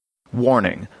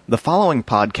Warning: the following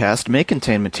podcast may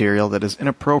contain material that is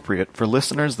inappropriate for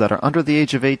listeners that are under the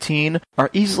age of 18, are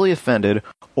easily offended,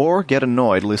 or get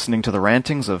annoyed listening to the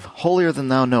rantings of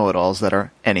holier-than-thou know-it-alls that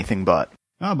are anything but.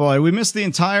 Oh boy, we missed the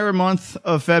entire month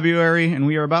of February, and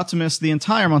we are about to miss the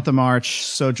entire month of March,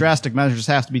 so drastic measures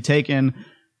have to be taken.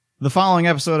 The following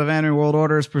episode of Anime World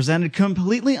Order is presented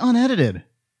completely unedited.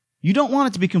 You don't want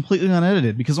it to be completely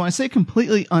unedited, because when I say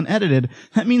completely unedited,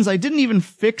 that means I didn't even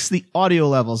fix the audio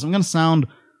levels. I'm going to sound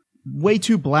way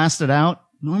too blasted out.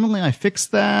 Normally I fix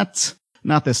that.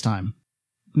 Not this time.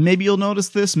 Maybe you'll notice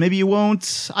this, maybe you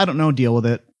won't. I don't know, deal with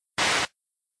it.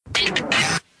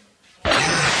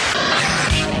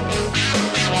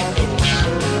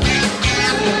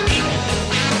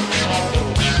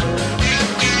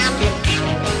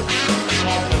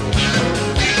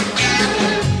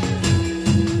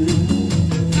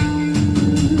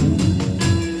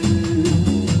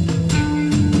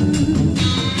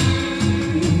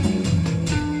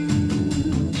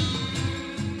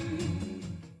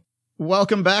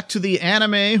 Welcome back to the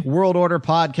Anime World Order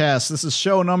podcast. This is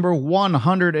show number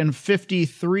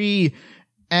 153,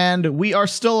 and we are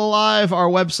still alive. Our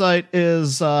website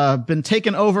is been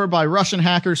taken over by Russian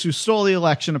hackers who stole the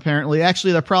election, apparently.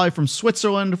 Actually, they're probably from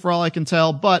Switzerland, for all I can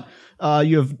tell, but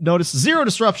you have noticed zero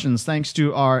disruptions thanks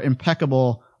to our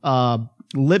impeccable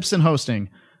Libsyn hosting.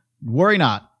 Worry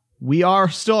not. We are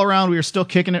still around. We are still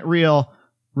kicking it real,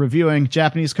 reviewing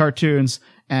Japanese cartoons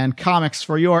and comics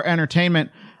for your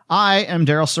entertainment. I am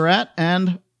Daryl Surratt,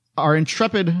 and our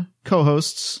intrepid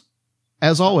co-hosts,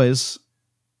 as always.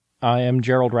 I am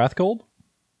Gerald Rathgold.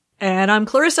 And I'm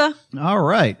Clarissa. All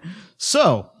right.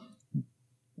 So,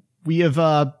 we have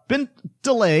been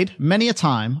delayed many a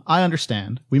time. I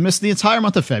understand. We missed the entire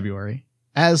month of February,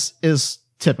 as is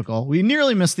typical. We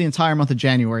nearly missed the entire month of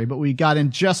January, but we got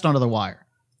in just under the wire.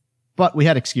 But we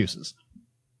had excuses.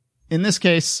 In this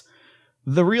case,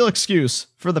 the real excuse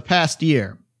for the past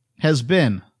year has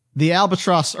been the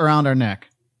albatross around our neck,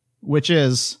 which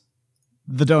is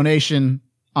the donation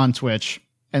on Twitch.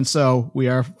 And so we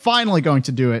are finally going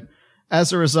to do it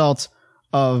as a result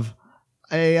of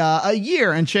a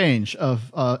year and change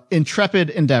of intrepid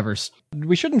endeavors.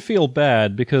 We shouldn't feel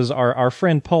bad because our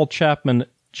friend Paul Chapman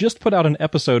just put out an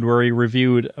episode where he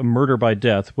reviewed Murder by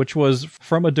Death, which was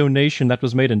from a donation that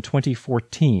was made in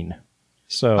 2014.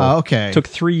 So it took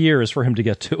 3 years for him to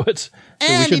get to it. So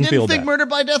and we he didn't think bad. Murder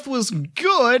by Death was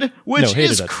good, which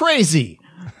is crazy.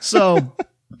 So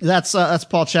that's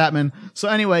Paul Chapman. So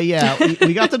anyway, yeah,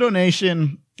 we got the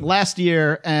donation last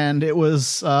year, and it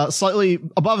was slightly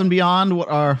above and beyond what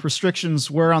our restrictions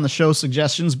were on the show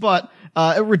suggestions, but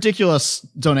a ridiculous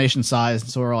donation size.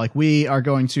 So we're like, we are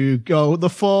going to go the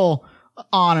full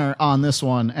honor on this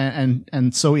one,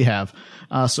 and so we have.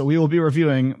 So we will be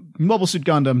reviewing Mobile Suit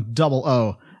Gundam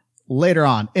 00 later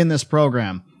on in this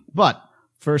program. But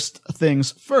first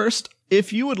things first,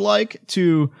 if you would like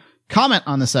to comment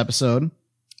on this episode,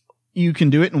 you can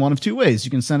do it in one of two ways.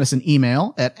 You can send us an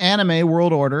email at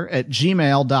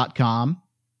animeworldorder@gmail.com,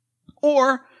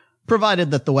 or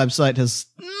provided that the website has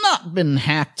not been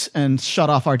hacked and shut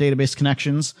off our database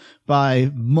connections by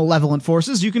malevolent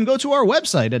forces, you can go to our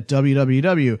website at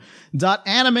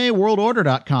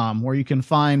www.animeworldorder.com, where you can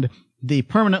find the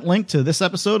permanent link to this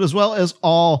episode, as well as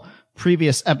all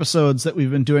previous episodes that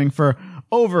we've been doing for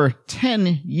over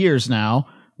 10 years now.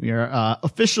 We are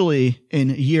officially in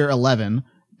year 11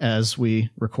 as we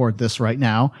record this right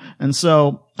now. And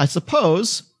so I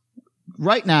suppose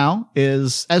right now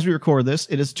is, as we record this,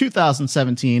 it is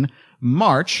 2017,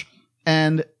 March,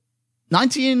 and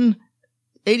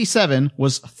 1987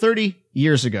 was 30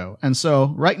 years ago. And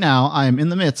so right now I am in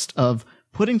the midst of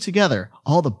putting together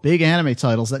all the big anime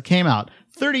titles that came out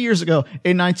 30 years ago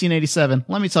in 1987.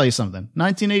 Let me tell you something.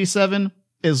 1987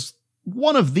 is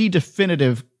one of the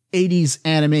definitive 80s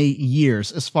anime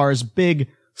years as far as big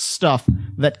stuff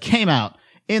that came out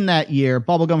in that year.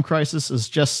 Bubblegum Crisis has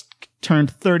just turned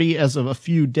 30 as of a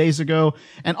few days ago.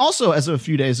 And also as of a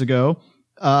few days ago,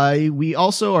 we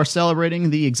also are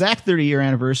celebrating the exact 30-year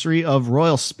anniversary of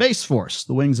Royal Space Force,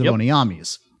 The Wings of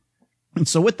Oniami's. And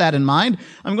so with that in mind,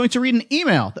 I'm going to read an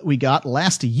email that we got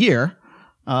last year,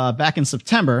 back in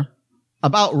September,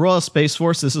 about Royal Space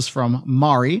Force. This is from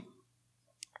Mari.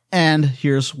 And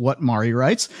here's what Mari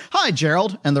writes. Hi,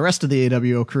 Gerald and the rest of the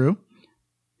AWO crew.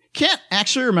 Can't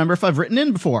actually remember if I've written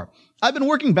in before. I've been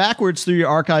working backwards through your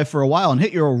archive for a while and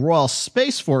hit your Royal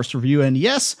Space Force review, and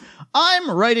yes, I'm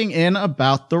writing in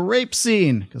about the rape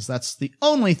scene, because that's the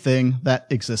only thing that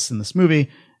exists in this movie.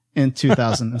 in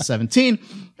 2017.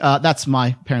 That's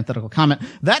my parenthetical comment.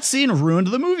 That scene ruined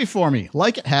the movie for me,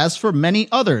 like it has for many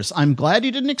others. I'm glad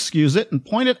you didn't excuse it and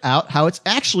pointed out how it's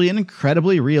actually an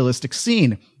incredibly realistic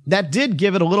scene. That did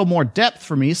give it a little more depth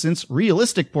for me, since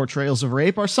realistic portrayals of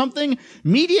rape are something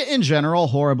media in general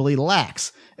horribly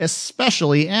lacks,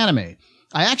 especially anime.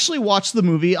 I actually watched the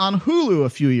movie on Hulu a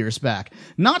few years back.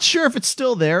 Not sure if it's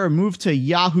still there or moved to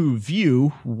Yahoo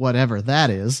View, whatever that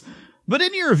is. But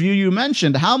in your review, you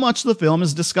mentioned how much the film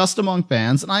is discussed among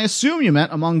fans, and I assume you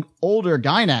meant among older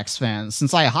Gainax fans,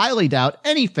 since I highly doubt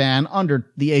any fan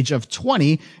under the age of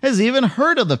 20 has even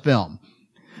heard of the film.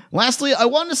 Lastly, I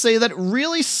wanted to say that it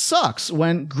really sucks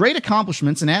when great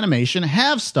accomplishments in animation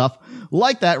have stuff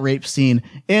like that rape scene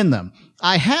in them.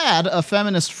 I had a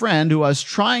feminist friend who was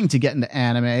trying to get into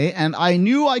anime, and I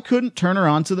knew I couldn't turn her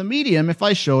on to the medium if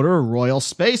I showed her Royal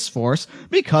Space Force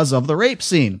because of the rape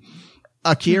scene.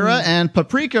 Akira and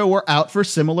Paprika were out for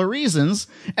similar reasons,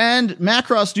 and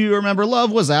Macross Do You Remember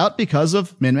Love was out because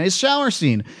of Minmei's shower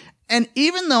scene. And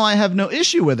even though I have no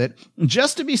issue with it,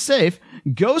 just to be safe,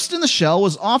 Ghost in the Shell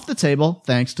was off the table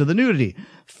thanks to the nudity.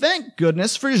 Thank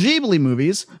goodness for Ghibli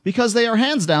movies, because they are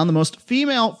hands down the most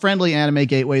female-friendly anime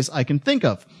gateways I can think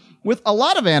of. With a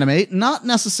lot of anime, not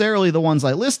necessarily the ones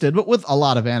I listed, but with a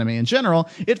lot of anime in general,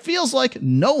 it feels like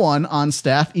no one on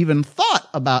staff even thought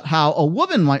about how a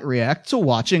woman might react to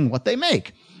watching what they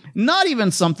make. Not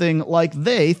even something like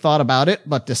they thought about it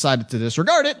but decided to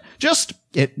disregard it, just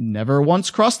it never once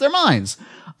crossed their minds.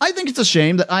 I think it's a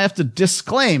shame that I have to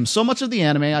disclaim so much of the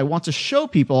anime I want to show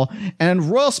people, and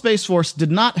Royal Space Force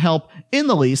did not help in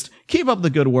the least. Keep up the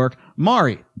good work,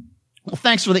 Mari. Well,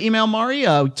 thanks for the email, Mari.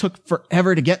 It took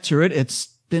forever to get to it. It's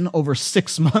been over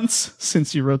 6 months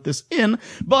since you wrote this in,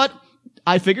 but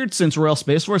I figured since Royal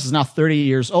Space Force is now 30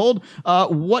 years old,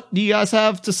 what do you guys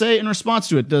have to say in response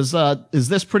to it? Is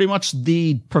this pretty much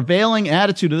the prevailing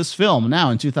attitude of this film now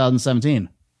in 2017?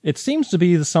 It seems to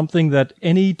be something that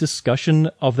any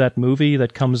discussion of that movie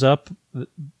that comes up,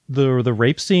 the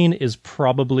rape scene is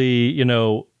probably,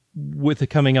 with it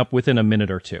coming up within a minute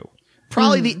or two.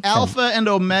 Probably the alpha and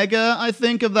omega, I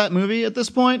think, of that movie at this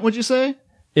point, would you say?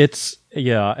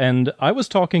 Yeah, and I was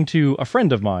talking to a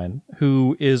friend of mine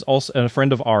who is also, a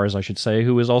friend of ours, I should say,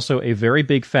 who is also a very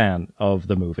big fan of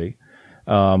the movie.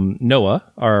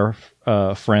 Noah, our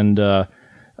friend,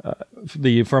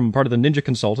 from part of the Ninja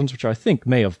Consultants, which I think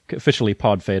may have officially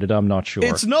pod faded, I'm not sure.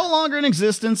 It's no longer in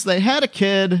existence. They had a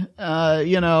kid.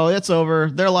 It's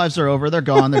over. Their lives are over. They're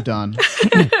gone. They're done.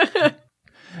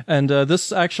 And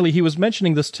this actually, he was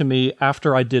mentioning this to me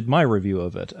after I did my review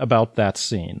of it, about that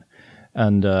scene.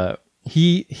 And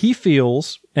he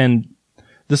feels, and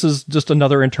this is just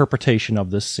another interpretation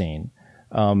of this scene,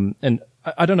 and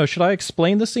I don't know, should I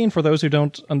explain the scene for those who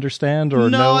don't understand or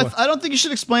know? No, I don't think you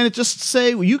should explain it. Just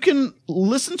say, you can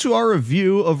listen to our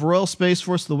review of Royal Space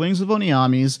Force, The Wings of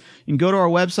Oniyamis. You can go to our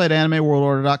website,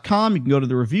 animeworldorder.com. You can go to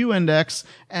the review index,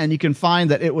 and you can find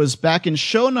that it was back in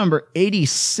show number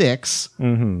 86.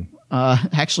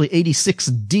 Actually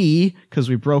 86D, because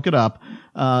we broke it up.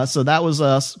 So that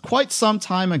was quite some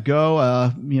time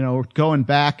ago, going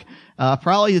back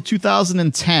probably to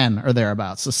 2010 or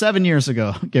thereabouts. So 7 years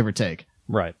ago, give or take.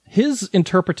 Right. His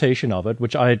interpretation of it,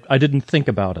 which I didn't think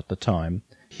about at the time,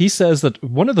 he says that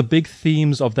one of the big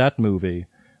themes of that movie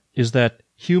is that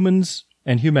humans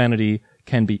and humanity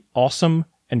can be awesome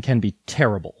and can be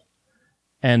terrible.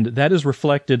 And that is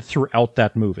reflected throughout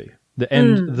that movie.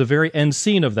 The very end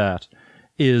scene of that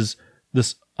is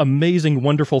this amazing,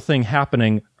 wonderful thing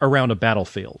happening around a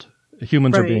battlefield.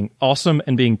 Humans are being awesome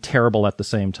and being terrible at the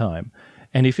same time.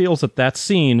 And he feels that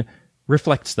scene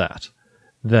reflects that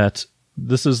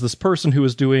this is this person who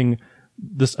is doing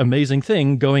this amazing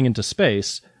thing going into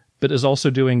space, but is also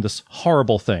doing this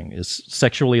horrible thing, is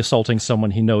sexually assaulting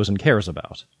someone he knows and cares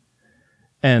about.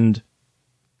 And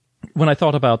when I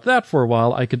thought about that for a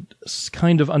while, I could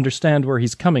kind of understand where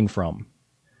he's coming from.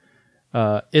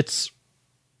 It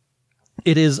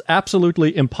is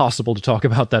absolutely impossible to talk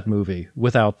about that movie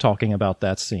without talking about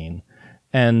that scene.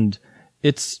 And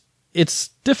it's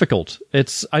difficult.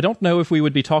 I don't know if we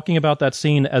would be talking about that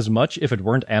scene as much if it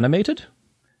weren't animated.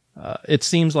 It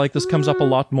seems like this comes up a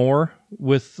lot more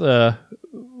with when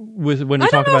we talk about.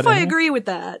 I don't know if I agree with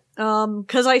that.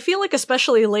 'Cause I feel like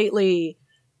especially lately,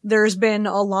 there's been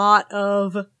a lot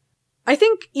of, I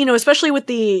think, especially with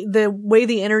the way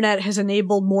the internet has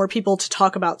enabled more people to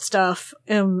talk about stuff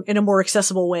in a more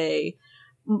accessible way.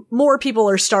 More people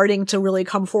are starting to really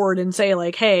come forward and say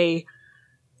like, hey,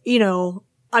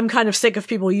 I'm kind of sick of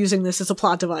people using this as a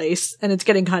plot device, and it's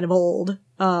getting kind of old.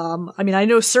 I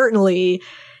know certainly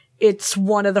it's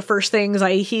one of the first things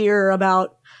I hear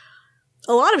about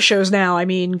a lot of shows now. I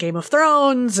mean, Game of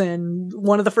Thrones, and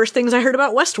one of the first things I heard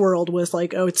about Westworld was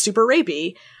like, oh, it's super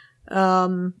rapey.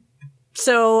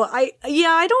 So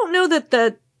I don't know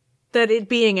that it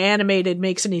being animated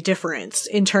makes any difference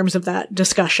in terms of that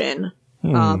discussion.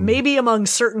 Maybe among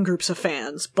certain groups of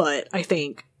fans, but I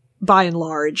think by and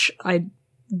large,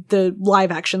 the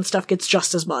live action stuff gets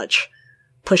just as much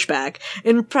pushback.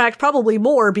 In fact, probably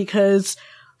more, because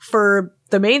for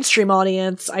the mainstream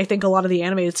audience, I think a lot of the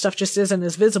animated stuff just isn't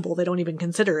as visible. They don't even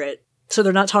consider it. So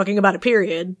they're not talking about it,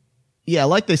 period. Yeah,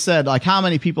 like they said, like how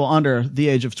many people under the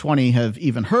age of 20 have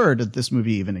even heard that this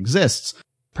movie even exists?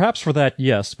 Perhaps for that,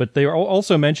 yes, but they are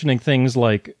also mentioning things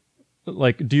like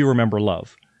Do You Remember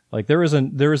Love? Like there is a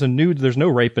nude, there's no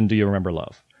rape in Do You Remember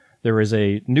Love? There is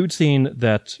a nude scene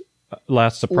that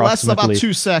lasts approximately about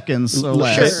 2 seconds or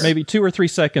less. Sure. Maybe 2 or 3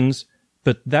 seconds,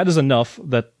 but that is enough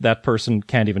that person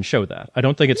can't even show that. I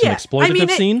don't think it's an exploitative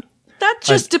scene. That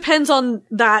just depends on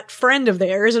that friend of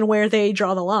theirs and where they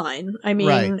draw the line. I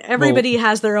mean, everybody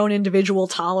has their own individual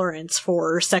tolerance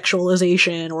for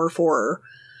sexualization or for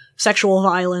sexual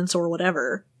violence or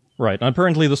whatever. Right. And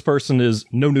apparently this person is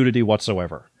no nudity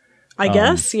whatsoever. I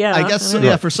guess, yeah. I guess,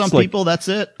 yeah, for some people, that's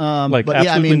it. But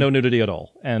absolutely no nudity at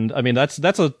all. And I mean, that's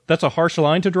a harsh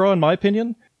line to draw, in my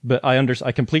opinion. But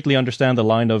I completely understand the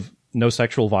line of no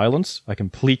sexual violence. I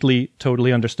completely,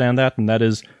 totally understand that. And that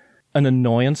is an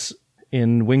annoyance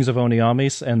in Wings of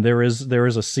Oniamis. And there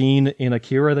is a scene in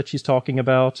Akira that she's talking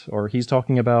about, or he's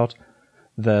talking about,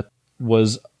 that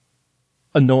was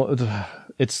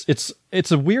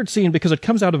It's a weird scene because it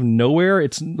comes out of nowhere.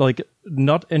 It's like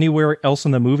not anywhere else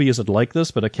in the movie is it like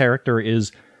this, but a character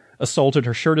is assaulted,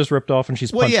 her shirt is ripped off, and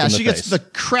she's punched in the face. She gets the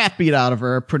crap beat out of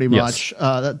her, pretty much.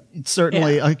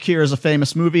 Akira is a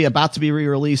famous movie about to be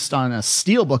re-released on a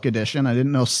Steelbook edition. I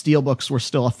didn't know Steelbooks were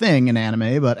still a thing in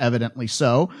anime, but evidently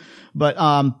so. But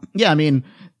I mean,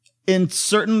 in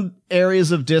certain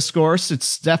areas of discourse,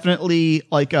 it's definitely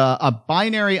like a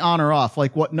binary on or off.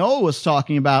 Like what Noah was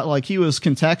talking about, like he was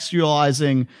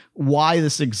contextualizing why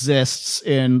this exists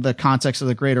in the context of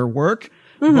the greater work.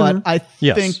 Mm-hmm. But I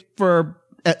think for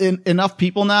enough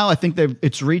people now, I think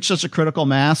it's reached such a critical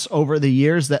mass over the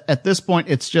years that at this point,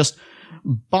 it's just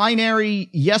binary.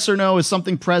 Yes or no, is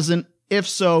something present? If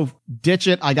so, ditch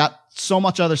it. I got so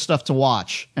much other stuff to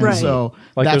watch. And so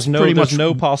like that's there's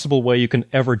no possible way you can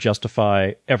ever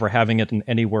justify ever having it in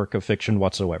any work of fiction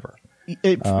whatsoever.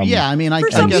 I mean, I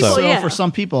guess so for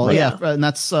some people. Right. Yeah. And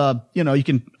that's, you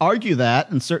can argue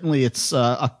that, and certainly it's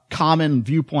a common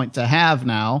viewpoint to have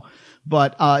now,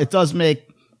 but it does make,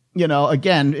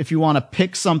 again, if you want to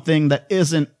pick something that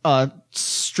isn't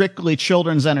strictly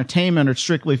children's entertainment or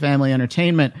strictly family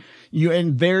entertainment, you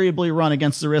invariably run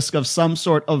against the risk of some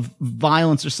sort of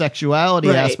violence or sexuality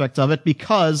aspect of it,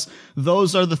 because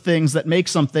those are the things that make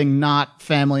something not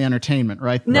family entertainment,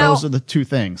 right? Now, those are the two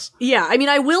things. Yeah. I mean,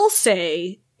 I will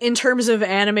say in terms of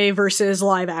anime versus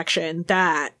live action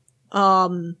that,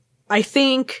 I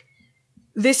think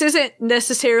this isn't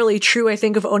necessarily true, I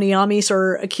think, of Oniamis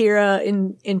or Akira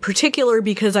in particular,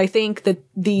 because I think that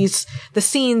the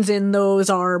scenes in those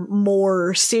are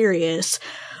more serious.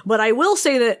 But I will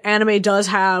say that anime does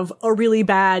have a really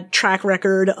bad track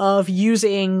record of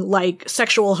using like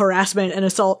sexual harassment and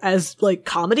assault as like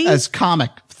comedy. As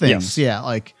comic things. Yes. Yeah.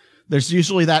 Like there's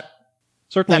usually that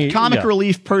comic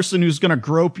relief person who's going to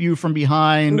grope you from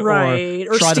behind or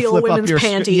try steal to flip women's up your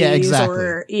panties. Yeah,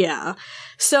 exactly.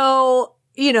 So,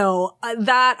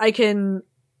 that I can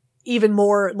even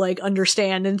more like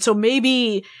understand. And so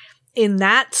maybe in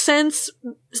that sense,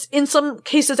 in some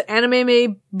cases,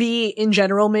 anime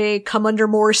may come under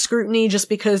more scrutiny just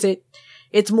because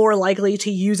it's more likely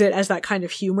to use it as that kind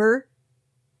of humor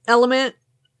element,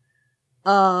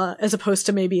 as opposed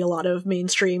to maybe a lot of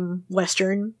mainstream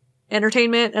Western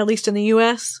entertainment, at least in the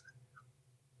US.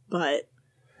 But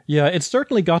yeah, it's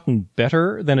certainly gotten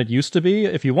better than it used to be.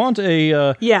 If you want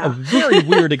a very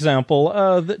weird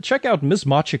example, check out Ms.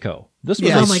 Machiko. This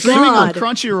was streaming on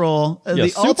Crunchyroll. The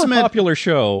super ultimate popular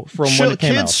show from when it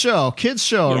came out. Kids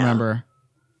show, remember?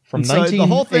 From so the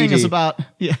whole thing is about,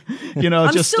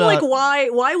 I'm just still like,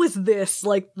 why was this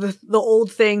like the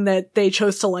old thing that they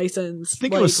chose to license? I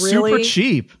think it was super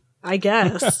cheap. I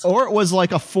guess. Or it was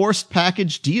like a forced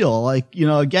package deal. Like,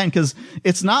 again, because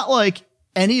it's not like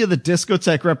any of the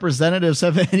discotheque representatives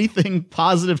have anything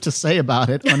positive to say about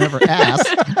it whenever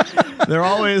asked. They're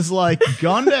always like,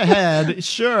 gun to head.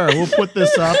 Sure, we'll put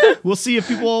this up. We'll see if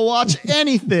people will watch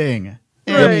anything.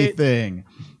 Anything.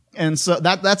 And so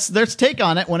that's their take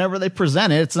on it whenever they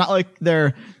present it. It's not like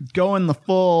they're going the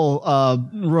full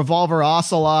Revolver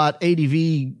Ocelot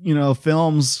ADV,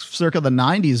 films circa the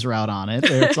 90s route on it.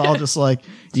 It's all just like,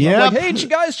 yeah, like, hey, you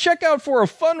guys check out for a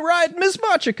fun ride, Miss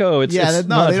Machiko.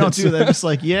 They don't do that. They're just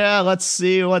like, yeah, let's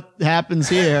see what happens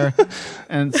here.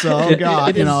 And so,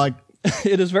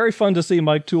 it is very fun to see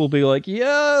Mike Toole be like,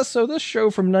 yeah, so this show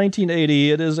from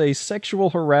 1980, it is a sexual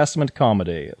harassment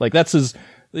comedy. Like, that's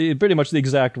pretty much the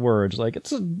exact words. Like,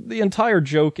 the entire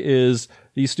joke is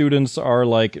these students are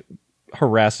like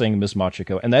harassing Miss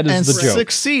Machiko, and that is the joke.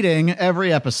 Succeeding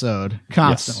every episode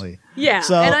constantly. Yes.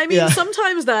 Yeah, and I mean,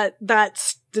 sometimes that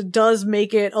does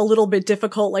make it a little bit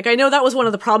difficult. Like, I know that was one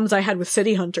of the problems I had with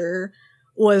City Hunter,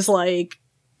 was like...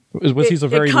 he's a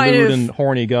very lewd and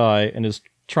horny guy, and is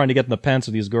trying to get in the pants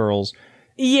of these girls.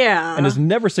 Yeah. And is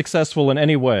never successful in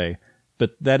any way,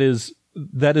 but that is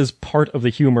part of the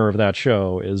humor of that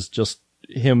show, is just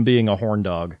him being a horn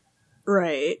dog.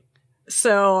 Right.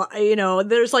 So,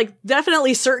 there's like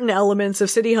definitely certain elements of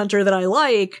City Hunter that I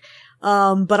like,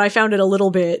 but I found it a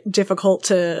little bit difficult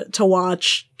to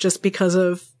watch just because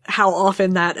of how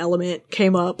often that element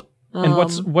came up. And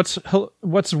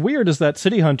what's weird is that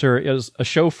City Hunter is a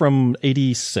show from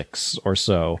 86 or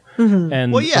so. Mm-hmm.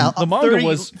 And the manga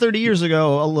was 30 years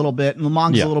ago a little bit, and the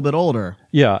manga's a little bit older.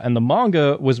 Yeah, and the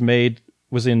manga was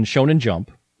in Shonen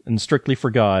Jump and strictly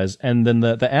for guys, and then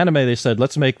the anime, they said,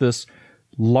 let's make this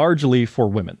largely for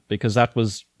women, because that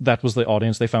was the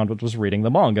audience they found what was reading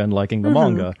the manga and liking the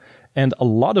manga. And a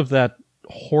lot of that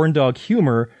horn dog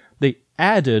humor they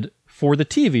added for the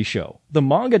TV show. The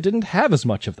manga didn't have as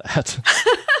much of that.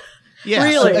 Yeah,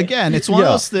 really? So again, it's one of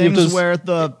those things where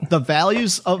the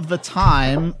values of the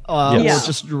time were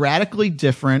just radically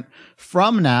different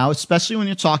from now, especially when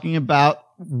you're talking about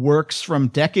works from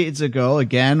decades ago.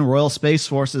 Again, Royal Space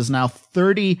Force is now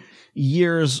 30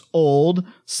 years old.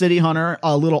 City Hunter,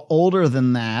 a little older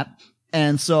than that.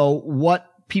 And so what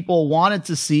people wanted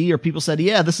to see, or people said,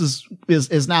 yeah, this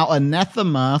is now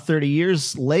anathema 30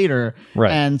 years later.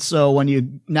 Right. And so when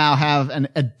you now have an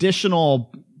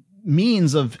additional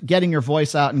means of getting your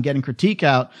voice out and getting critique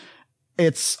out,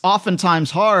 it's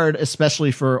oftentimes hard,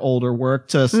 especially for older work,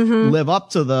 to live up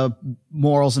to the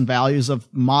morals and values of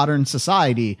modern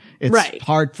society. It's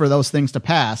hard for those things to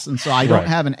pass. And so I don't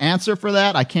have an answer for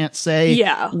that. I can't say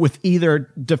with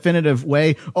either definitive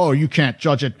way, oh, you can't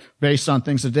judge it based on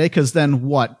things today, because then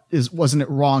wasn't it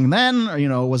wrong then?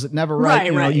 Or, was it never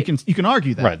right? You can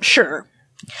argue that. Right. Sure.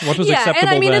 What was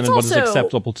acceptable then and what is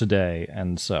acceptable today?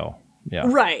 And so... yeah.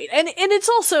 Right. And it's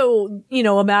also,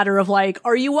 a matter of like,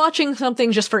 are you watching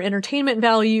something just for entertainment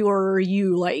value, or are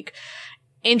you like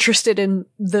interested in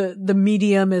the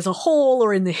medium as a whole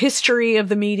or in the history of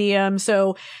the medium?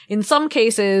 So in some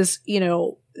cases,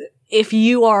 if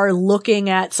you are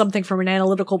looking at something from an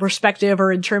analytical perspective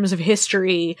or in terms of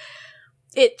history,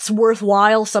 it's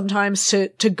worthwhile sometimes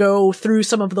to go through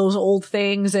some of those old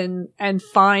things and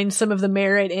find some of the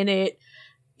merit in it.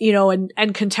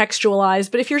 And contextualize.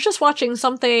 But if you're just watching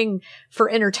something for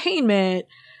entertainment,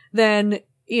 then,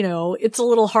 it's a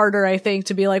little harder, I think,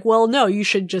 to be like, well, no, you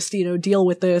should just, deal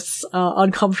with this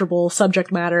uncomfortable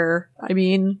subject matter. I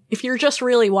mean, if you're just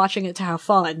really watching it to have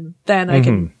fun, then I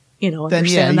can,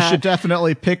 understand you should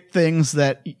definitely pick things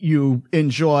that you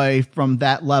enjoy from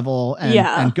that level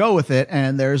and go with it.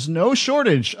 And there's no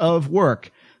shortage of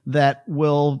work that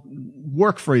will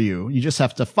work for you. You just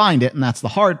have to find it, and that's the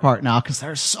hard part now, because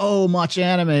there's so much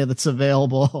anime that's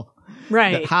available.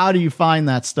 Right. How do you find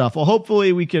that stuff? Well,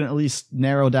 hopefully we can at least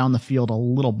narrow down the field a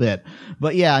little bit.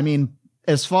 But yeah, I mean,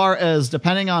 as far as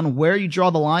depending on where you draw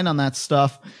the line on that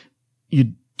stuff,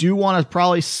 you do want to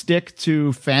probably stick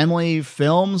to family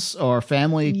films or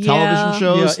family television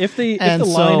shows. Yeah, if the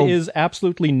line is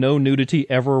absolutely no nudity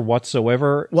ever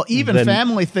whatsoever. Well, even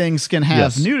family things can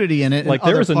have nudity in it, like in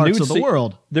other parts of the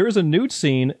world. There is a nude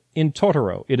scene in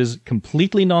Totoro. It is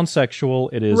completely non-sexual.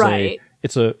 It is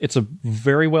it's a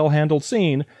very well handled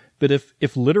scene. But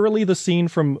if literally the scene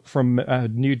from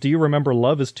Do You Remember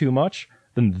Love is too much,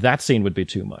 then that scene would be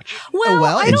too much. Well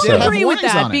I don't agree with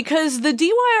that, because the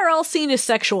DYRL scene is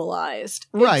sexualized.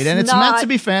 Right, and it's meant to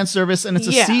be fan service, and it's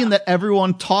a scene that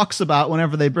everyone talks about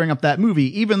whenever they bring up that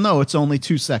movie, even though it's only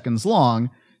 2 seconds long.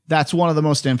 That's one of the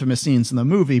most infamous scenes in the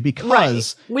movie,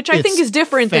 because which I think is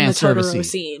different than the Totoro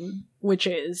scene, which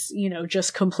is,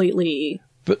 just completely...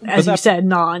 As you said,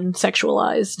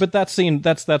 non-sexualized. But that scene,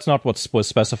 that's not what was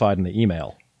specified in the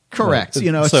email. Correct. Right?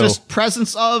 It's just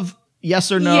presence of yes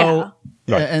or no.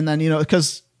 Yeah. Right. And then,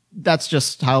 because that's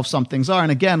just how some things are.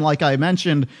 And again, like I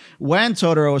mentioned, when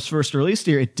Totoro was first released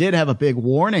here, it did have a big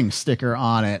warning sticker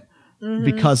on it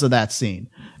because of that scene.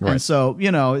 Right. And so,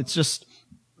 it's just,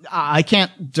 I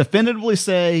can't definitively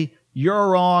say you're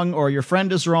wrong or your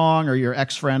friend is wrong or your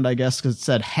ex-friend, I guess, because it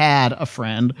said had a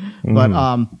friend. But,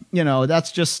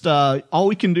 that's just, all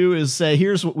we can do is say,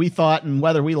 here's what we thought and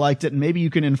whether we liked it. And maybe you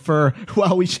can infer,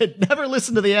 well, we should never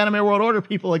listen to the Anime World Order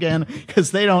people again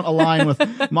because they don't align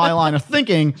with my line of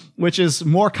thinking, which is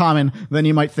more common than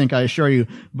you might think, I assure you.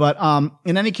 But,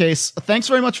 in any case, thanks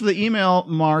very much for the email,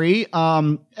 Mari.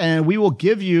 And we will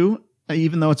give you,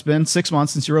 even though it's been 6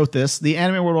 months since you wrote this, the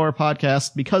Anime World Order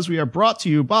podcast, because we are brought to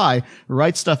you by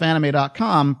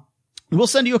RightStuffAnime.com, we'll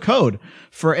send you a code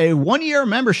for a 1-year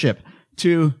membership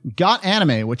to Got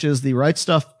Anime, which is the Right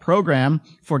Stuff program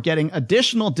for getting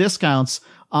additional discounts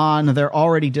on their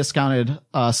already discounted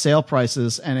sale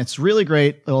prices. And it's really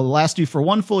great. It'll last you for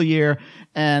 1 full year.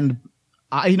 And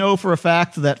I know for a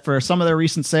fact that for some of their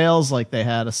recent sales, like they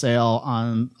had a sale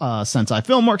on Sentai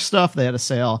Filmworks stuff, they had a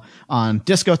sale on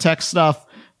Discotheque stuff,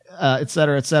 et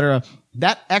cetera,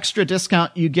 that extra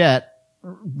discount you get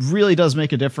really does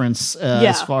make a difference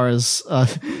as far as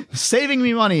saving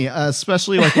me money,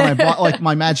 especially like when I bought like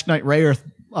my Magic Knight Rayearth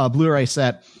Blu-ray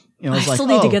set. I still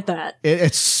need to get that.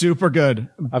 It's super good.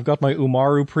 I've got my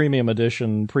Umaru Premium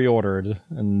Edition pre-ordered,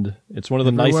 and it's one of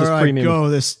the nicest premium. Wherever I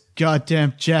go, this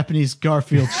goddamn Japanese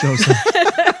Garfield shows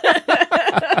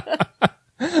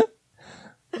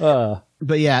up.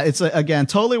 But yeah, it's again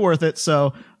totally worth it.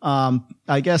 So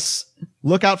I guess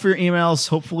look out for your emails.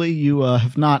 Hopefully you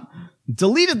have not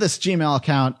deleted this Gmail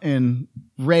account in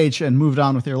rage and moved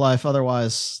on with your life.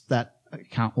 Otherwise, that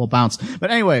account will bounce.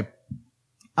 But anyway.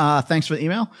 Thanks for the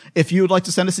email. If you would like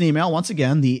to send us an email, once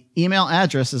again, the email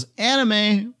address is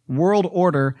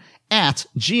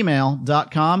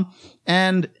animeworldorder@gmail.com.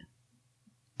 And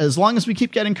as long as we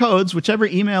keep getting codes, whichever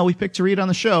email we pick to read on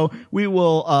the show, we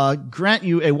will grant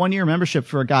you a 1-year membership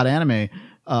for Got Anime.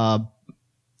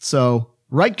 So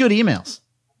write good emails.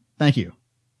 Thank you.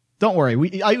 Don't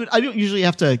worry. I don't usually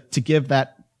have to give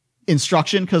that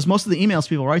instruction because most of the emails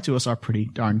people write to us are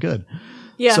pretty darn good.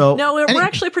 Yeah, so, no, we're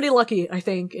actually pretty lucky, I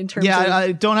think, in terms of... Yeah,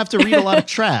 I don't have to read a lot of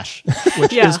trash,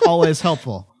 which is always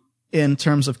helpful in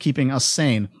terms of keeping us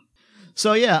sane.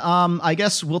 So yeah, I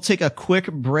guess we'll take a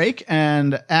quick break,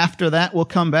 and after that we'll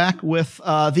come back with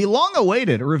the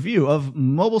long-awaited review of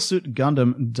Mobile Suit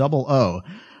Gundam 00.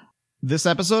 This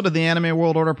episode of the Anime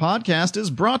World Order podcast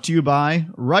is brought to you by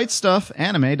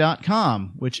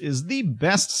RightStuffAnime.com, which is the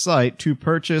best site to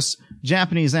purchase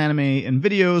Japanese anime in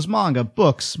videos, manga,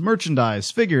 books, merchandise,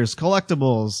 figures,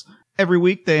 collectibles. Every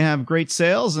week they have great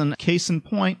sales, and case in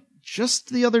point,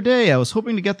 just the other day I was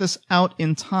hoping to get this out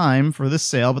in time for this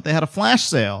sale, but they had a flash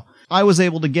sale. I was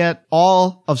able to get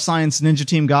all of Science Ninja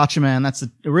Team Gatchaman. That's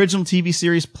the original TV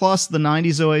series plus the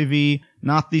 90s OAV,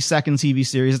 not the second TV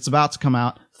series. It's about to come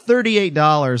out.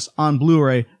 $38 on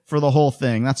Blu-ray for the whole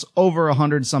thing. That's over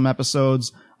 100 some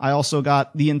episodes. I also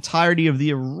got the entirety of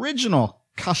the original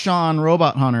Kashan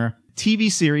Robot Hunter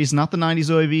TV series, not the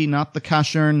 90s OAV, not the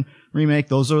Kashan remake.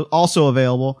 Those are also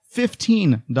available.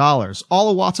 $15. All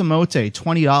of Watamote,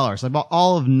 $20. I bought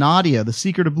all of Nadia, The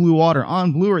Secret of Blue Water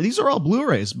on Blu-ray. These are all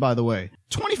Blu-rays, by the way.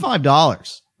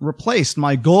 $25. Replaced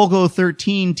my Golgo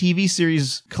 13 TV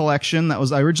series collection.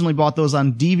 I originally bought those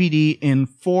on DVD in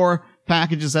 4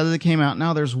 packages as they came out.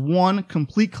 Now there's one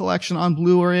complete collection on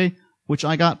Blu-ray, which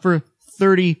I got for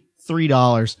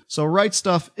 $33. So Right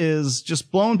Stuff is just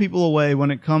blowing people away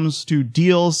when it comes to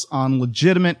deals on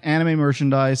legitimate anime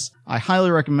merchandise. I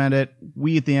highly recommend it.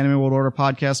 We at the Anime World Order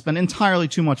podcast spend entirely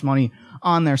too much money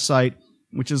on their site,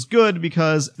 which is good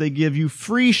because they give you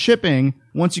free shipping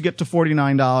once you get to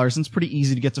 $49. And it's pretty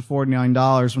easy to get to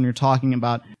 $49 when you're talking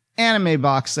about anime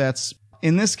box sets.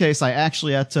 In this case, I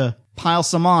actually had to pile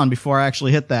some on before I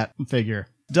actually hit that figure.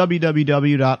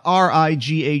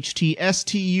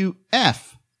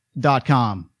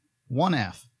 www.rightstuf.com.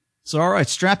 1F. So alright,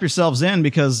 strap yourselves in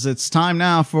because it's time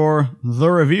now for the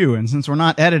review. And since we're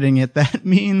not editing it, that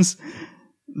means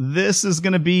this is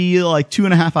going to be like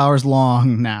 2.5 hours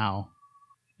long now.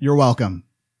 You're welcome.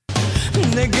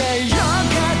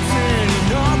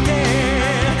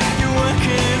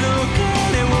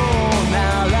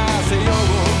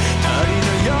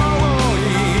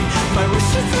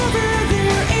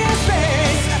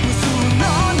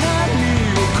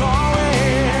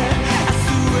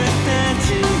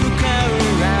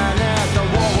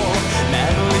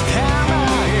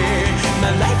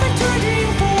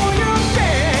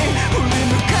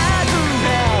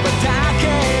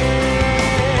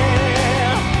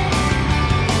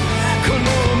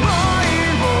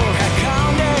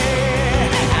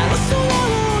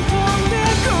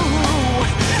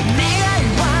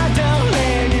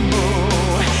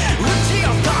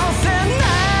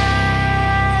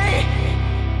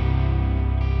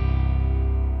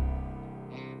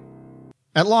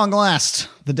 At long last,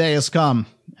 the day has come.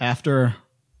 After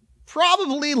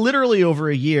probably literally over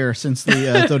a year since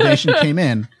the donation came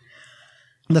in,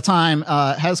 the time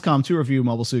has come to review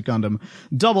Mobile Suit Gundam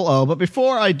 00. But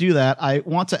before I do that, I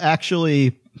want to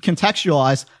actually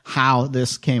contextualize how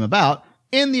this came about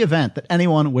in the event that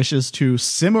anyone wishes to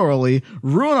similarly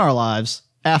ruin our lives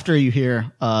after you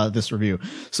hear this review.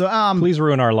 So please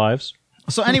ruin our lives.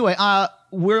 So anyway,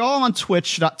 we're all on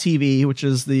Twitch.tv, which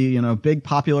is the, big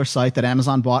popular site that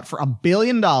Amazon bought for $1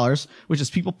 billion, which is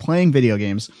people playing video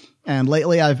games. And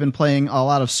lately I've been playing a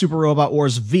lot of Super Robot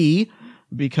Wars V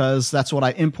because that's what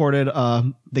I imported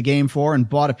the game for and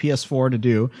bought a PS4 to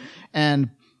do.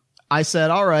 And I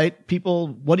said, all right, people,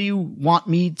 what do you want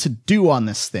me to do on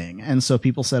this thing? And so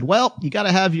people said, well, you got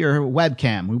to have your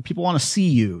webcam. People want to see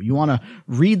you. You want to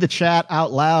read the chat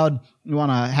out loud. You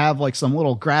want to have like some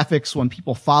little graphics when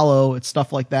people follow and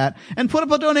stuff like that, and put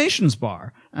up a donations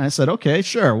bar. And I said, okay,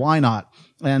 sure. Why not?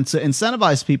 And to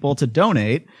incentivize people to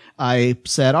donate, I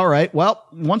said, all right, well,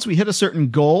 once we hit a certain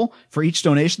goal for each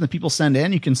donation that people send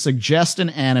in, you can suggest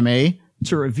an anime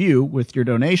to review with your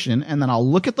donation, and then I'll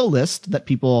look at the list that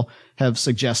people have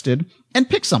suggested and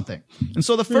pick something. And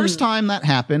so the first time that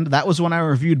happened, that was when I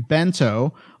reviewed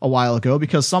Bento a while ago,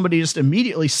 because somebody just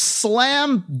immediately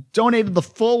donated the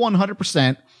full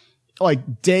 100%,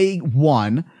 like day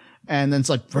one, and then it's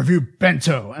like, review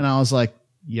Bento. And I was like,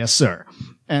 yes, sir.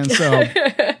 And so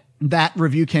that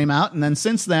review came out, and then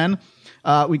since then,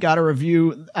 we got a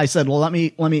review. I said, well, let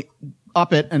me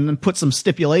up it and then put some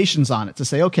stipulations on it to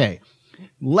say, okay,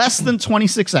 less than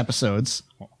 26 episodes.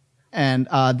 And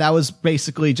that was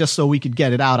basically just so we could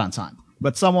get it out on time.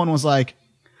 But someone was like,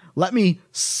 let me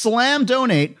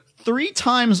donate 3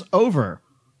 times over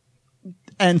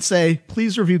and say,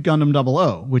 please review Gundam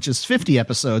 00, which is 50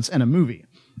 episodes and a movie.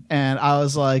 And I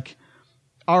was like,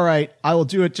 all right, I will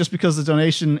do it just because the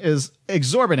donation is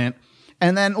exorbitant.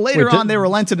 And then later on, they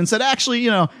relented and said, actually,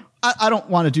 I don't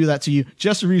want to do that to you.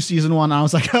 Just review season 1. I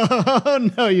was like,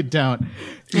 oh, no, you don't.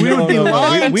 We would be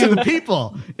lying to the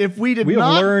people if we did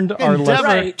not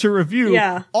endeavor to review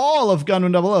all of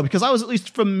Gundam 00, because I was at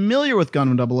least familiar with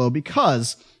Gundam 00,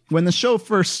 because when the show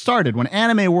first started, when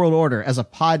Anime World Order as a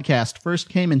podcast first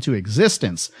came into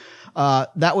existence,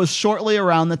 that was shortly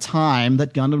around the time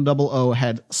that Gundam 00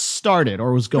 had started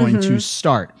or was going to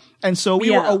start. And so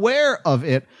we were aware of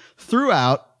it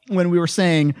throughout, when we were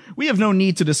saying we have no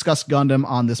need to discuss Gundam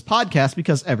on this podcast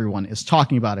because everyone is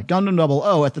talking about it. Gundam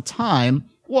 00 at the time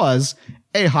was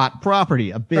a hot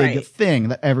property, a big thing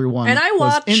that everyone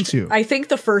was into. I think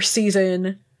the first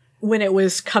season when it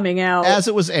was coming out, as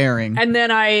it was airing, and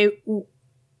then I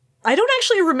don't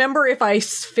actually remember if I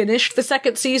finished the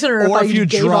second season or if I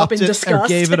gave up in disgust. Or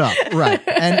gave it up, right?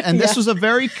 And this was a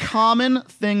very common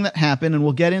thing that happened, and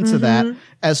we'll get into that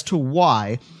as to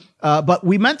why. But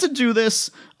we meant to do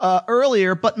this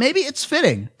earlier, but maybe it's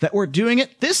fitting that we're doing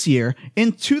it this year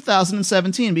in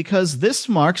 2017, because this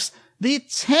marks the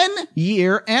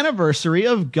 10-year anniversary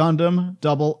of Gundam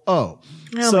 00. Oh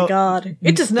my god.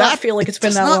 It does not feel like it's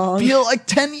been that long. It does not feel like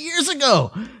 10 years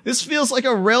ago. This feels like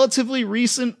a relatively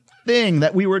recent thing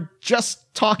that we were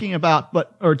just talking about,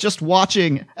 or just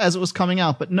watching as it was coming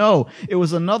out. But no, it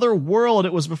was another world.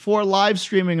 It was before live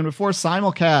streaming and before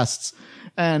simulcasts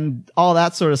and all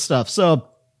that sort of stuff. So,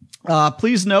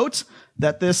 please note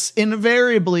that this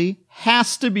invariably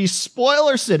has to be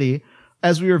spoiler city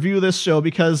as we review this show,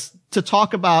 because to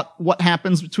talk about what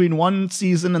happens between one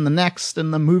season and the next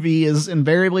and the movie is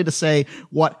invariably to say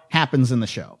what happens in the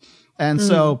show. And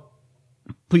so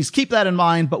please keep that in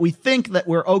mind. But we think that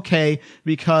we're okay,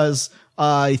 because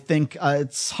I think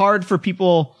it's hard for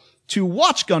people to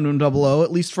watch Gundam 00,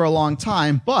 at least for a long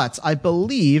time. But I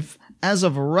believe as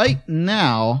of right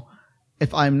now,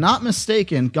 if I'm not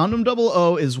mistaken, Gundam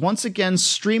 00 is once again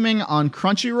streaming on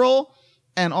Crunchyroll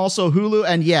and also Hulu.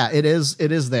 And yeah, it is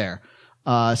there.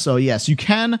 So yes, you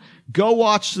can go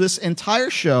watch this entire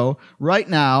show right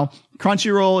now.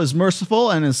 Crunchyroll is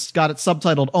merciful and has got it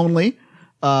subtitled only.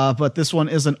 But this one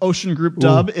is an Ocean Group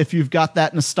dub. Ooh. If you've got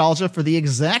that nostalgia for the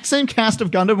exact same cast of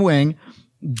Gundam Wing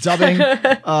dubbing,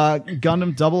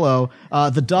 Gundam 00,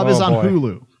 the dub is on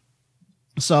Hulu.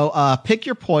 So, pick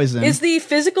your poison. Is the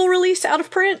physical release out of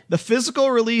print? The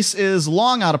physical release is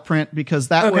long out of print because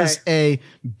that was a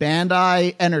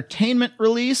Bandai Entertainment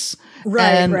release.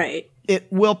 Right. It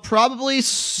will probably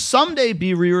someday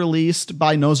be re-released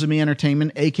by Nozomi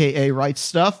Entertainment, aka Right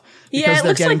Stuff. Yeah, it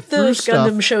looks like those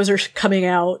Gundam shows are coming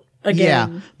out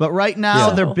again. Yeah, but right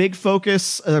now their big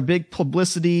focus, their big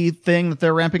publicity thing that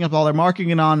they're ramping up all their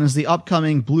marketing on is the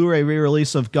upcoming Blu-ray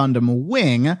re-release of Gundam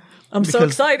Wing. I'm so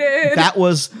excited. That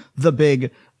was the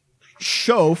big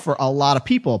show for a lot of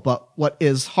people. But what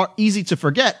is easy to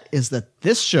forget is that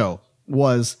this show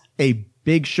was a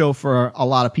big show for a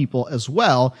lot of people as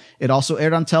well. It also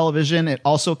aired on television. It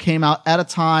also came out at a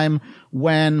time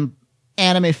when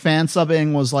anime fan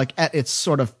subbing was like at its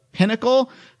sort of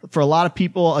pinnacle. For a lot of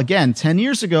people, again, 10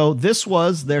 years ago, this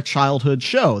was their childhood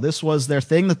show. This was their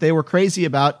thing that they were crazy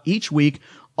about each week,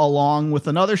 along with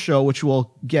another show, which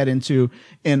we'll get into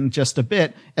in just a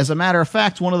bit. As a matter of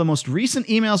fact, one of the most recent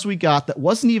emails we got that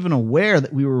wasn't even aware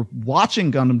that we were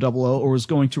watching Gundam 00 or was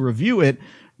going to review it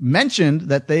mentioned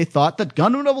that they thought that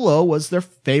Gundam 00 was their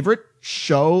favorite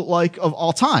show, like, of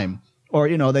all time. Or,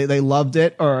 you know, they loved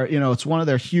it, or, you know, it's one of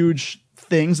their huge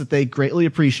things that they greatly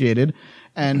appreciated.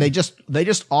 And they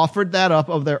just offered that up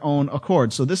of their own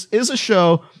accord. So this is a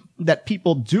show that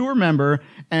people do remember,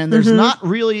 and there's not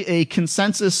really a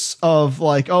consensus of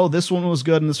like, oh, this one was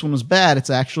good and this one was bad. It's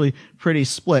actually pretty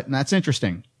split, and that's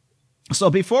interesting.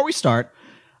 So before we start,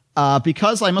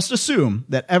 because I must assume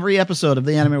that every episode of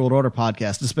the Anime World Order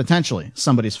podcast is potentially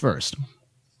somebody's first,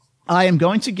 I am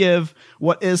going to give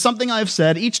what is something I've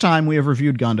said each time we have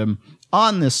reviewed Gundam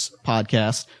on this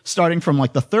podcast, starting from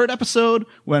like the third episode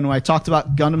when I talked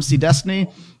about Gundam Seed Destiny,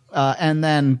 and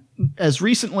then as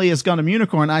recently as Gundam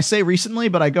Unicorn. I say recently,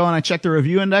 but I go and I check the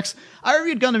review index. I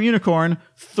reviewed Gundam Unicorn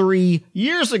 3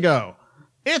 years ago.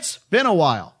 It's been a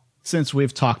while since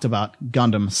we've talked about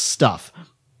Gundam stuff.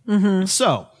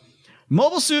 So,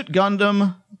 Mobile Suit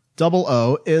Gundam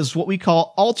 00 is what we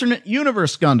call alternate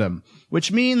universe Gundam,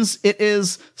 which means it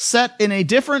is set in a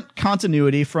different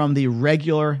continuity from the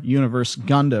regular universe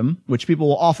Gundam, which people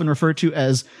will often refer to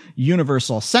as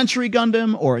Universal Century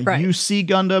Gundam or UC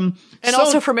Gundam. And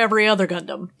also from every other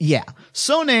Gundam. Yeah.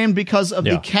 So named because of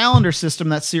the calendar system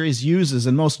that series uses.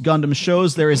 In most Gundam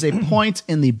shows, there is a point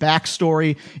in the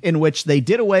backstory in which they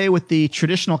did away with the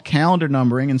traditional calendar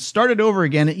numbering and started over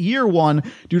again at year 1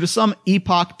 due to some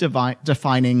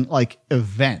epoch-defining, like,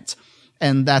 event.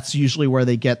 And that's usually where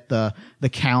they get the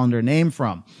calendar name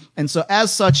from. And so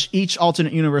as such, each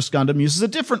alternate universe Gundam uses a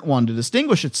different one to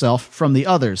distinguish itself from the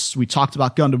others. We talked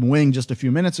about Gundam Wing just a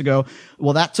few minutes ago.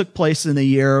 Well, that took place in the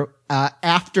year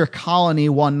after Colony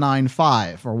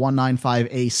 195 or 195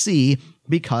 AC,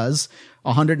 because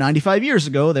 195 years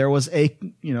ago, there was a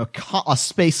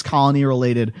space colony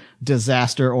related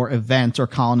disaster or event or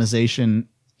colonization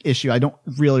issue. I don't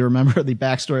really remember the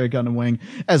backstory of Gundam Wing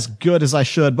as good as I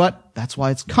should, but that's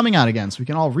why it's coming out again, so we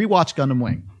can all rewatch Gundam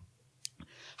Wing.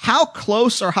 How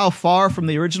close or how far from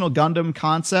the original Gundam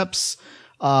concepts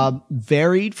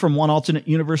varied from one alternate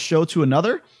universe show to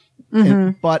another.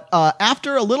 But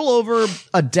after a little over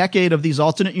a decade of these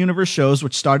alternate universe shows,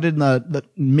 which started in the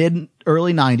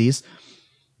mid-early 90s,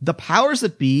 the powers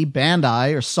that be,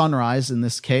 Bandai, or Sunrise in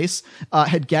this case,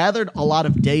 had gathered a lot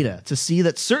of data to see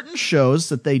that certain shows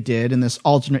that they did in this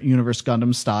alternate universe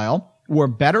Gundam style were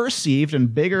better received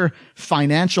and bigger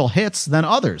financial hits than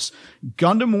others.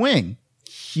 Gundam Wing,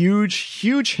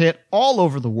 huge hit all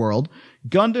over the world.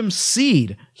 Gundam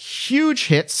Seed, huge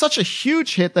hit, such a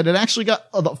huge hit that it actually got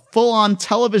a full-on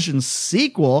television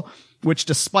sequel, which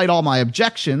despite all my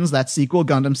objections, that sequel,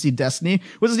 Gundam Seed Destiny,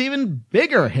 was an even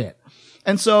bigger hit.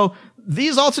 And so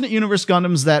these alternate universe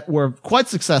Gundams that were quite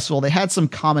successful, they had some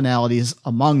commonalities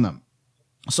among them.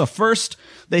 So first,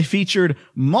 they featured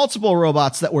multiple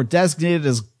robots that were designated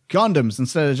as Gundams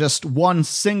instead of just one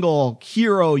single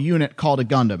hero unit called a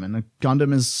Gundam. And a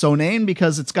Gundam is so named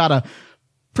because it's got a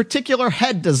particular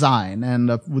head design and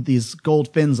with these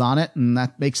gold fins on it, and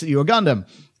that makes it you a Gundam.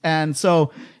 And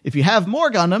so if you have more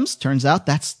Gundams, turns out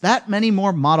that's that many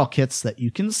more model kits that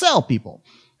you can sell people.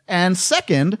 And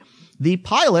second, the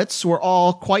pilots were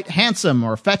all quite handsome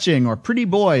or fetching or pretty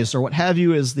boys or what have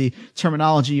you is the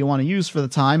terminology you want to use for the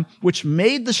time, which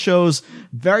made the shows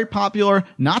very popular,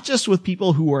 not just with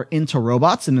people who were into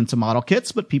robots and into model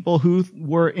kits, but people who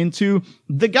were into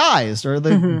the guys or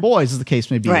the boys, as the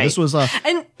case may be. Right. This was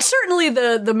and certainly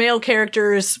the male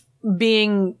characters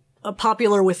being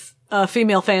popular with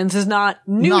female fans is not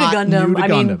new to Gundam. I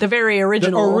mean, the very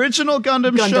original. The original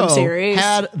Gundam show series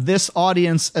had this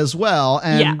audience as well,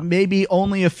 and maybe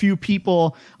only a few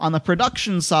people on the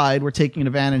production side were taking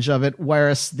advantage of it,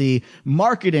 whereas the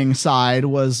marketing side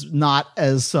was not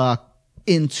as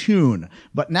in tune.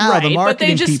 But now the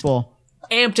marketing people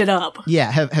amped it up.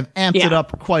 Yeah, have amped it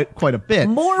up quite a bit.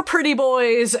 More pretty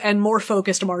boys and more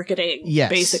focused marketing,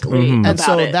 basically. And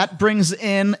so that brings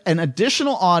in an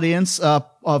additional audience of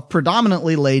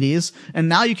predominantly ladies, and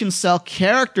now you can sell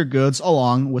character goods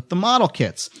along with the model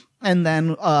kits. And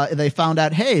then they found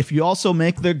out, hey, if you also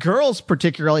make the girls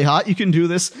particularly hot, you can do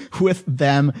this with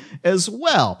them as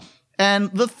well.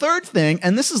 And the third thing,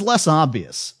 and this is less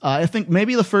obvious, I think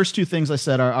maybe the first two things I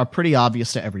said are pretty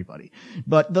obvious to everybody.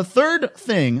 But the third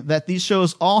thing that these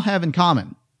shows all have in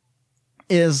common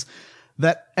is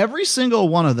that every single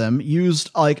one of them used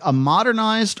like a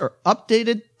modernized or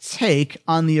updated take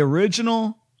on the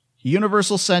original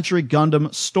Universal Century Gundam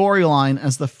storyline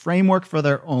as the framework for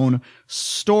their own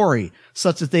story,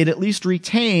 such that they'd at least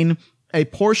retain a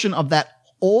portion of that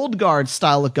old guard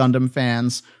style of Gundam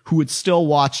fans who would still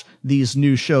watch these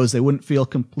new shows. They wouldn't feel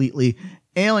completely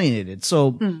alienated.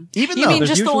 So even you though mean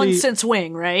just the one since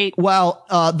Wing, right? Well,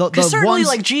 the certainly ones,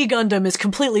 like G Gundam is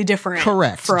completely different.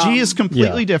 Correct. G is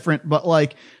completely different, but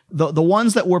like the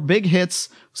ones that were big hits,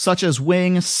 such as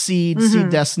Wing, Seed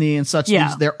Destiny, and such,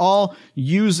 they're all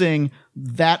using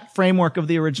that framework of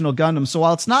the original Gundam. So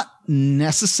while it's not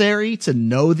necessary to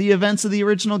know the events of the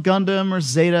original Gundam or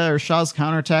Zeta or Shaw's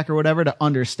Counterattack or whatever to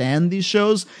understand these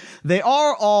shows, they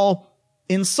are all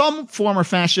in some form or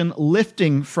fashion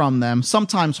lifting from them,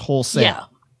 sometimes wholesale.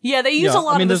 Yeah, they use a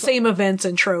lot of the same events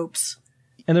and tropes.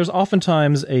 And there's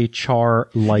oftentimes a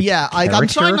Char-like character. I'm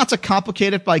trying not to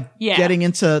complicate it by getting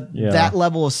into that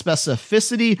level of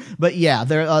specificity, but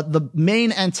they're the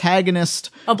main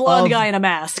antagonist. A blonde guy in a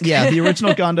mask. Yeah, the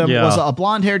original Gundam was a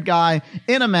blonde-haired guy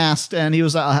in a mask, and he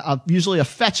was usually a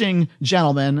fetching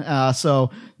gentleman,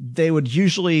 so they would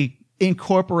usually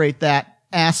incorporate that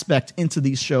aspect into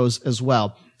these shows as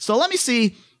well. So let me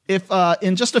see if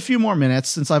in just a few more minutes,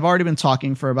 since I've already been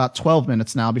talking for about 12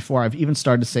 minutes now before I've even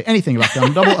started to say anything about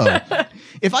Gundam 00,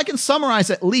 if I can summarize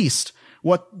at least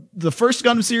what the first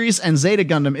Gundam series and Zeta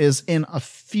Gundam is in a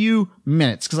few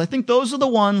minutes, because I think those are the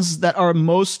ones that are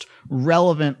most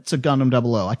relevant to Gundam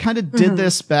 00. I kind of did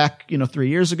this back, 3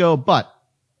 years ago, but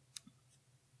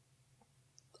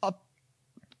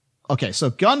okay, so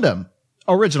Gundam,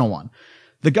 original one.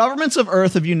 The governments of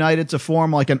Earth have united to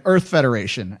form like an Earth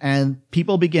Federation, and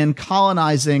people begin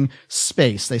colonizing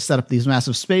space. They set up these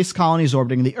massive space colonies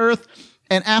orbiting the Earth,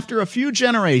 and after a few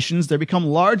generations, there become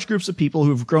large groups of people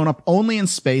who've grown up only in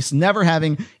space, never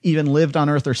having even lived on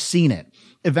Earth or seen it.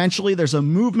 Eventually, there's a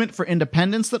movement for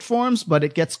independence that forms, but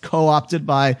it gets co-opted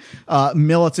by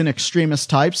militant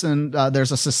extremist types, and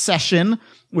there's a secession,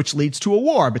 which leads to a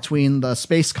war between the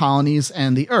space colonies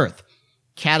and the Earth.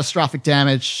 Catastrophic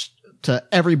damage to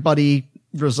everybody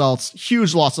results,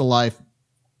 huge loss of life.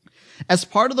 As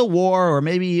part of the war, or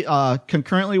maybe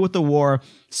concurrently with the war,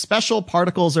 special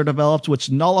particles are developed which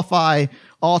nullify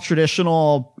all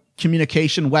traditional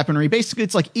communication weaponry. Basically,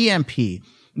 it's like EMP.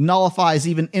 Nullifies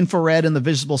even infrared in the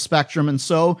visible spectrum, and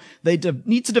so they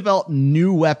need to develop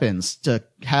new weapons to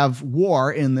have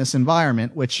war in this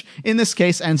environment, which in this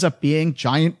case ends up being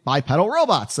giant bipedal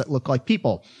robots that look like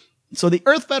people. So the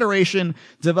Earth Federation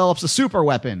develops a super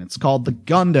weapon. It's called the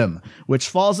Gundam, which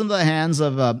falls into the hands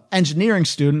of an engineering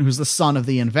student who's the son of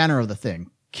the inventor of the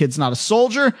thing. Kid's not a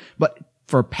soldier, but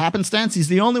for happenstance, he's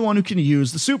the only one who can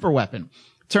use the super weapon.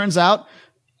 Turns out,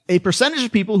 a percentage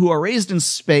of people who are raised in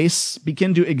space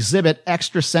begin to exhibit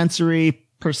extrasensory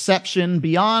perception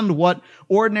beyond what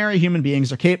ordinary human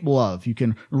beings are capable of. You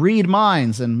can read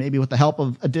minds and maybe with the help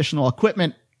of additional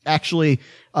equipment, actually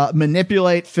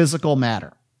manipulate physical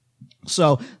matter.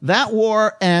 So that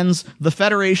war ends. The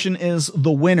Federation is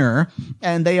the winner,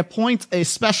 and they appoint a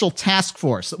special task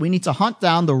force that we need to hunt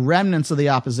down the remnants of the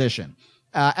opposition.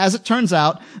 As it turns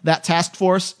out, that task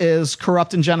force is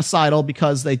corrupt and genocidal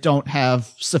because they don't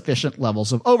have sufficient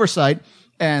levels of oversight,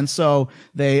 and so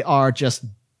they are just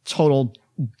total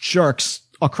jerks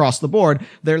across the board.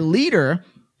 Their leader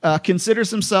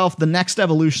considers himself the next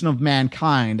evolution of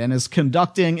mankind and is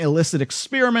conducting illicit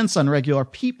experiments on regular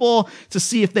people to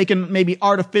see if they can maybe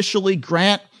artificially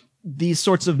grant these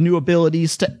sorts of new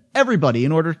abilities to everybody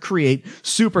in order to create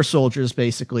super soldiers,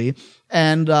 basically.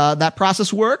 And that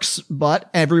process works,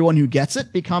 but everyone who gets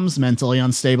it becomes mentally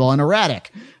unstable and erratic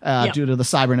due to the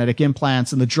cybernetic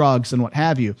implants and the drugs and what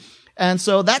have you. And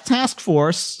so that task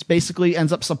force basically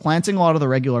ends up supplanting a lot of the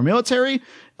regular military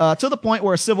to the point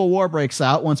where a civil war breaks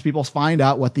out once people find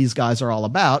out what these guys are all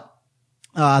about.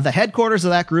 The headquarters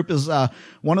of that group is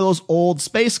one of those old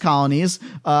space colonies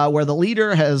where the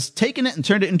leader has taken it and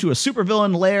turned it into a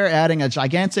supervillain lair, adding a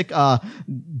gigantic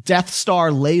Death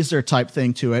Star laser type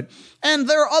thing to it. And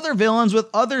there are other villains with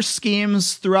other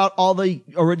schemes throughout all the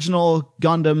original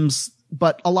Gundams,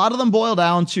 but a lot of them boil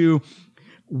down to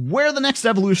we're the next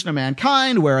evolution of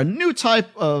mankind. We're a new type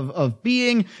of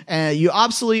being. You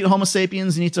obsolete Homo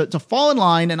sapiens need to fall in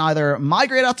line and either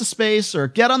migrate out to space or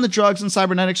get on the drugs and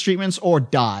cybernetics treatments or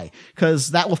die.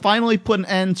 Cause that will finally put an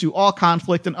end to all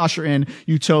conflict and usher in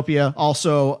utopia.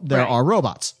 Also, there are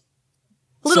robots.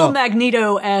 Little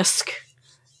Magneto-esque.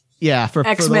 Yeah, for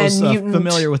X-Men, those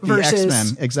familiar with versus, the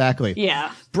X-Men. Exactly.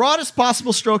 Yeah. Broadest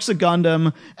possible strokes of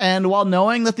Gundam, and while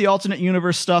knowing that the alternate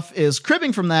universe stuff is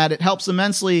cribbing from that, it helps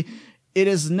immensely. It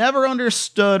is never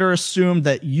understood or assumed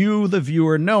that you, the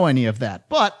viewer, know any of that.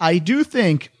 But I do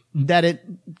think that it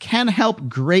can help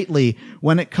greatly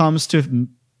when it comes to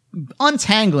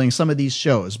untangling some of these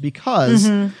shows, because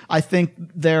I think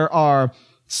there are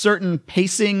certain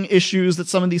pacing issues that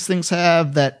some of these things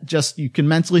have that just you can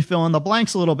mentally fill in the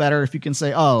blanks a little better if you can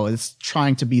say, oh, it's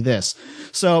trying to be this.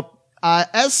 So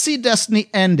as Seed Destiny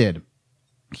ended,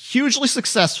 hugely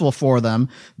successful for them,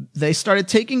 they started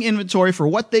taking inventory for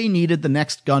what they needed the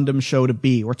next Gundam show to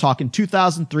be. We're talking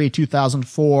 2003,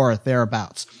 2004,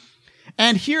 thereabouts.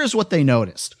 And here's what they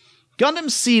noticed.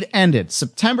 Gundam Seed ended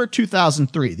September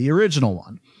 2003, the original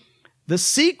one. The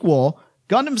sequel,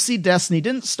 Gundam Seed Destiny,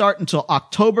 didn't start until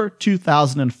October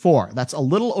 2004. That's a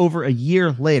little over a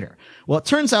year later. Well, it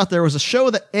turns out there was a show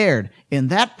that aired in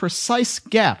that precise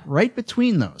gap right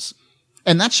between those.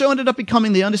 And that show ended up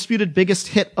becoming the undisputed biggest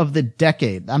hit of the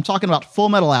decade. I'm talking about Full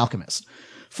Metal Alchemist.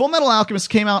 Full Metal Alchemist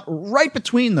came out right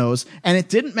between those, and it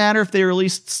didn't matter if they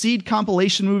released Seed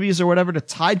compilation movies or whatever to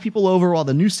tide people over while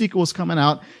the new sequel was coming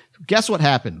out. Guess what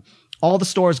happened? All the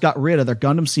stores got rid of their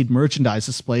Gundam Seed merchandise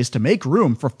displays to make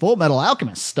room for Full Metal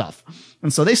Alchemist stuff.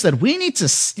 And so they said, we need to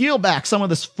steal back some of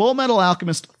this Full Metal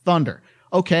Alchemist thunder.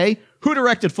 Okay, who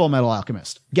directed Full Metal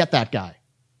Alchemist? Get that guy.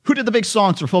 Who did the big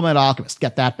songs for Full Metal Alchemist?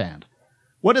 Get that band.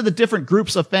 What did the different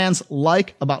groups of fans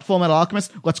like about Full Metal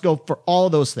Alchemist? Let's go for all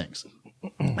of those things.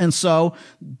 And so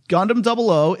Gundam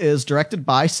 00 is directed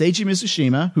by Seiji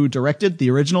Mizushima, who directed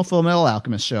the original Full Metal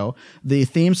Alchemist show. The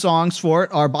theme songs for it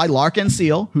are by Lark and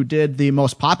Seal, who did the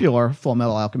most popular Full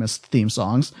Metal Alchemist theme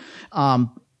songs.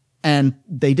 And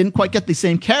they didn't quite get the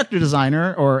same character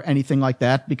designer or anything like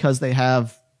that because they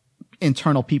have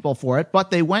internal people for it, but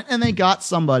they went and they got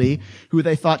somebody who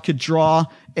they thought could draw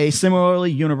a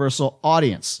similarly universal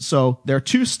audience. So there are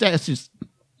two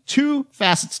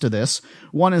facets to this.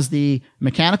 One is the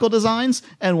mechanical designs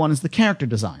and one is the character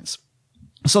designs.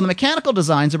 So the mechanical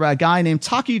designs are by a guy named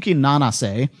Takayuki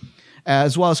Nanase,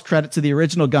 as well as credit to the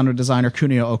original Gundam designer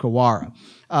Kunio Okawara.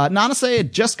 Nanase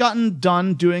had just gotten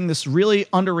done doing this really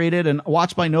underrated and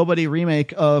watched by nobody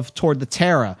remake of Toward the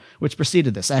Terra, which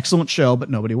preceded this. Excellent show, but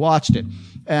nobody watched it.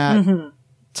 Takayuki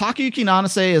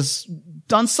Nanase has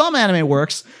done some anime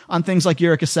works on things like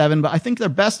Eureka 7, but I think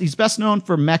he's best known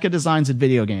for mecha designs in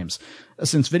video games,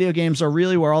 since video games are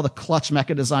really where all the clutch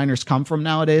mecha designers come from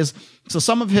nowadays. So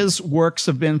some of his works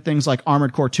have been things like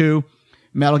Armored Core 2,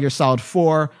 Metal Gear Solid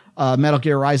 4, Metal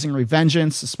Gear Rising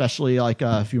Revengeance, especially like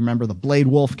if you remember the Blade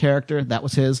Wolf character, that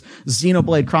was his.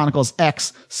 Xenoblade Chronicles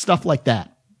X, stuff like that.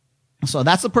 So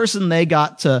that's the person they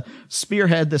got to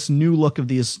spearhead this new look of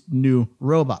these new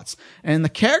robots. And the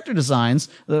character designs,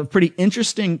 the pretty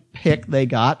interesting pick they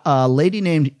got, a lady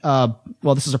named,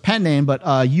 this is her pen name,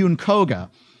 but Yun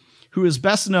Koga, who is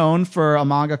best known for a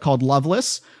manga called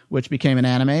Loveless, which became an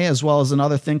anime, as well as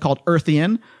another thing called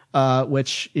Earthian,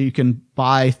 which you can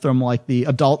buy from like the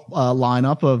adult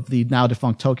lineup of the now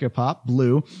defunct Tokyo Pop,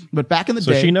 Blue. But back in the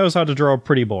day, so she knows how to draw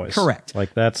pretty boys. Correct.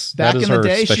 Like that back is in the her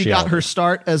day. specialty. She got her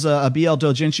start as a BL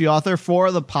Doujinshi author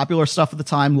for the popular stuff at the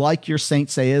time, like your Saint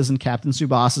Seiya's and Captain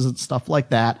Tsubasas and stuff like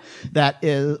that. That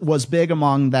was big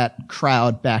among that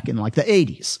crowd back in like the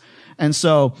 80s. And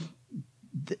so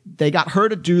they got her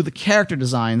to do the character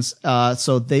designs.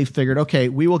 So they figured, okay,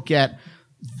 we will get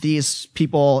these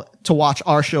people to watch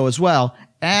our show as well.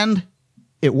 And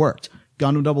it worked.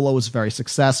 Gundam 00 was very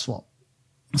successful.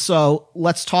 So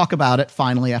let's talk about it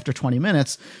finally after 20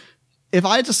 minutes. If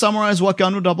I had to summarize what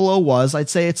Gundam 00 was, I'd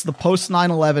say it's the post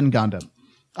 9/11 Gundam.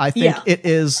 I think it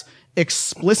is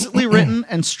explicitly written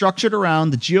and structured around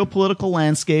the geopolitical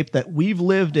landscape that we've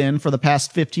lived in for the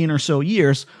past 15 or so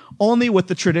years, only with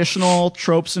the traditional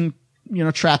tropes and,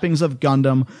 trappings of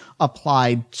Gundam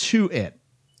applied to it.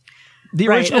 The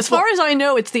right. As far as I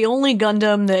know, it's the only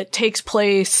Gundam that takes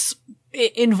place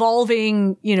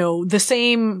involving,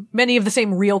 many of the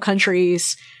same real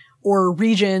countries or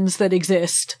regions that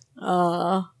exist.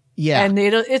 Yeah. And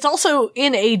it's also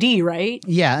in AD, right?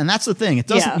 Yeah, and that's the thing. It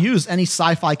doesn't use any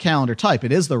sci-fi calendar type.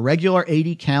 It is the regular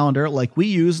AD calendar like we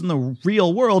use in the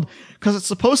real world, because it's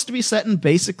supposed to be set in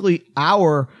basically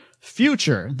our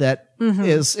future that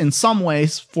is in some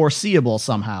ways foreseeable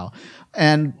somehow.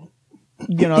 And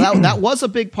that was a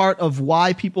big part of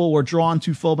why people were drawn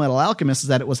to Full Metal Alchemist, is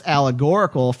that it was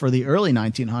allegorical for the early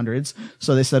 1900s.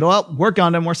 So they said, well, we're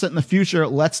Gundam, we're set in the future.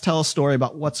 Let's tell a story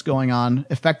about what's going on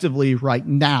effectively right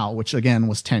now, which again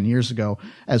was 10 years ago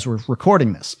as we're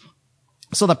recording this.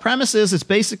 So the premise is it's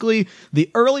basically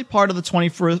the early part of the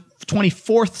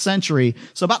 24th century,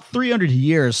 so about 300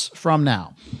 years from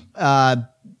now.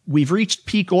 We've reached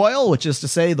peak oil, which is to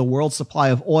say the world's supply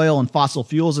of oil and fossil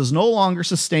fuels is no longer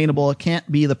sustainable. It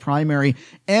can't be the primary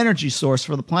energy source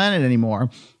for the planet anymore.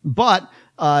 But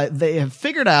they have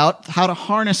figured out how to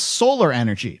harness solar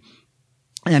energy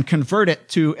and convert it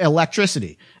to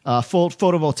electricity.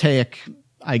 Photovoltaic,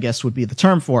 I guess, would be the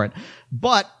term for it.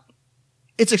 But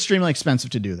it's extremely expensive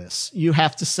to do this. You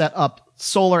have to set up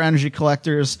solar energy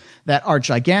collectors that are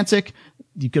gigantic.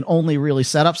 You can only really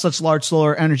set up such large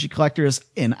solar energy collectors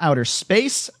in outer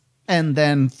space, and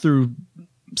then through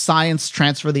science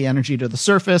transfer the energy to the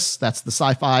surface. That's the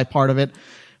sci-fi part of it.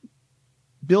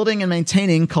 Building and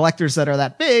maintaining collectors that are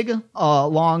that big,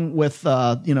 along with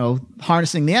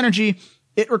harnessing the energy,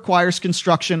 it requires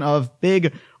construction of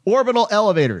big orbital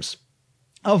elevators,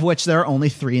 of which there are only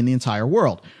 3 in the entire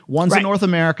world. One's in North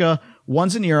America,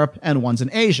 one's in Europe, and one's in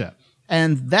Asia.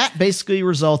 And that basically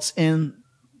results in,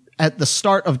 at the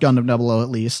start of Gundam 00 at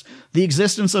least, the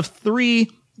existence of 3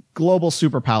 global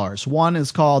superpowers. One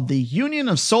is called the Union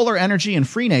of Solar Energy and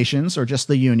Free Nations, or just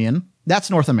the Union. That's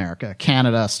North America,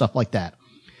 Canada, stuff like that.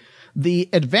 The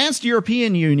Advanced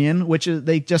European Union, which is,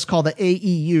 they just call the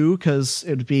AEU because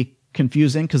it would be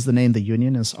confusing because the name the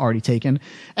Union is already taken.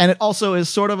 And it also is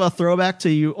sort of a throwback to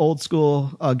you old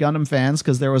school Gundam fans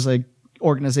because there was a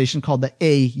organization called the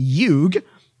AEUG,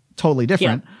 totally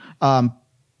different. Yeah.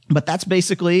 But that's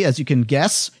basically, as you can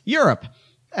guess, Europe.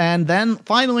 And then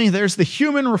finally there's the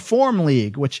Human Reform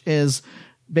League, which is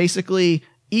basically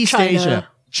East Asia,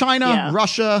 China,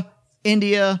 Russia,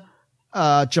 India,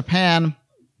 Japan,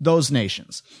 those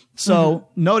nations. So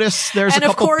notice there's a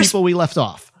couple people we left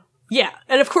off. Yeah.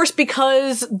 And of course,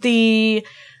 because the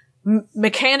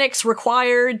mechanics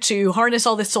required to harness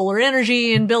all this solar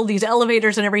energy and build these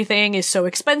elevators and everything is so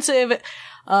expensive,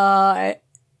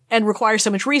 and requires so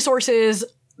much resources,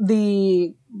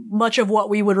 the much of what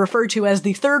we would refer to as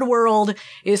the third world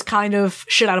is kind of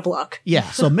shit out of luck. Yeah.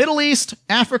 So Middle East,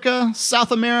 Africa,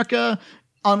 South America,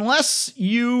 unless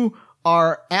you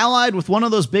are allied with one of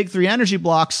those big 3 energy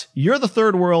blocks, you're the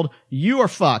third world, you are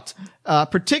fucked.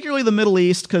 Particularly the Middle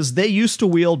East, because they used to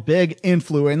wield big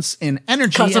influence in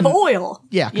energy. Because of oil.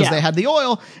 Yeah, because they had the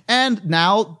oil, and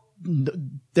now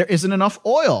there isn't enough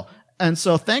oil. And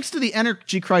so thanks to the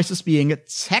energy crisis being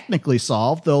technically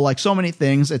solved, though like so many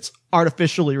things, it's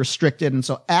artificially restricted, and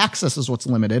so access is what's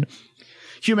limited,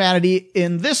 humanity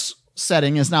in this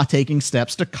setting is now taking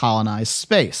steps to colonize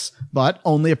space, but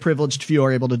only a privileged few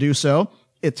are able to do so.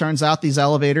 It turns out these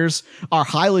elevators are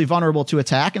highly vulnerable to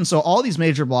attack, and so all these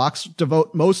major blocks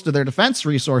devote most of their defense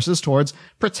resources towards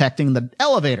protecting the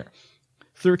elevator.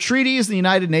 Through treaties, the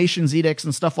United Nations edicts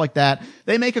and stuff like that,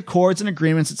 they make accords and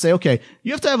agreements that say, okay,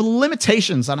 you have to have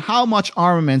limitations on how much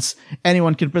armaments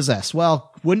anyone can possess.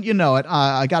 Well, wouldn't you know it,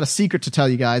 I got a secret to tell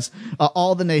you guys.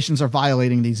 All the nations are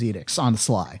violating these edicts on the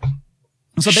sly.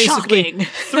 So basically,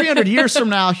 300 years from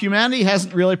now, humanity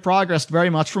hasn't really progressed very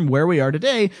much from where we are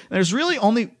today. There's really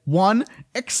only one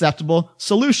acceptable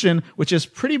solution, which is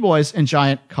pretty boys and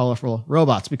giant colorful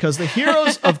robots, because the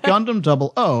heroes of Gundam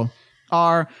 00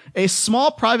 are a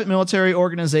small private military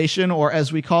organization, or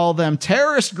as we call them,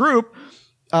 terrorist group,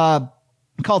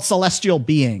 called Celestial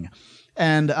Being.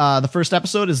 And the first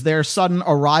episode is their sudden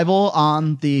arrival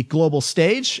on the global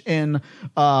stage in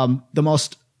the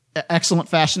most excellent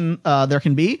fashion there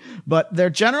can be, but their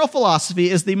general philosophy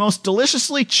is the most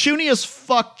deliciously chuny as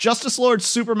fuck Justice Lord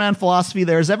Superman philosophy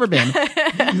there has ever been.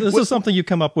 This is something you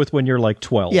come up with when you're like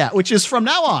 12. Yeah, which is from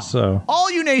now on. So all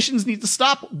you nations need to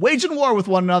stop waging war with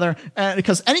one another,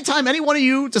 because anytime any one of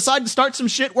you decide to start some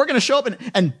shit, we're going to show up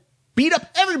and beat up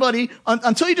everybody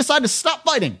until you decide to stop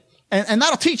fighting. And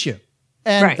that'll teach you.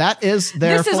 And that is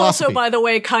their philosophy. This is also, by the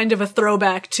way, kind of a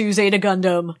throwback to Zeta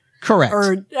Gundam. Correct.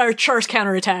 Or Char's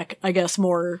Counterattack, I guess,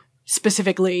 more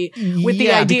specifically, with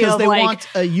the idea of they like, want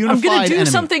a unified I'm going to do enemy.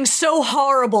 something so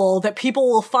horrible that people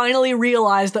will finally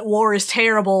realize that war is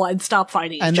terrible and stop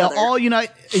fighting each other. And they'll all unite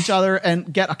each other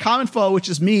and get a common foe, which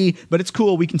is me, but it's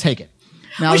cool, we can take it.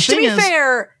 Now, which, to be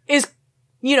fair, is,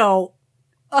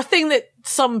 a thing that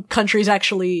some countries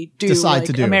actually do, decide like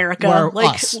to do. America. Or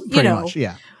like, us, pretty much,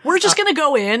 yeah. We're just gonna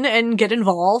go in and get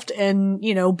involved and,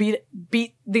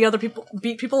 beat the other people,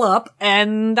 beat people up,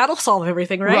 and that'll solve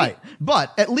everything, right? Right.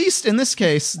 But at least in this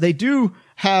case, they do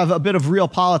have a bit of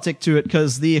realpolitik to it,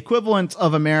 because the equivalent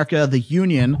of America, the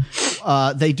Union,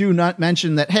 they do not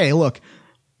mention that, hey, look,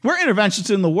 we're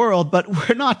interventionists in the world, but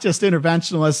we're not just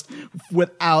interventionists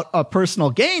without a personal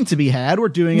gain to be had. We're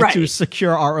doing it to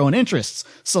secure our own interests.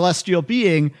 Celestial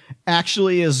Being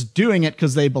actually is doing it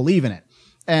because they believe in it.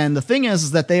 And the thing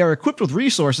is that they are equipped with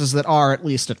resources that are, at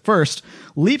least at first,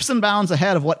 leaps and bounds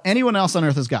ahead of what anyone else on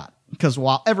Earth has got. Because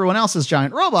while everyone else has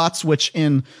giant robots, which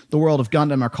in the world of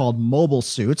Gundam are called mobile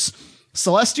suits,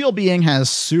 Celestial Being has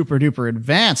super duper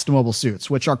advanced mobile suits,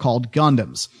 which are called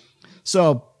Gundams.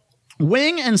 So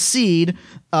Wing and Seed,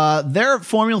 their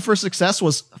formula for success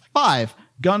was 5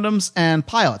 Gundams and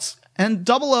pilots. And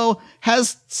 00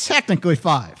 has technically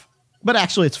 5, but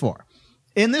actually it's 4.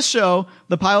 In this show,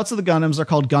 the pilots of the Gundams are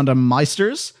called Gundam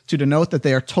Meisters to denote that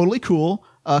they are totally cool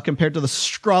compared to the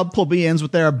scrub plebeians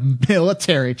with their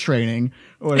military training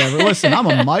or whatever. Listen, I'm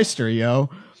a Meister, yo.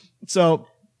 So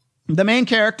the main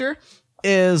character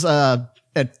is,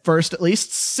 at first at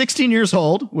least, 16 years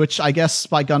old, which I guess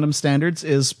by Gundam standards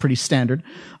is pretty standard.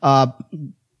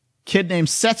 Kid named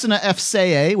Setsuna F.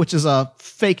 Seiei, which is a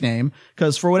fake name,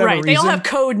 because for whatever reason... Right, they all have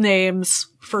code names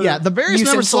for the various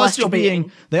members of Celestial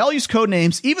Being, they all use code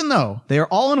names, even though they are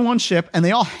all in one ship, and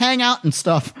they all hang out and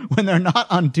stuff when they're not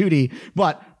on duty,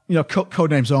 but...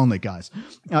 code names only, guys.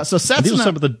 So Setsuna, these are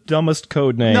some of the dumbest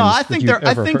code names. No, I think heard.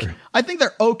 I think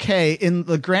they're okay in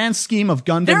the grand scheme of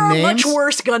Gundam names. There are much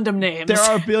worse Gundam names. There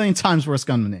are a billion times worse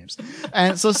Gundam names.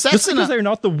 And so Setsuna, just because they're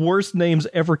not the worst names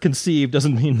ever conceived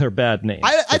doesn't mean they're bad names.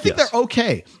 I think they're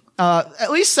okay.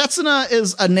 At least Setsuna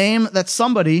is a name that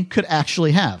somebody could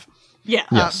actually have. Yeah.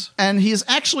 Yes. And he's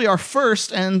actually our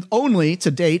first and only to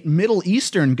date Middle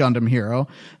Eastern Gundam hero,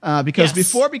 because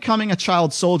before becoming a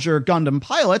child soldier Gundam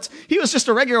pilot, he was just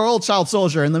a regular old child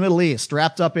soldier in the Middle East,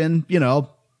 wrapped up in,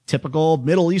 typical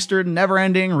Middle Eastern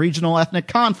never-ending regional ethnic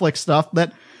conflict stuff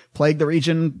that plagued the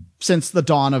region since the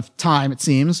dawn of time, it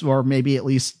seems, or maybe at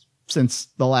least since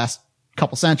the last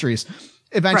couple centuries.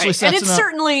 Eventually, right.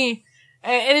 Setsuna...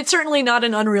 And it's certainly not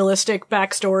an unrealistic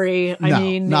backstory. I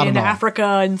mean, in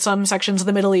Africa and some sections of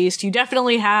the Middle East, you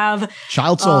definitely have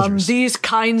child soldiers. These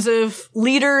kinds of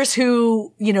leaders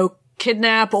who,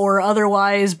 kidnap or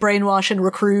otherwise brainwash and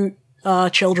recruit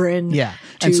children. Yeah.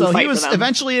 And so he was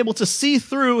eventually able to see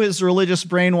through his religious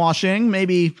brainwashing,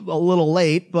 maybe a little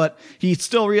late, but he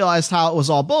still realized how it was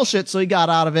all bullshit, so he got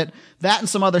out of it. That and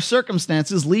some other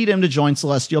circumstances lead him to join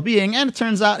Celestial Being, and it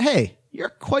turns out, hey, you're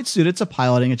quite suited to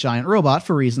piloting a giant robot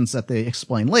for reasons that they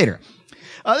explain later.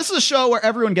 This is a show where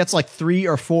everyone gets like 3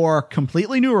 or 4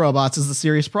 completely new robots as the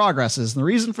series progresses. And the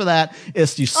reason for that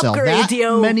is to sell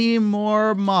many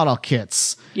more model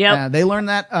kits. Yeah. They learn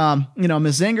that,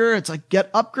 Mazinger, it's like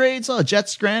get upgrades, Jet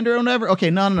Scrander or whatever.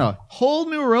 Okay, no. Whole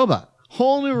new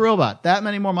robot. That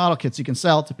many more model kits you can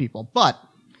sell to people. But,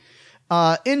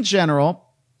 in general,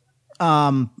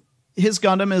 his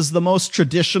Gundam is the most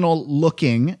traditional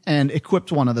looking and equipped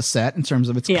one of the set in terms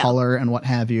of its color and what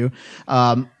have you.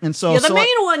 And so, the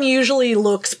main one usually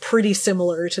looks pretty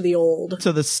similar to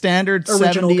the standard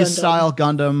 70s style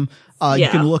Gundam. You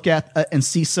can look at and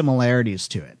see similarities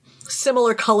to it.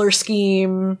 Similar color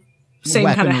scheme, same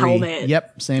kind of helmet.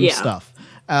 Yep. Same stuff.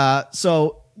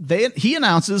 So he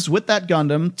announces with that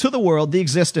Gundam to the world the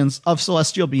existence of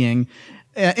Celestial Being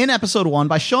in episode 1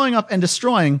 by showing up and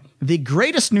destroying the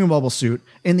greatest new mobile suit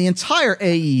in the entire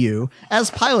AEU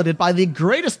as piloted by the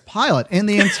greatest pilot in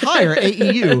the entire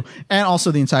AEU and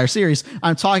also the entire series.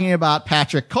 I'm talking about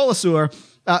Patrick Colasur.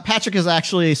 Patrick is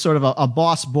actually sort of a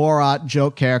boss Borat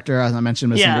joke character, as I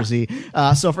mentioned, Mazinger Z.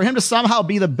 So for him to somehow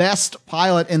be the best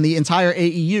pilot in the entire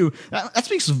AEU, that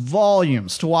speaks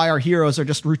volumes to why our heroes are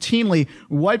just routinely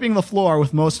wiping the floor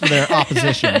with most of their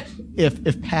opposition.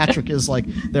 if Patrick is like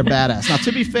their badass. Now,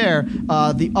 to be fair,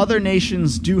 the other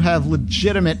nations do have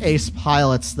legitimate ace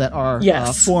pilots that are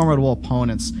formidable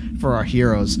opponents for our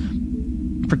heroes.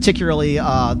 Particularly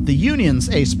the Union's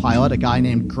ace pilot, a guy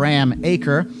named Graham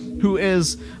Aker, who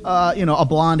is, a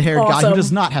blonde-haired guy who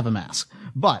does not have a mask.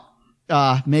 But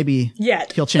maybe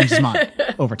he'll change his mind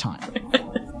over time.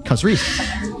 Because reasons.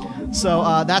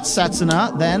 So that's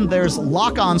Setsuna. Then there's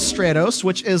Lock-On Stratos,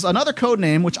 which is another code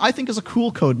name, which I think is a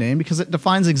cool code name because it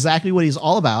defines exactly what he's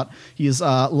all about. He's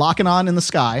locking on in the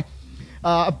sky.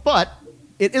 But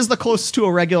it is the closest to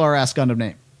a regular-ass Gundam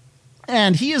name.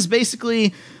 And he is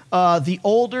basically... the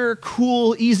older,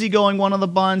 cool, easygoing one of the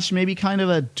bunch, maybe kind of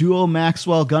a duo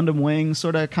Maxwell Gundam Wing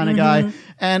sort of kind of guy.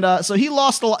 And so he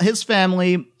lost his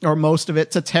family, or most of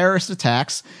it, to terrorist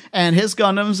attacks. And his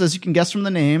Gundams, as you can guess from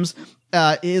the names,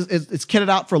 it's kitted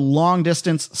out for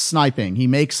long-distance sniping. He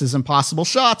makes his impossible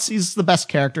shots. He's the best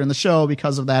character in the show.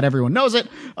 Because of that, everyone knows it.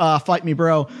 Fight me,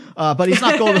 bro. But he's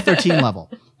not Golgo 13 level.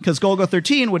 Because Golgo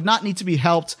 13 would not need to be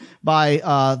helped by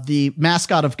the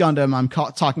mascot of Gundam. I'm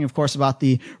talking, of course, about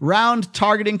the round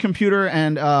targeting computer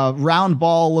and round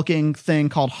ball-looking thing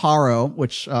called Haro,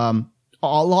 which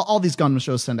all these Gundam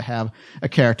shows tend to have a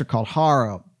character called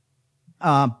Haro.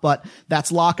 But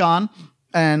that's Lock-On.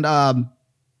 And,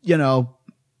 you know,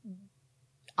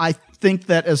 I think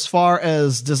that as far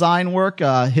as design work,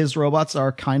 his robots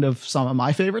are kind of some of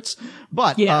my favorites.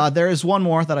 But there is one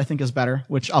more that I think is better,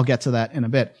 which I'll get to that in a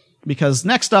bit. Because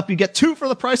next up, you get 2 for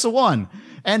the price of 1.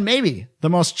 And maybe the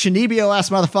most Chinibio-ass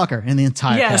motherfucker in the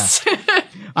entire cast.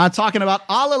 I'm talking about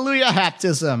Alleluia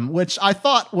Haptism, which I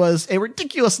thought was a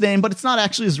ridiculous name, but it's not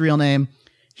actually his real name.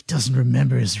 He doesn't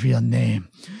remember his real name.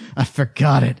 I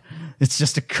forgot it. It's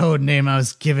just a code name I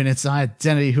was given. It's my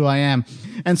identity, who I am.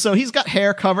 And so he's got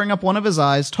hair covering up one of his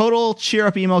eyes. Total cheer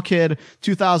up emo kid,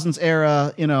 2000s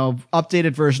era, you know,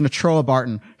 updated version of Troa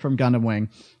Barton from Gundam Wing.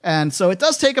 And so it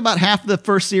does take about half of the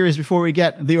first series before we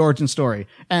get the origin story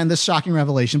and this shocking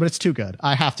revelation, but it's too good.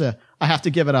 I have to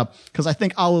give it up because I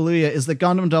think Alleluia is the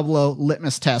Gundam 00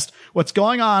 litmus test. What's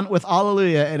going on with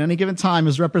Alleluia at any given time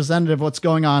is representative of what's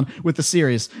going on with the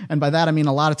series. And by that, I mean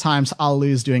a lot of times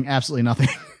Alleluia is doing absolutely nothing.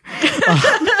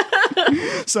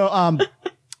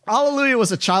 Alleluia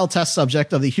was a child test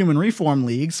subject of the Human Reform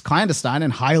League's clandestine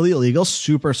and highly illegal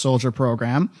super soldier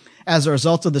program. As a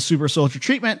result of the super soldier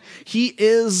treatment, he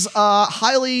is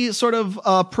highly sort of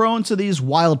prone to these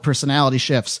wild personality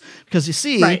shifts. Because you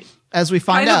see, as we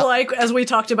find out, kind of like as we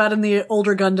talked about in the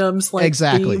older Gundams, like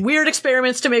the weird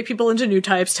experiments to make people into new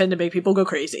types tend to make people go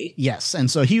crazy. Yes,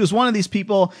 and so he was one of these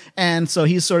people, and so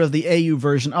he's sort of the AU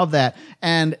version of that.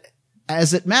 And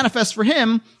as it manifests for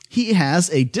him, he has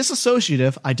a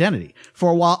dissociative identity.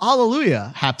 For while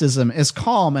Alleluia Haptism is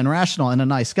calm and rational and a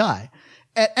nice guy,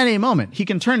 at any moment he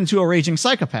can turn into a raging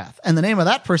psychopath. And the name of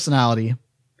that personality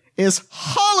is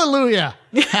Hallelujah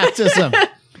Haptism.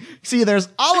 See, there's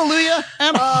Alleluia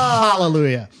and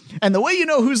Hallelujah. And the way you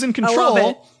know who's in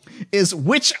control is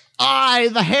which eye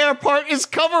the hair part is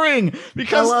covering.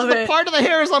 Because the part of the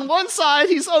hair is on one side,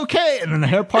 he's okay. And then the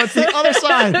hair part's the other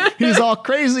side, he's all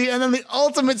crazy. And then the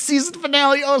ultimate season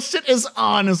finale, oh shit, is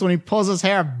when he pulls his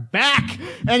hair back.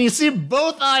 And you see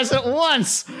both eyes at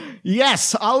once.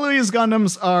 Yes, Alleluia's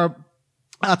Gundams are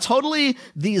totally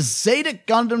the Zeta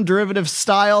Gundam derivative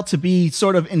style to be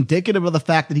sort of indicative of the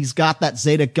fact that he's got that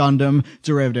Zeta Gundam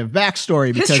derivative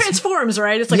backstory. Because his transforms,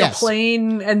 right? It's like a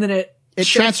plane and then it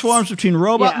transforms between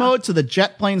robot mode to the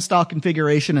jet plane style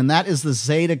configuration, and that is the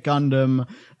Zeta Gundam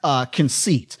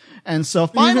conceit. And so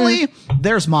finally,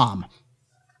 there's Mom.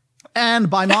 And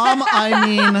by Mom, I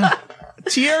mean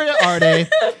Tieria Arde.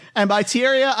 And by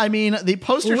Tieria, I mean the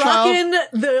poster child. Rockin'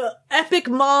 the epic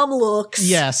mom looks.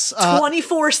 Yes.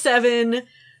 24/7.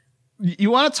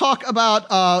 You want to talk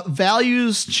about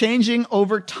values changing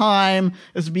over time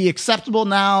as to be acceptable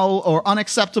now or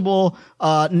unacceptable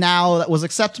now that was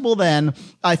acceptable then.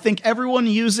 I think everyone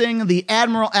using the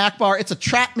Admiral Akbar, it's a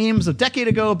trap memes a decade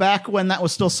ago back when that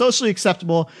was still socially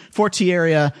acceptable for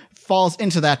Tieria falls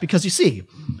into that because you see,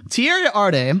 Tieria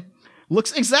Arde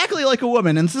looks exactly like a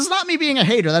woman, and this is not me being a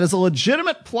hater. That is a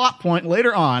legitimate plot point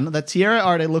later on that Tieria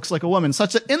Arde looks like a woman,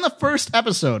 such that in the first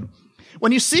episode,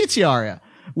 when you see Tieria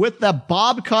with the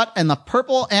bob cut and the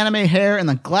purple anime hair and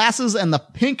the glasses and the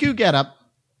pinku getup,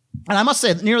 and I must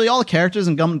say that nearly all the characters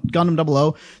in Gundam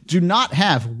 00 do not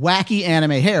have wacky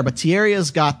anime hair, but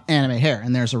Tieria's got anime hair,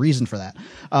 and there's a reason for that.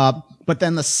 But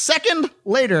then the second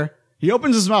later, he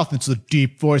opens his mouth, it's the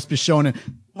deep voice Bishonen.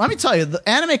 Let me tell you, the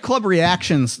anime club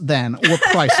reactions then were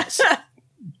priceless.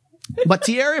 But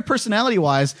Tieria,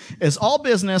 personality-wise, is all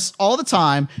business all the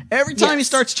time. Every time he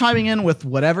starts chiming in with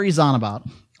whatever he's on about.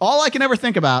 All I can ever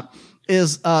think about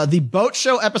is the boat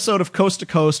show episode of Coast to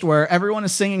Coast where everyone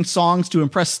is singing songs to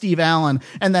impress Steve Allen,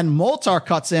 and then Moltar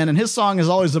cuts in, and his song is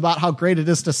always about how great it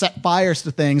is to set fires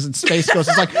to things, and Space Ghost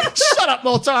is like, shut up,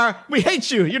 Moltar! We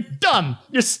hate you! You're dumb!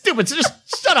 You're stupid! So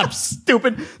just shut up,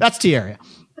 stupid! That's Tieria.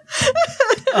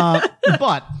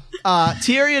 But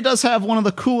Tieria does have one of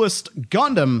the coolest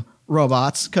Gundam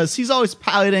robots, because he's always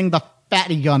piloting the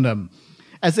fatty Gundam.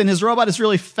 As in, his robot is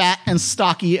really fat and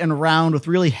stocky and round with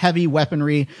really heavy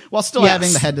weaponry, while still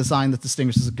having the head design that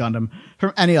distinguishes a Gundam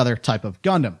from any other type of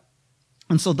Gundam.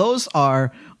 And so those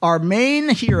are our main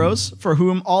heroes for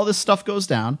whom all this stuff goes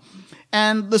down.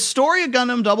 And the story of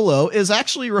Gundam 00 is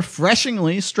actually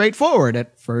refreshingly straightforward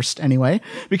at first anyway,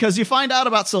 because you find out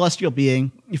about Celestial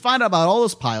Being, you find out about all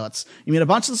those pilots, you meet a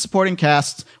bunch of the supporting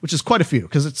casts, which is quite a few,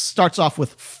 because it starts off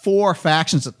with 4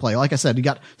 factions at play. Like I said, you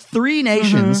got 3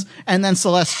 nations, and then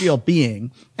Celestial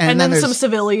Being. And then some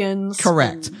civilians.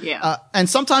 Correct. And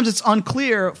sometimes it's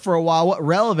unclear for a while what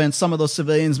relevance some of those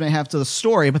civilians may have to the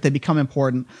story, but they become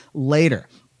important later.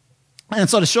 And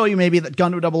so to show you maybe that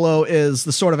Gundam 00 is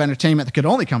the sort of entertainment that could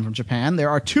only come from Japan, there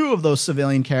are 2 of those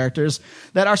civilian characters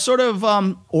that are sort of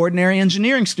ordinary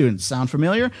engineering students. Sound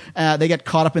familiar? They get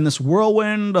caught up in this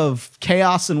whirlwind of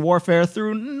chaos and warfare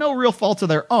through no real fault of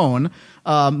their own,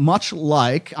 much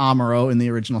like Amuro in the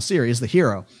original series, the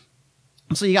hero.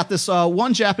 So you got this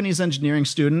one Japanese engineering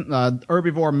student,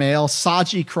 herbivore male,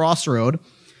 Saji Crossroad,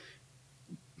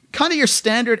 kind of your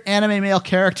standard anime male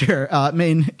character,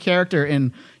 main character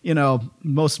in,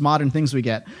 most modern things we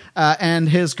get. And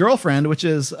his girlfriend, which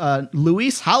is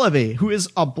Louise Halavi, who is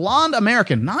a blonde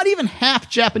American, not even half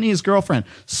Japanese girlfriend.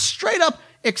 Straight up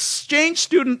exchange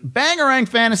student, bangarang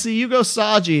fantasy, you go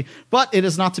Saji. But it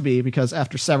is not to be, because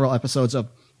after several episodes of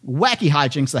wacky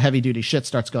hijinks, the heavy-duty shit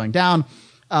starts going down.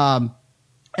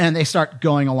 And they start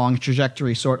going along a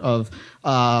trajectory sort of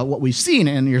what we've seen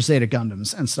in your Zeta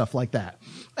Gundams and stuff like that.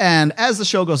 And as the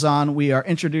show goes on, we are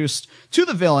introduced to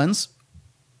the villains,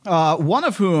 one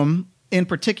of whom, in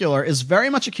particular, is very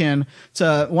much akin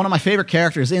to one of my favorite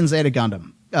characters in Zeta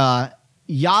Gundam,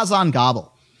 Yazan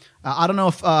Gabel. I don't know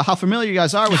if how familiar you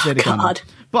guys are with Zeta Gundam,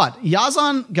 but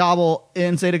Yazan Gabel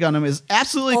in Zeta Gundam is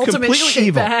absolutely ultimate completely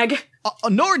evil. Shitbag.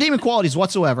 No redeeming qualities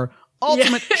whatsoever.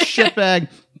 Ultimate shitbag.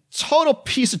 Total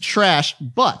piece of trash,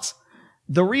 but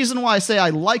the reason why I say I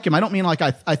like him, I don't mean like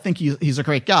I think he's a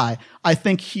great guy. I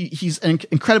think he's an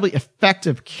incredibly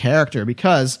effective character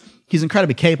because he's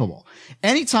incredibly capable.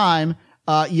 Anytime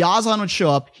Yazan would show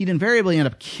up, he'd invariably end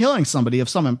up killing somebody of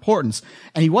some importance,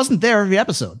 and he wasn't there every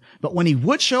episode. But when he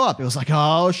would show up, it was like,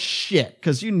 oh shit,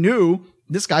 because you knew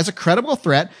this guy's a credible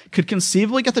threat, could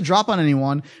conceivably get the drop on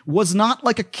anyone, was not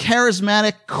like a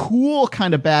charismatic, cool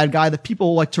kind of bad guy that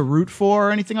people like to root for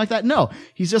or anything like that. No,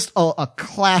 he's just a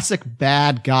classic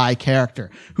bad guy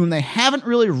character whom they haven't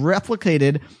really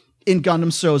replicated in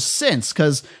Gundam shows since,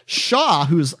 because Shaw,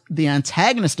 who's the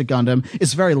antagonist of Gundam,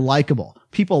 is very likable.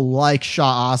 People like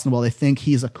Shaw Aznavour. They think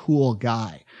he's a cool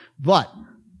guy. But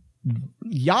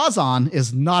Yazan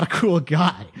is not a cool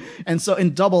guy. And so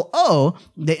in 00,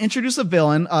 they introduce a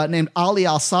villain named Ali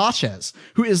Al-Sachez,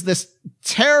 who is this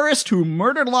terrorist who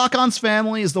murdered Lacan's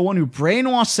family, is the one who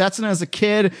brainwashed Setsuna as a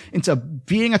kid into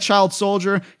being a child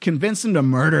soldier, convinced him to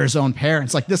murder his own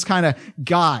parents. Like this kind of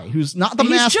guy who's not the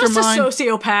mastermind. He's just a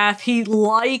sociopath. He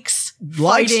likes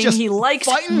fighting. He likes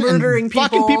murdering people.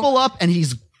 Fucking people up, and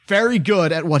he's very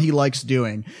good at what he likes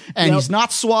doing. And he's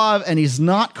not suave, and he's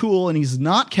not cool, and he's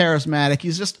not charismatic.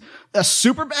 He's just a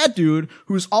super bad dude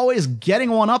who's always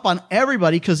getting one up on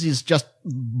everybody because he's just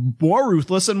more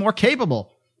ruthless and more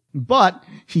capable. But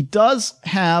he does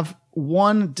have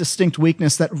one distinct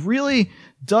weakness that really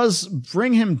does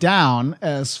bring him down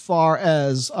as far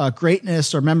as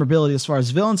greatness or memorability as far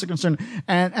as villains are concerned.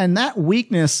 And that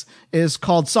weakness is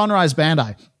called Sunrise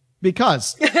Bandai.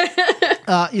 Because,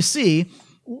 you see,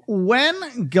 when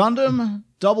Gundam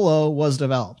 00 was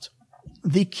developed,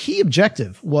 the key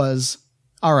objective was,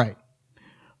 all right,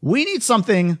 we need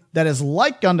something that is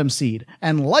like Gundam Seed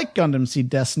and like Gundam Seed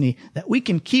Destiny that we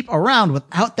can keep around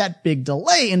without that big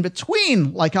delay in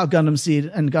between, like how Gundam Seed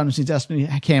and Gundam Seed Destiny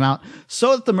came out,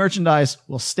 so that the merchandise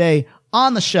will stay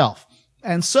on the shelf.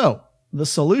 And so the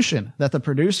solution that the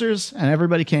producers and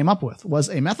everybody came up with was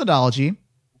a methodology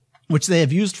which they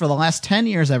have used for the last 10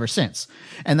 years ever since.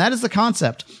 And that is the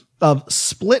concept of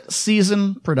split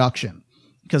season production.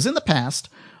 Because in the past,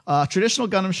 traditional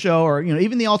Gundam show, or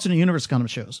even the alternate universe Gundam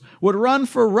shows, would run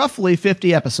for roughly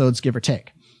 50 episodes, give or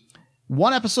take.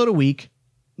 One episode a week,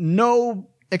 no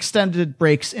extended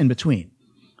breaks in between.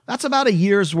 That's about a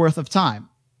year's worth of time.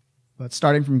 But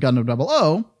starting from Gundam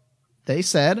 00, they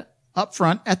said up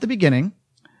front at the beginning,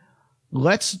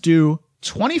 let's do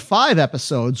 25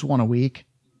 episodes one a week,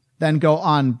 then go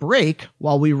on break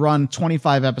while we run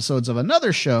 25 episodes of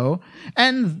another show,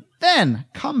 and then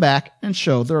come back and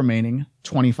show the remaining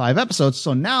 25 episodes.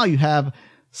 So now you have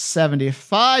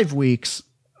 75 weeks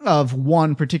of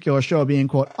one particular show being,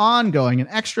 quote, ongoing, an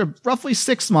extra roughly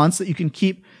 6 months that you can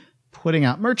keep putting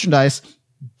out merchandise.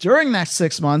 During that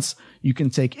 6 months, you can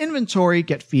take inventory,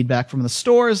 get feedback from the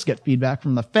stores, get feedback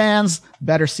from the fans,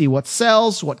 better see what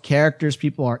sells, what characters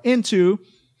people are into,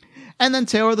 and then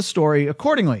tailor the story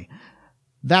accordingly.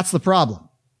 That's the problem.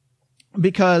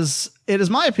 Because it is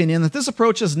my opinion that this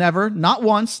approach has never, not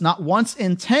once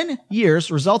in 10 years,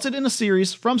 resulted in a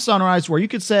series from Sunrise where you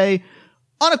could say,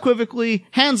 unequivocally,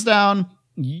 hands down,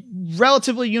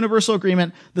 relatively universal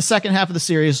agreement, the second half of the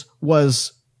series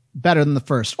was better than the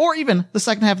first. Or even the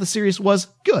second half of the series was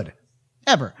good.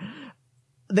 Ever.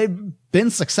 They've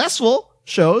been successful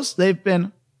shows. They've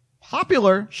been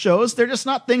popular shows. They're just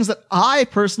not things that I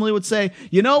personally would say,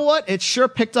 you know what? It sure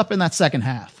picked up in that second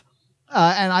half.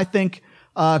 And I think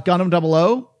Gundam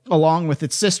 00 along with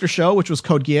its sister show, which was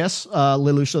Code Geass,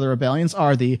 Lelouch of the Rebellions,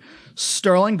 are the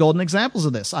sterling golden examples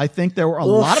of this. I think there were a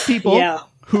lot of people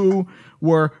who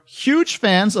were huge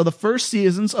fans of the first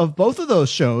seasons of both of those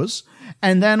shows.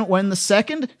 And then when the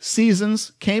second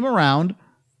seasons came around,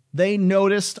 they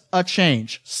noticed a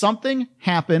change. Something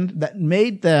happened that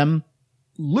made them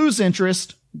lose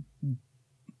interest,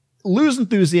 lose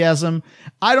enthusiasm.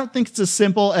 I don't think it's as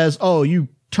simple as, oh, you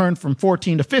turned from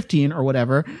 14 to 15 or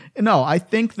whatever. No, I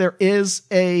think there is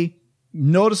a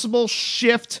noticeable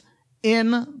shift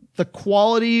in the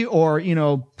quality or,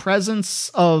 presence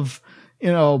of,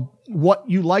 what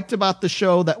you liked about the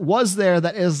show that was there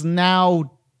that is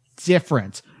now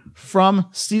different from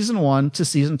season 1 to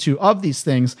season 2 of these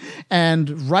things.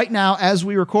 And right now, as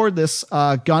we record this,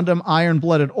 Gundam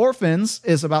Iron-Blooded Orphans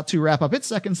is about to wrap up its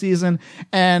second season,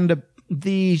 and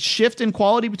the shift in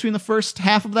quality between the first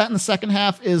half of that and the second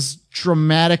half is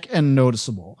dramatic and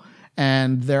noticeable.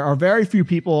 And there are very few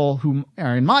people who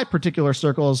are in my particular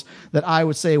circles that I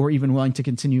would say were even willing to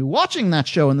continue watching that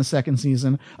show in the second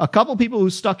season. A couple people who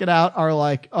stuck it out are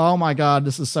like, oh my God,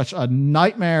 this is such a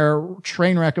nightmare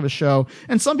train wreck of a show.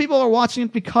 And some people are watching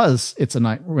it because it's a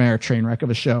nightmare train wreck of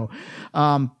a show.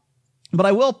 But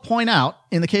I will point out,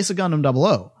 in the case of Gundam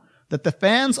 00, that the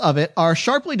fans of it are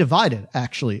sharply divided,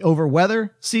 actually, over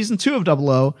whether season 2 of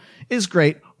 00 is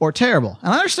great or terrible.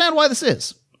 And I understand why this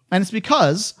is. And it's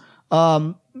because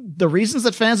the reasons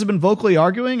that fans have been vocally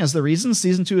arguing as the reasons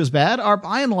season 2 is bad are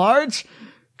by and large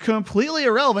completely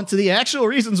irrelevant to the actual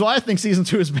reasons why I think season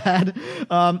 2 is bad.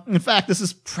 In fact, this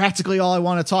is practically all I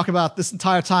want to talk about this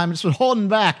entire time. I've just been holding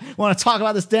back. I want to talk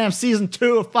about this damn season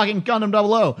 2 of fucking Gundam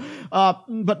 00.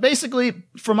 But basically,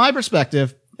 from my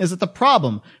perspective, is that the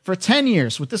problem for 10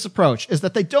 years with this approach is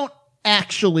that they don't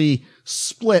actually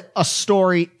split a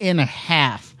story in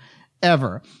half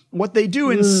ever. What they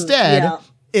do instead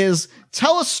is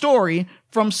tell a story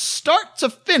from start to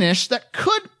finish that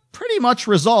could pretty much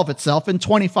resolve itself in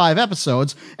 25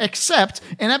 episodes, except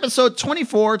in episode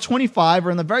 24, 25, or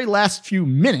in the very last few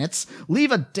minutes,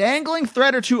 leave a dangling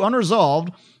thread or two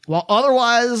unresolved, while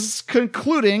otherwise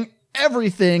concluding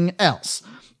everything else.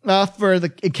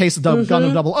 In case of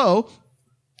Gundam 00,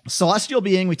 Celestial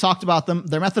Being, we talked about them,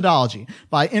 their methodology.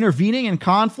 By intervening in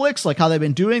conflicts, like how they've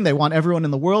been doing, they want everyone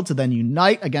in the world to then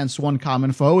unite against one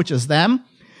common foe, which is them.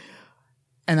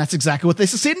 And that's exactly what they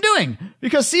succeed in doing,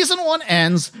 because season 1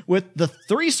 ends with the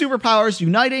 3 superpowers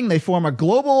uniting. They form a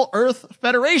global Earth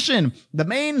Federation. The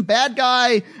main bad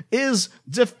guy is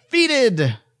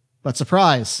defeated. But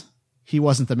surprise, he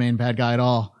wasn't the main bad guy at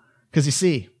all. Because you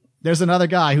see, there's another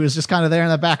guy who was just kind of there in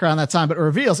the background that time, but it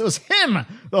reveals it was him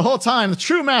the whole time, the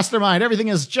true mastermind. Everything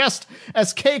is just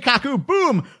as Keikaku.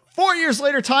 Boom! 4 years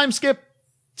later, time skip,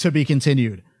 to be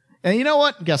continued. And you know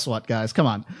what? Guess what, guys? Come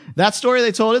on. That story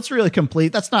they told, it's really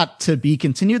complete. That's not to be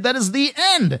continued. That is the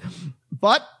end.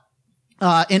 But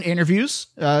in interviews,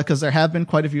 because there have been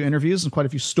quite a few interviews and quite a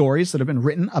few stories that have been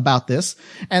written about this,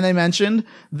 and they mentioned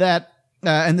that,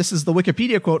 and this is the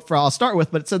Wikipedia quote for I'll start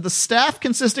with, but it said the staff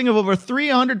consisting of over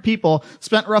 300 people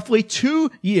spent roughly 2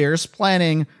 years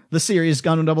planning the series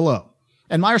Gundam 00.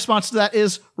 And my response to that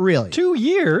is, really? 2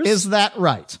 years? Is that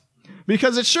right?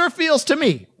 Because it sure feels to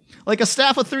me like a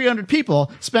staff of 300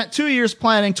 people spent 2 years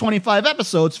planning 25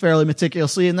 episodes fairly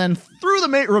meticulously and then threw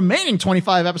the remaining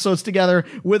 25 episodes together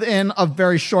within a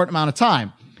very short amount of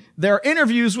time. There are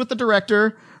interviews with the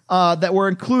director that were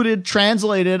included,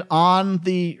 translated on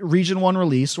the Region 1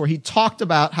 release, where he talked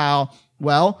about how,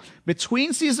 well,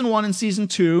 between season 1 and season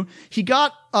 2, he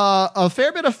got a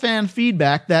fair bit of fan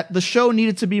feedback that the show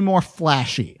needed to be more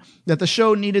flashy, that the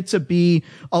show needed to be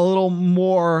a little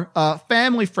more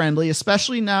family friendly,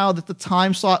 especially now that the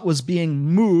time slot was being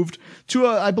moved to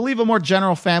I believe a more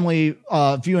general family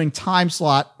viewing time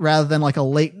slot rather than like a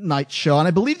late night show. And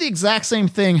I believe the exact same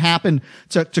thing happened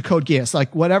to Code Geass.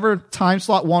 Like whatever time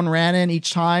slot one ran in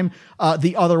each time,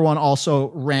 the other one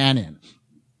also ran in.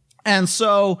 And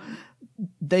so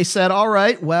they said, all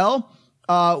right, well,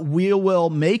 we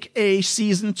will make a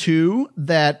season 2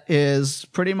 that is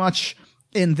pretty much,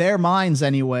 in their minds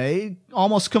anyway,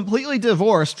 almost completely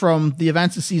divorced from the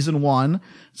events of season 1,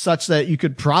 such that you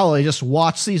could probably just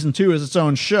watch season 2 as its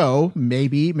own show.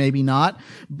 Maybe, maybe not.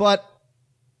 But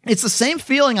it's the same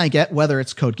feeling I get, whether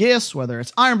it's Code Geass, whether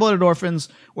it's Iron-Blooded Orphans,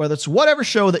 whether it's whatever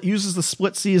show that uses the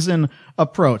split season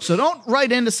approach. So don't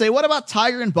write in to say, what about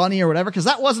Tiger and Bunny or whatever? Because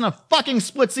that wasn't a fucking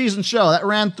split season show. That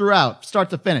ran throughout, start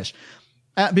to finish.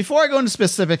 Before I go into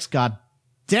specifics, god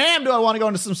damn do I want to go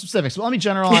into some specifics. But let me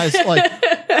generalize, like,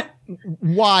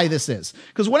 why this is.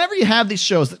 Because whenever you have these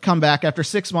shows that come back after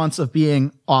 6 months of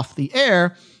being off the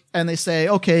air, and they say,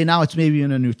 okay, now it's maybe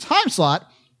in a new time slot,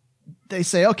 they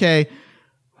say, okay,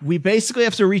 we basically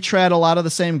have to retread a lot of the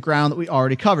same ground that we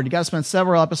already covered. You got to spend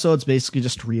several episodes basically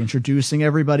just reintroducing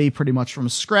everybody pretty much from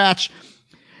scratch.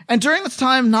 And during this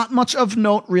time, not much of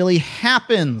note really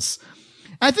happens.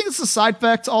 I think it's a side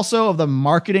effect also of the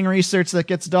marketing research that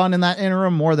gets done in that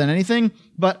interim more than anything.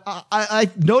 But I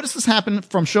noticed this happen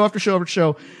from show after show after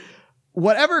show.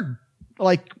 Whatever,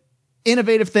 like,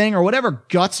 innovative thing or whatever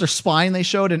guts or spine they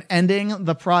showed in ending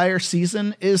the prior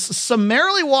season is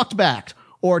summarily walked back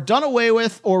or done away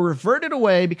with or reverted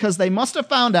away because they must have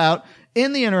found out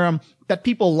in the interim that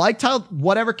people liked how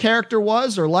whatever character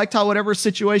was or liked how whatever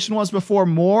situation was before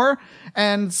more.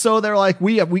 And so they're like,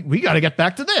 we got to get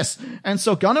back to this. And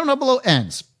so Gundam 00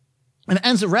 ends. And it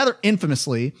ends rather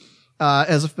infamously,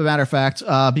 as a matter of fact,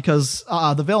 because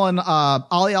the villain,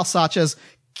 Ali Al-Sanchez,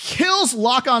 kills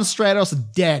Lock-On Stratos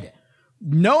dead.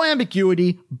 No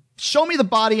ambiguity. Show me the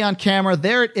body on camera.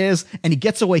 There it is. And he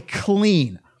gets away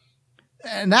clean.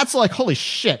 And that's like, holy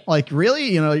shit. Like, really?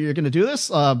 You know, you're going to do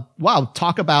this? Wow.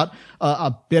 Talk about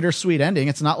a bittersweet ending.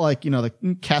 It's not like, you know,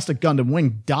 the cast of Gundam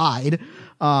Wing died.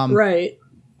 Right.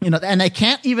 You know, and they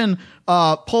can't even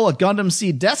pull a Gundam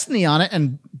Seed Destiny on it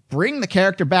and bring the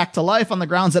character back to life on the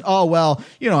grounds that, oh, well,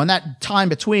 you know, in that time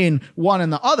between one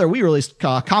and the other, we released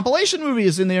compilation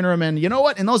movies in the interim. And you know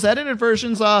what? In those edited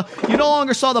versions, you no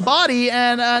longer saw the body,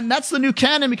 and that's the new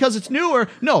canon because it's newer.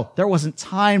 No, there wasn't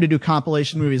time to do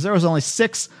compilation movies. There was only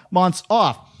 6 months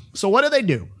off. So what did they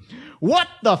do? What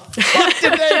the fuck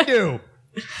did they do?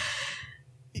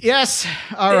 Yes.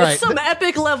 All right. It's some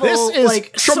epic level,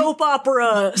 like, soap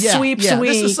opera sweep.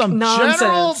 This is some nonsense.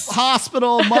 General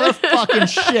Hospital motherfucking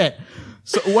shit.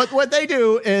 So what they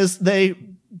do is they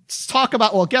talk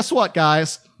about, well, guess what,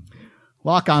 guys?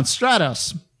 Lock-On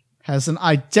Stratos has an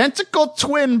identical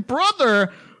twin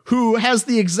brother who has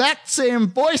the exact same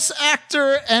voice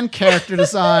actor and character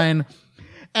design.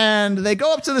 And they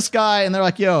go up to this guy and they're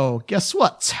like, yo, guess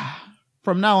what?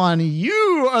 From now on,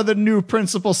 you are the new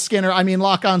Principal Skinner. I mean,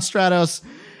 Lock-On Stratos.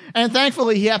 And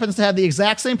thankfully, he happens to have the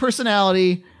exact same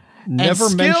personality. Never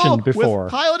mentioned before.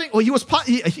 With piloting. Well, he was,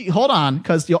 hold on,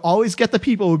 because you'll always get the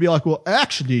people who be like, well,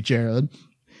 actually, Jared,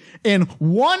 in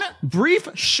one brief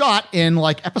shot in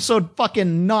like episode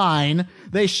fucking 9,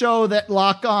 they show that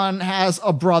Lock-On has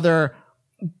a brother,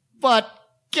 but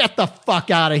get the fuck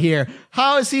out of here.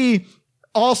 How is he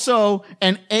also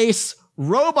an ace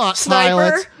robot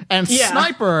pilot and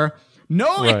sniper?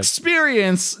 No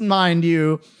experience, mind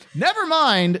you. Never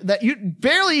mind that you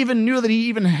barely even knew that he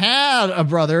even had a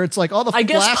brother. It's like all the I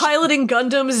guess piloting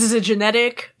Gundams is a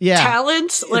genetic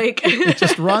talent. It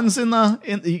just runs in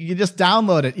you just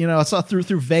download it, you know, it's through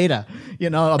Veda, you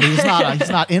know, I mean, he's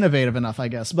not innovative enough, I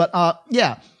guess. But,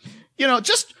 you know,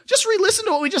 just re-listen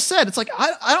to what we just said. It's like,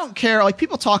 I don't care. Like,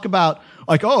 people talk about,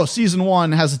 like, oh, season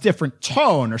 1 has a different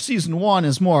tone, or season 1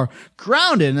 is more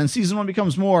grounded, and then season 1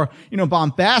 becomes more, you know,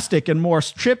 bombastic and more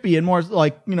trippy and more,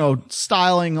 like, you know,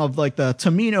 styling of, like, the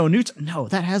Tamino Newt. No,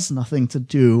 that has nothing to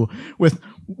do with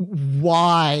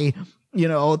why, you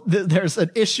know, there's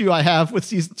an issue I have with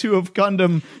season 2 of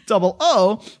Gundam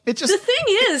 00. It just... The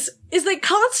thing is they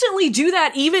constantly do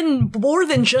that even more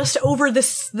than just over the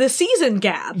season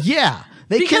gap. Yeah.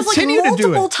 They continue like to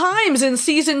do it multiple times in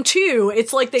season 2.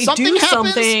 It's like they do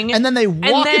something and then they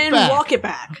walk it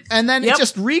back. And then it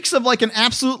just reeks of like an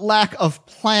absolute lack of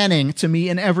planning to me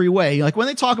in every way. Like when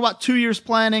they talk about 2 years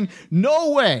planning,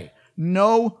 no way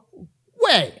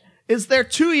is there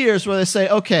 2 years where they say,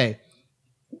 okay,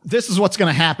 this is what's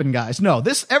going to happen, guys. No,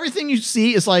 everything you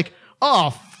see is like, oh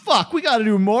fuck, we got to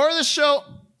do more of this show.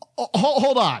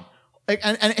 Hold on.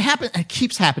 And it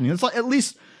keeps happening. It's like, at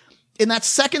least in that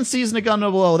second season of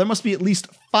Gundam 00, there must be at least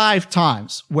 5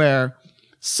 times where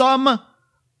some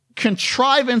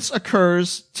contrivance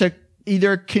occurs to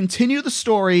either continue the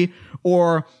story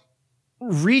or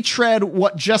retread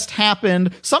what just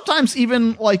happened. Sometimes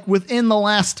even like within the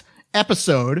last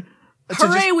episode.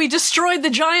 Hooray, we destroyed the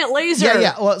giant laser.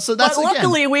 Yeah. Well, so that's but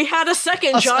luckily we had a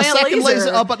second giant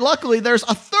laser. But luckily there's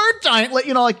a third giant,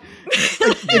 you know, like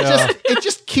it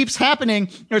just keeps happening.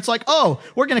 It's like, oh,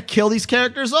 we're going to kill these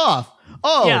characters off.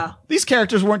 Oh, these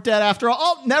characters weren't dead after all.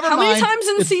 Oh, never mind. How many times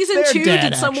in season 2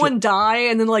 did someone die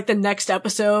and then like the next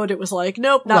episode it was like,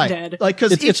 nope, not dead. Like,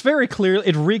 cause it's very clear.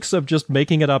 It reeks of just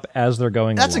making it up as they're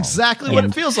going along. That's exactly what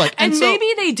it feels like. And maybe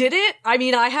they did it. I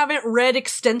mean, I haven't read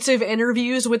extensive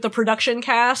interviews with the production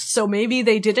cast, so maybe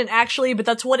they didn't actually, but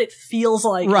that's what it feels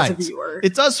like as a viewer.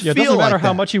 It does feel like that. It doesn't matter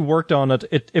how much you worked on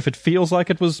it. If it feels like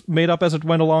it was made up as it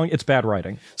went along, it's bad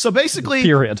writing. So basically,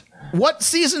 period. What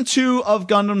season 2 of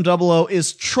Gundam 00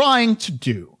 is trying to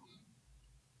do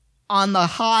on the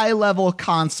high level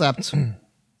concept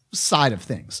side of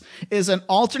things, is an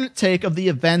alternate take of the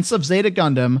events of Zeta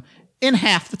Gundam in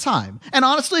half the time. And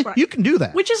honestly, you can do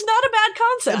that. Which is not a bad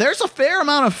concept. There's a fair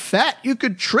amount of fat you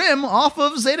could trim off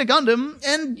of Zeta Gundam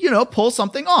and, you know, pull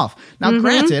something off. Now,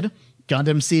 granted,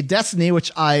 Gundam Seed Destiny,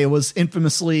 which I was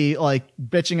infamously like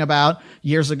bitching about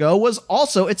years ago, was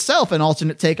also itself an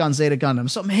alternate take on Zeta Gundam.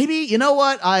 So maybe, you know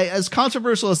what, as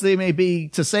controversial as they may be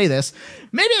to say this,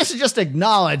 maybe I should just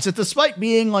acknowledge that despite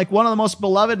being like one of the most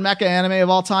beloved mecha anime of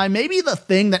all time, maybe the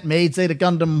thing that made Zeta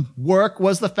Gundam work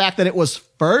was the fact that it was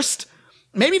first.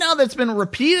 Maybe now that it's been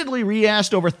repeatedly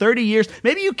rehashed over 30 years,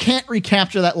 maybe you can't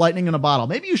recapture that lightning in a bottle.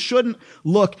 Maybe you shouldn't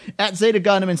look at Zeta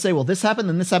Gundam and say, well, this happened,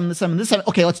 and this happened, this happened, this happened.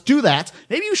 Okay, let's do that.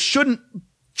 Maybe you shouldn't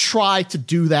try to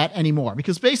do that anymore,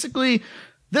 because basically,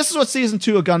 this is what Season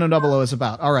 2 of Gundam 00 is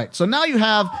about. All right, so now you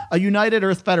have a United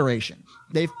Earth Federation.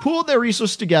 They've pooled their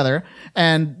resources together,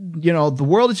 and, you know, the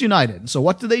world is united. So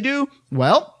what do?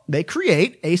 Well, they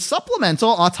create a supplemental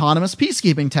autonomous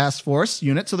peacekeeping task force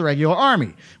unit to the regular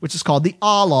army, which is called the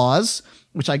ALAWs,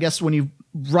 which I guess when you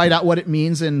write out what it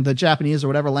means in the Japanese or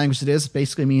whatever language it is,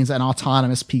 basically means an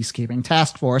autonomous peacekeeping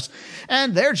task force.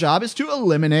 And their job is to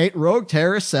eliminate rogue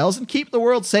terrorist cells and keep the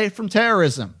world safe from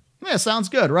terrorism. Yeah, sounds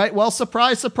good, right? Well,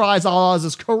 surprise, surprise, ALAWs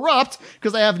is corrupt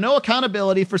because they have no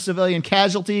accountability for civilian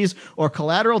casualties or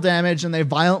collateral damage, and they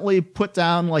violently put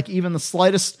down like even the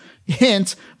slightest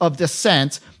hint of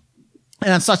dissent.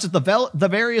 And such that the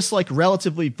various like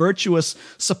relatively virtuous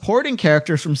supporting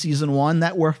characters from season 1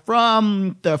 that were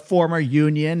from the former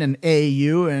Union and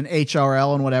AU and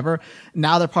HRL and whatever,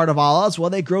 now they're part of ALAWs.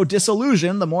 Well, they grow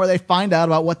disillusioned the more they find out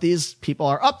about what these people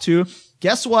are up to.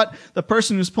 Guess what? The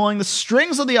person who's pulling the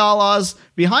strings of the ALAWs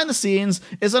behind the scenes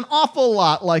is an awful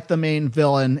lot like the main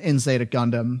villain in Zeta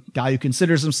Gundam. Guy who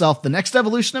considers himself the next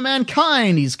evolution of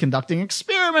mankind. He's conducting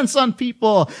experiments on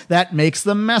people that makes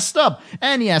them messed up.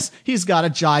 And yes, he's got a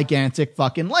gigantic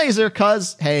fucking laser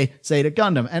cause, hey, Zeta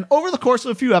Gundam. And over the course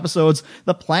of a few episodes,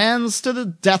 the plans to the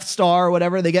Death Star or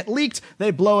whatever, they get leaked,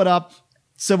 they blow it up,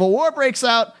 civil war breaks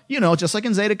out, you know, just like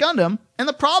in Zeta Gundam. And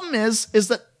the problem is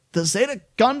that the Zeta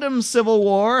Gundam Civil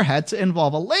War had to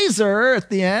involve a laser at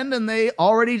the end, and they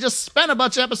already just spent a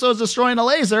bunch of episodes destroying a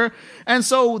laser. And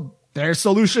so their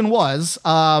solution was,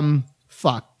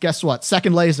 guess what?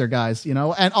 Second laser, guys, you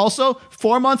know, and also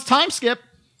 4 months time skip.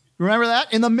 Remember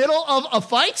that? In the middle of a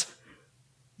fight?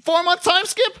 4 month time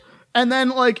skip? And then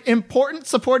like important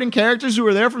supporting characters who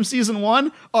were there from season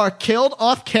 1 are killed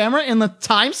off camera in the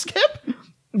time skip?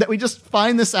 That we just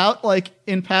find this out like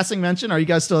in passing mention. Are you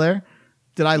guys still there?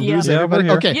 Did I lose everybody?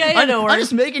 Okay. Yeah, I'm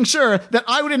just making sure that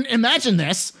I wouldn't imagine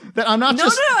this, that I'm not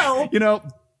you know.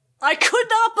 I could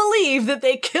not believe that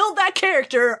they killed that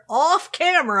character off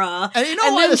camera and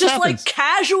then just happens. Like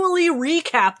casually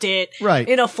recapped it right.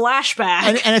 in a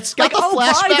flashback. And it's got like, the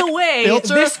flashback by the way,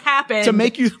 filter this happened. To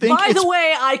make you think by the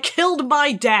way, I killed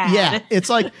my dad. Yeah, it's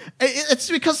like,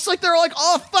 it's because it's like they're like,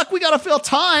 oh fuck, we gotta fill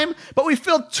time, but we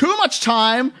filled too much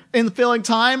time in the filling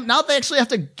time. Now they actually have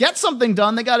to get something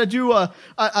done. They gotta do a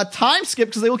time skip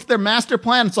because they look at their master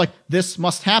plan. It's like, this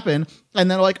must happen. And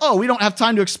then like, oh, we don't have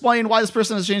time to explain why this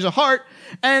person has changed of heart.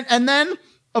 And then,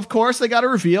 of course, they got to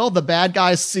reveal the bad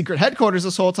guy's secret headquarters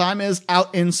this whole time is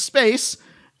out in space.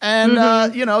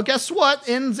 And, you know, guess what?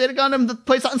 In Zeta Gundam, the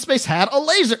place out in space had a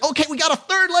laser. Okay, we got a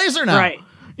third laser now. Right.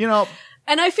 You know.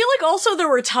 And I feel like also there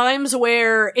were times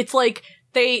where it's like,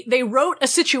 they wrote a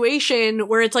situation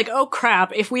where it's like, oh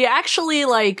crap, if we actually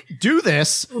like do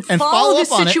this and follow this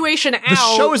situation out, the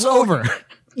show is over.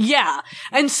 Yeah.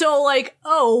 And so like,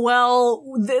 oh, well,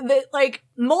 like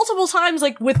multiple times,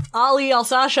 like with Ali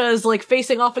Alsasha is like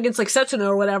facing off against like Setsuno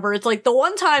or whatever. It's like the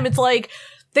one time it's like,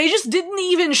 they just didn't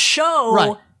even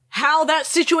show how that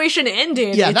situation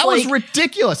ended. Yeah, it's that like, was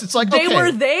ridiculous. It's like, they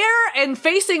were there and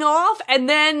facing off, and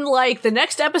then like the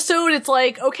next episode, it's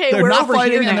like, okay, they're we're not over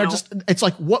fighting, here and now. they're just, it's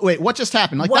like, what just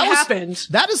happened? Like, what happened?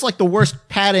 That is like the worst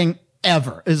padding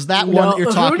ever. Is that one that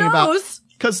you're talking about?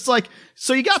 Because it's like,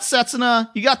 so you got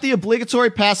Setsuna, you got the obligatory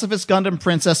pacifist Gundam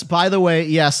princess. By the way,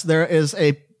 yes, there is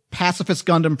a pacifist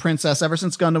Gundam princess. Ever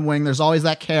since Gundam Wing, there's always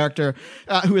that character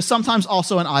who is sometimes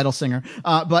also an idol singer.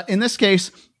 But in this case,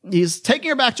 he's taking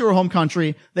her back to her home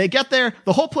country. They get there.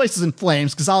 The whole place is in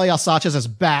flames because Ali Al-Sanchez is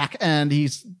back, and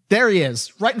there he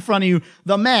is, right in front of you.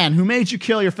 The man who made you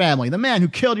kill your family. The man who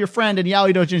killed your friend in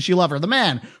Yaoi Dojinshi Lover. The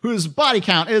man whose body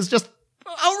count is just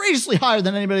outrageously higher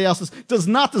than anybody else's, does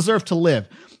not deserve to live.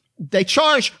 They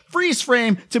charge freeze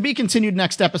frame to be continued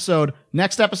next episode.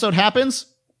 Next episode happens.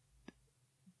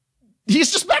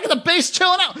 He's just back at the base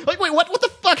chilling out. Like, wait, what the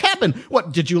fuck happened?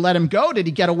 What, did you let him go? Did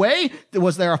he get away?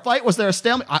 Was there a fight? Was there a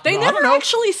stalemate? They never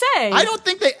actually say. I don't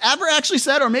think they ever actually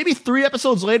said, or maybe 3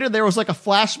 episodes later, there was like a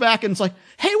flashback and it's like,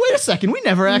 hey, wait a second, we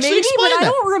never actually explained that. I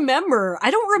don't remember.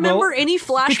 I don't remember any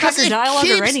flashback or dialogue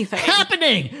or anything.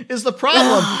 Happening is the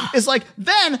problem. Is like,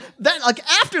 then, like,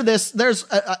 after this, there's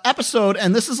an episode,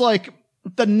 and this is like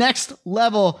the next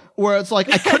level where it's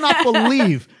like, I could not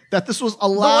believe that this was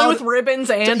allowed. The one with Ribbons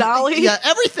and Ollie? Yeah,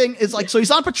 everything is like, so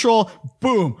he's on patrol,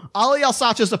 boom. Ollie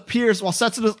Alsaces appears while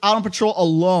Setsuna's out on patrol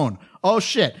alone. Oh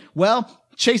shit. Well,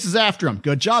 chases after him.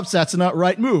 Good job, Setsuna.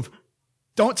 Right move.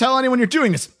 Don't tell anyone you're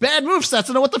doing this. Bad move,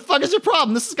 Setsuna. What the fuck is your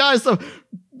problem? This guy's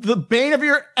the bane of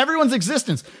everyone's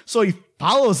existence. So he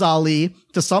follows Ali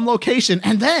to some location,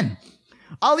 and then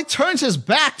Ali turns his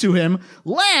back to him,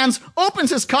 lands, opens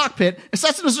his cockpit, and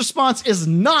Setsuna's response is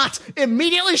not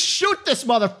immediately shoot this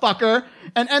motherfucker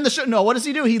and end the show. No, what does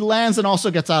he do? He lands and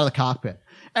also gets out of the cockpit.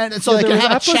 And so they can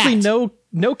have a chat. Absolutely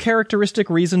no characteristic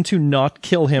reason to not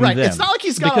kill him. Right. Then. It's not like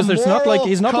he's got because a there's not like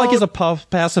he's not code. like he's a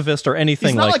pacifist or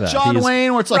anything like that. He's not like John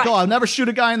Wayne, where it's like, right. oh, I'll never shoot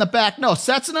a guy in the back. No,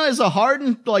 Setsuna is a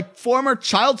hardened, like, former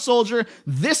child soldier.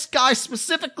 This guy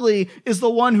specifically is the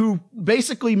one who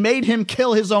basically made him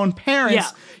kill his own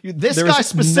parents. Yeah. This guy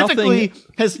specifically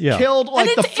has killed, like,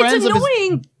 and the friends of his... It's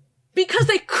annoying because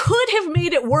they could have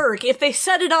made it work if they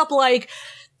set it up like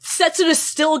Setsuna's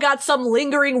still got some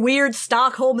lingering weird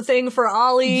Stockholm thing for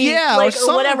Ollie. Yeah, like, or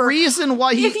some whatever reason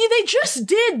why he... If they just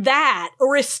did that,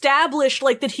 or established,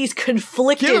 like, that he's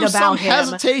conflicted give him about some him.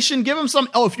 hesitation, give him some,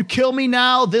 oh, if you kill me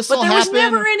now, this will happen. But there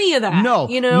was never any of that. No,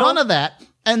 you know? None of that.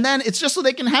 And then it's just so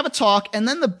they can have a talk, and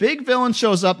then the big villain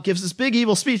shows up, gives this big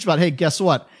evil speech about, hey, guess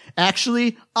what?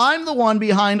 Actually, I'm the one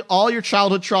behind all your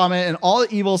childhood trauma and all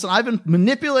the evils, and I've been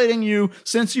manipulating you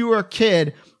since you were a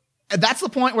kid. And that's the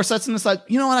point where Setsuna's like,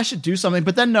 you know what, I should do something.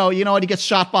 But then no, you know what, he gets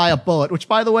shot by a bullet, which,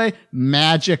 by the way,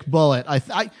 magic bullet.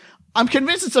 I'm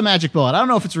convinced it's a magic bullet. I don't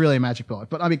know if it's really a magic bullet,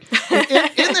 but I mean,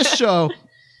 in this show,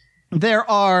 there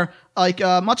are, like,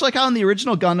 much like how in the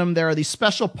original Gundam, there are these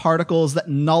special particles that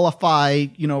nullify,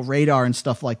 you know, radar and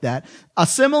stuff like that. A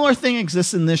similar thing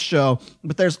exists in this show,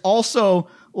 but there's also,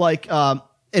 like,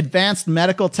 advanced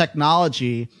medical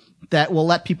technology that will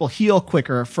let people heal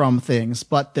quicker from things.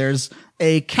 But there's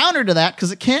a counter to that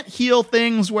because it can't heal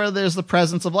things where there's the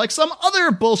presence of, like, some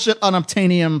other bullshit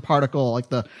unobtainium particle, like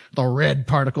the red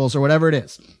particles or whatever it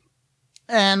is.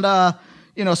 And,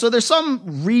 you know, so there's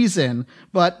some reason,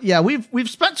 but yeah, we've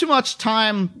spent too much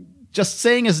time just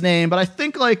saying his name, but I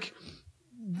think, like,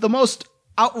 the most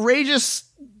outrageous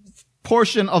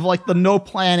portion of, like, the no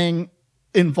planning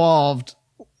involved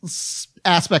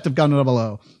aspect of Gundam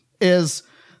 00 is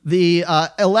the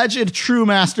alleged true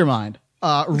mastermind,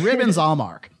 Ribbons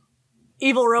Allmark.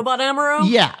 Evil Robot Amuro?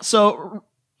 Yeah, so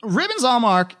Ribbons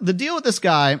Allmark, the deal with this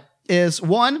guy is,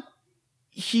 one,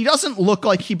 he doesn't look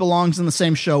like he belongs in the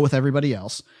same show with everybody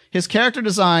else. His character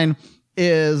design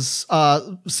is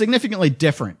significantly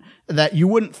different, that you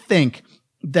wouldn't think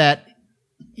that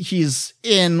he's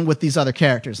in with these other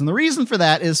characters. And the reason for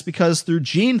that is because through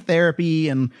gene therapy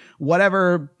and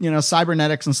whatever, you know,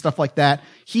 cybernetics and stuff like that,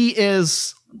 he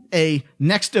is a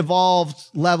next evolved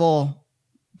level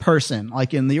person.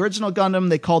 Like in the original Gundam,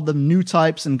 they called them new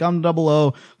types. In Gundam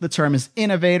 00, the term is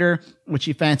innovator, which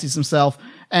he fancies himself.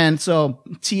 And so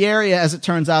Tieria, as it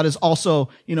turns out, is also,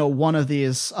 you know, one of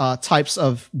these types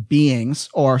of beings,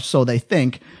 or so they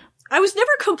think. I was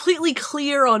never completely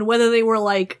clear on whether they were,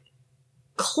 like,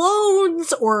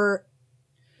 clones or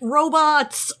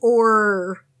robots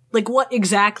or, like, what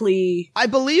exactly I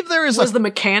believe there is was the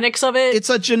mechanics of it. It's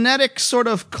a genetic sort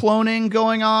of cloning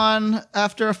going on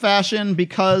after a fashion,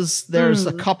 because there's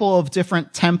a couple of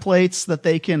different templates that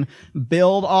they can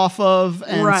build off of,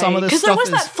 and some of this stuff because there was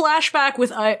that flashback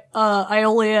with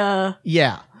Iolia.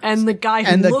 Yeah. And the guy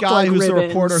who looked like who's Ribbons. the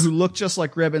reporter who looked just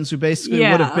like Ribbons, who basically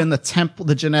would have been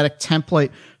the genetic template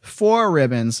for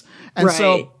Ribbons. And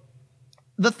so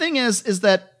the thing is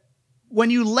that when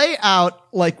you lay out,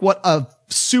 like, what a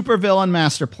supervillain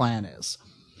master plan is,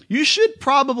 you should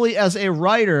probably, as a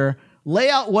writer, lay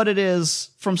out what it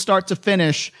is from start to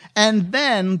finish, and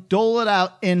then dole it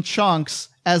out in chunks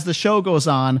as the show goes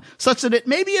on, such that it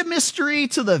may be a mystery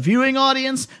to the viewing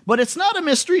audience, but it's not a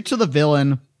mystery to the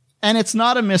villain, and it's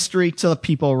not a mystery to the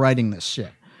people writing this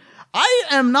shit. I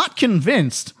am not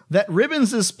convinced that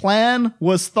Ribbons' plan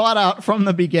was thought out from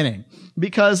the beginning,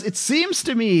 because it seems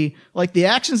to me like the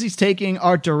actions he's taking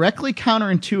are directly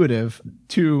counterintuitive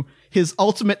to his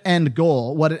ultimate end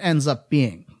goal, what it ends up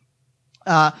being.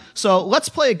 So let's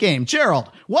play a game.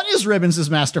 Gerald, what is Ribbons'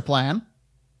 master plan?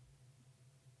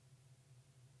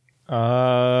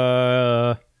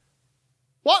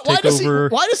 Why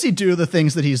does he do the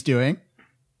things that he's doing?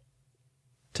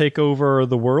 Take over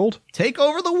the world? Take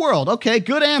over the world. Okay,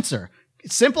 good answer.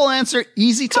 Simple answer,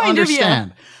 easy to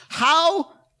understand. Yeah.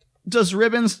 How does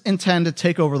Ribbons intend to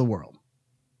take over the world?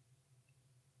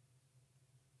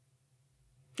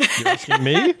 You're asking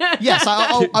me? Yes,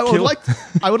 I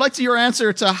would like to your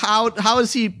answer to how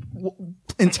does he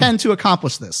intend to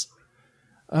accomplish this?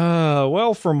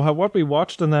 Well, from what we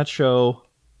watched in that show,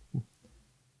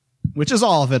 which is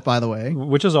all of it, by the way.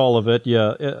 Which is all of it,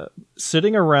 yeah.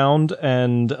 Sitting around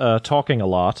and talking a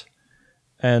lot,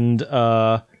 and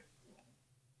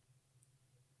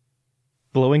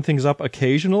blowing things up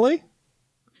occasionally.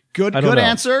 Good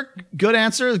answer. Good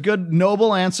answer. Good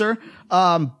noble answer.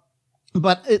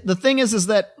 But the thing is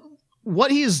that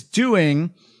what he's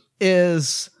doing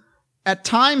is, at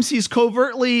times he's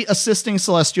covertly assisting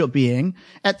Celestial Being.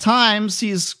 At times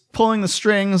he's pulling the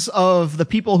strings of the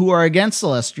people who are against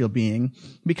Celestial Being,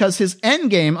 because his end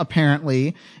game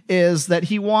apparently is that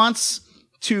he wants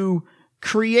to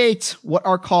create what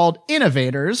are called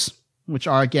innovators, which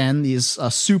are, again, these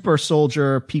super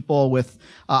soldier people with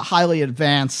highly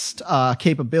advanced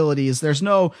capabilities. There's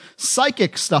no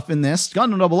psychic stuff in this.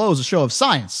 Gundam 00 is a show of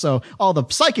science, so all the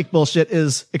psychic bullshit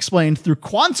is explained through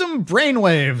quantum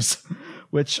brainwaves,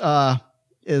 which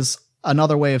is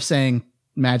another way of saying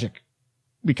magic,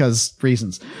 because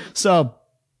reasons. So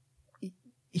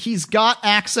he's got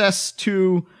access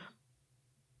to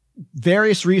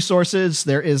various resources.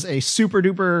 There is a super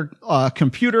duper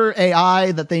computer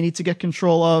AI that they need to get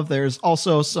control of. There's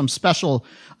also some special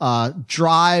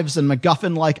drives and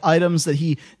MacGuffin-like items that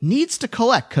he needs to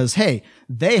collect, because, hey,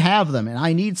 they have them, and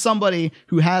I need somebody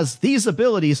who has these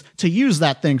abilities to use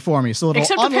that thing for me. So it'll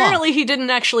Except unlock. Apparently he didn't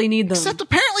actually need them. Except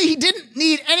apparently he didn't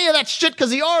need any of that shit,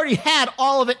 because he already had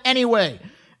all of it anyway.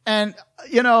 And,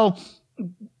 you know,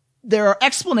 there are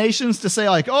explanations to say,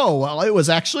 like, oh, well, it was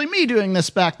actually me doing this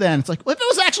back then. It's like, well, if it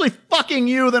was actually fucking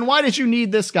you, then why did you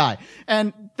need this guy?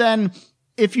 And then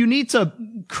if you need to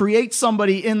create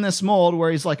somebody in this mold where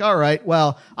he's like, all right,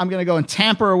 well, I'm going to go and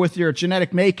tamper with your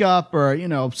genetic makeup, or, you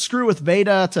know, screw with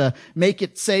Veda to make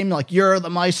it seem like you're the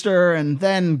Meister, and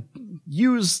then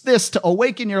use this to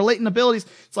awaken your latent abilities.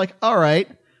 It's like, all right,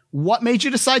 what made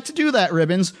you decide to do that,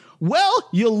 Ribbons? Well,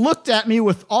 you looked at me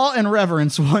with awe and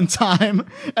reverence one time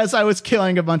as I was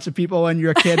killing a bunch of people when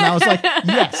you're a kid, and I was like,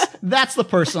 yes, that's the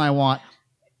person I want.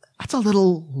 That's a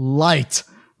little light,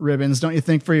 Ribbons, don't you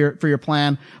think, for your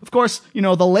plan? Of course, you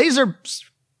know, the laser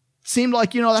seemed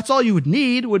like, you know, that's all you would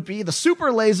need would be the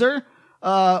super laser,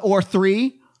 or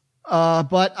 3,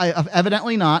 but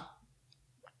evidently not.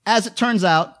 As it turns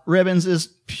out, Ribbons is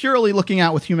purely looking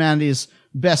out with humanity's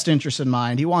best interest in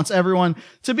mind. He wants everyone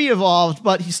to be evolved,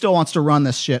 but he still wants to run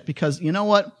this shit, because, you know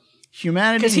what?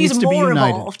 Humanity needs to be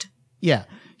united. Evolved. Yeah.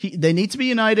 They need to be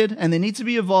united, and they need to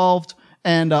be evolved,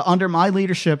 and under my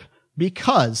leadership,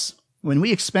 because when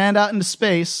we expand out into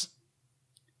space,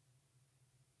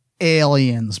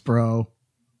 aliens, bro.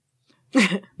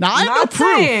 Now, I have no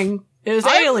proof. It was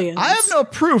aliens. I have no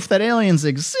proof that aliens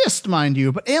exist, mind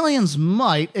you, but aliens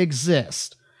might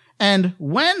exist. And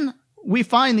when we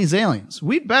find these aliens,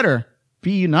 we'd better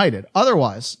be united.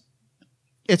 Otherwise,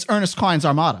 it's Ernest Cline's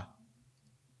Armada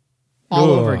all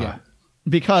over again.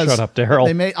 Because shut up, Daryl.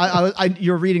 They made,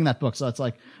 you're reading that book, so it's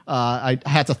like, I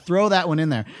had to throw that one in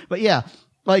there. But yeah,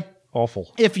 like,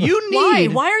 awful. If you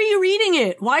need, why are you reading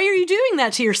it? Why are you doing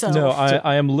that to yourself? No,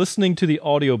 I am listening to the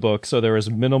audiobook, so there is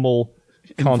minimal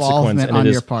consequence, and on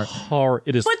it your is part.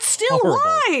 It is, but still, horrible.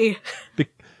 why?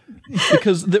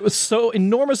 Because there was so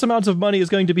enormous amounts of money is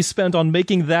going to be spent on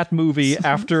making that movie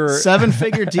after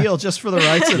 7-figure deal just for the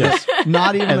rights of this,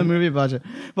 not even the movie budget.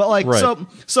 But like, right.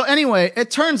 So anyway, it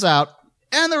turns out,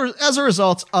 and as a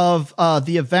result of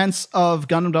the events of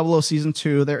Gundam 00 Season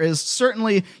 2, there is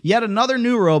certainly yet another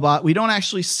new robot. We don't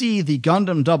actually see the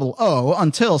Gundam 00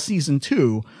 until Season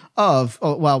 2 of,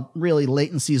 well, really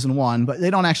late in Season 1, but they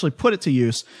don't actually put it to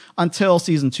use until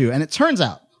Season 2. And it turns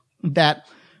out that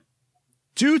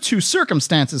due to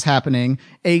circumstances happening,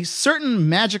 a certain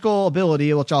magical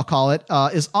ability, which I'll call it,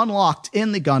 is unlocked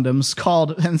in the Gundams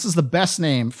called, and this is the best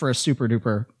name for a super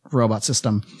duper robot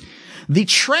system, the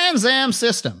Trans-Am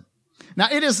system. Now,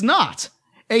 it is not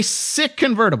a sick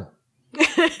convertible,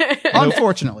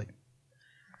 unfortunately.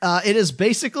 It is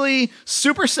basically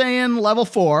Super Saiyan level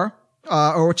 4,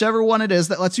 or whichever one it is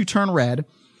that lets you turn red.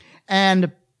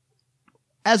 And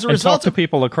as a result, talk to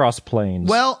people across planes.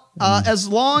 Well, as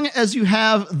long as you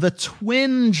have the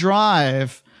twin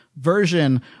drive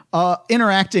version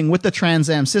interacting with the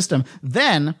Trans-Am system,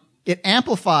 then it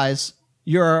amplifies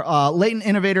your latent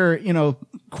innovator,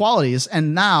 qualities,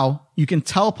 and now you can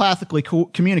telepathically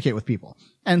communicate with people.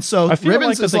 And so I feel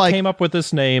Ribbons like is that they like, came up with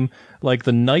this name like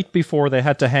the night before they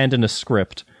had to hand in a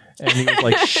script. And he was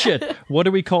like, shit, what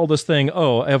do we call this thing?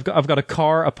 Oh, I've got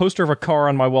a poster of a car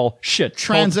on my wall. Shit,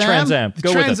 Trans Am. Trans Am.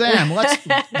 Go Trans with it. Am.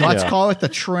 Let's call it the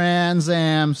Trans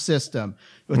Am system.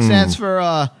 It stands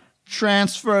for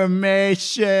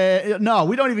transformation. No,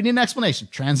 we don't even need an explanation.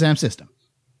 Trans Am system.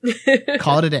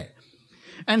 Call it a day.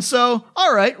 And so,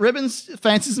 all right, Ribbons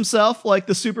fancies himself like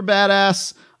the super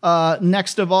badass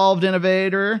next evolved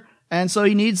innovator. And so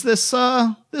he needs this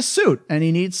suit, and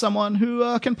he needs someone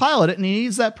who can pilot it, and he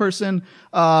needs that person,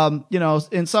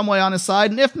 in some way on his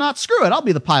side. And if not, screw it, I'll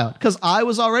be the pilot, because I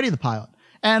was already the pilot.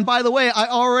 And by the way, I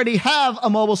already have a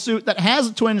mobile suit that has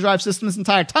a twin drive system this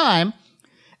entire time,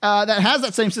 that has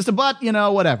that same system, but,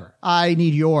 whatever. I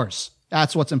need yours.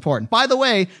 That's what's important. By the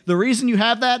way, the reason you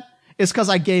have that is because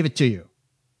I gave it to you.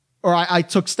 Or I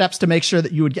took steps to make sure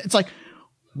that you would get, it's like,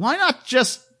 why not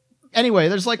just, anyway,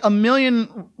 there's like a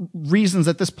million reasons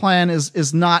that this plan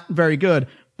is not very good.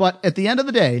 But at the end of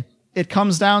the day, it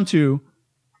comes down to,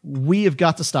 we have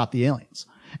got to stop the aliens.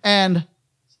 And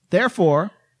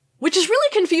therefore, which is really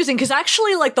confusing, because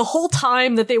actually, like, the whole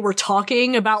time that they were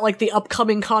talking about, like, the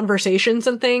upcoming conversations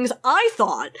and things, I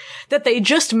thought that they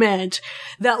just meant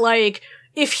that, like,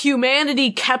 if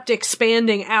humanity kept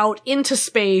expanding out into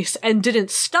space and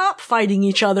didn't stop fighting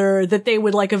each other, that they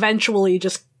would, like, eventually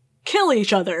just kill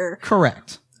each other.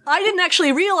 Correct. I didn't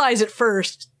actually realize at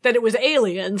first that it was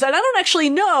aliens, and I don't actually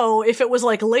know if it was,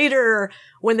 like, later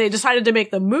when they decided to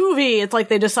make the movie, it's like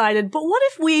they decided, but what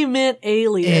if we meant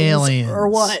aliens? Or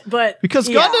what? But because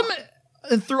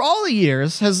Gundam, through all the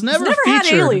years, has never had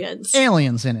featured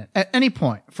aliens in it at any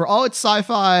point. For all its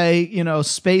sci-fi,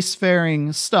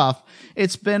 spacefaring stuff,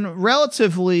 it's been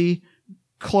relatively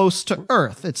close to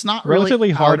Earth. It's not relatively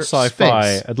really hard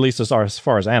sci-fi, space. at least as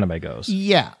far as anime goes.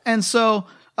 Yeah. And so,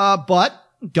 but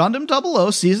Gundam 00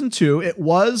 Season 2, it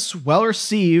was well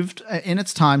received in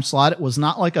its time slot. It was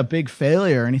not like a big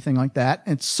failure or anything like that.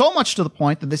 And so much to the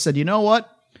point that they said, you know what?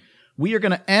 We are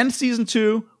going to end Season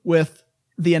 2 with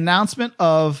the announcement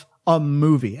of a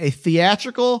movie, a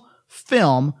theatrical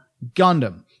film,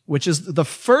 Gundam, which is the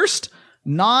first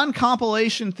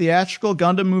non-compilation theatrical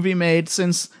Gundam movie made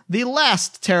since the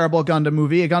last terrible Gundam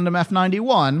movie, a Gundam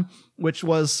F91, which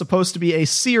was supposed to be a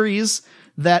series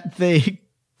that they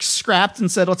scrapped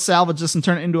and said, let's salvage this and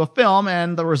turn it into a film,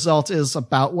 and the result is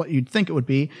about what you'd think it would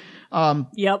be.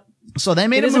 Yep. So they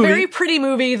made a movie. It is a very pretty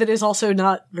movie that is also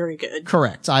not very good.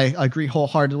 Correct. I agree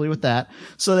wholeheartedly with that.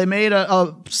 So they made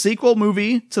a sequel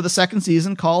movie to the second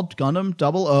season called Gundam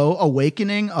 00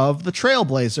 Awakening of the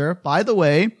Trailblazer. By the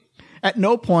way, at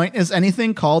no point is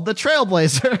anything called the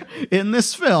Trailblazer in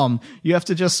this film. You have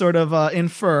to just sort of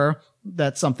infer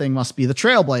that something must be the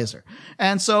Trailblazer.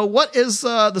 And so what is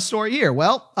the story here?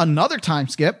 Well, another time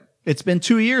skip. It's been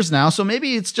 2 years now, so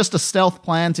maybe it's just a stealth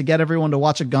plan to get everyone to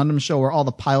watch a Gundam show where all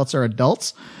the pilots are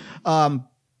adults.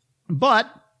 But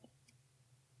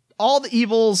all the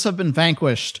evils have been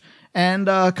vanquished, and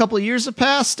a couple of years have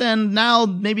passed, and now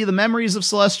maybe the memories of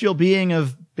celestial being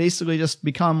have basically just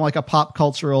become like a pop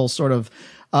cultural sort of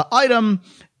item,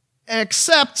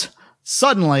 except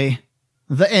suddenly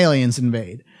the aliens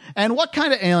invade. And what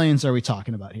kind of aliens are we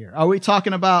talking about here? Are we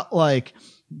talking about like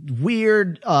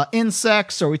weird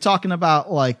insects? Are we talking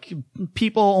about like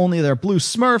people, only they're blue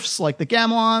smurfs like the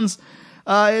Gamelons?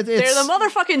 They're the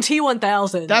motherfucking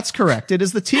T-1000. That's correct. It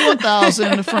is the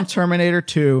T-1000 from Terminator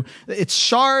 2. It's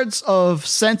shards of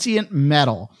sentient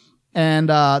metal. And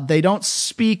they don't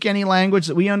speak any language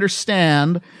that we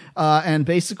understand. And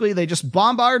basically they just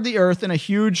bombard the Earth in a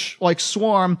huge like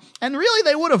swarm. And really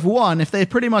they would have won if they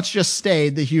pretty much just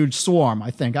stayed the huge swarm, I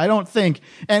think. I don't think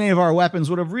any of our weapons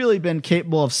would have really been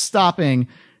capable of stopping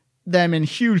them in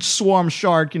huge swarm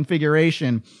shard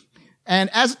configuration. And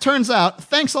as it turns out,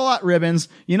 thanks a lot, Ribbons.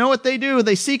 You know what they do?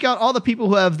 They seek out all the people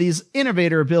who have these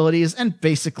innovator abilities and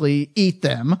basically eat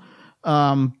them.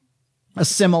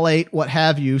 Assimilate, what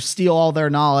have you, steal all their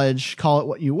knowledge, call it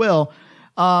what you will.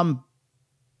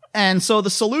 And so the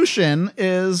solution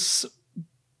is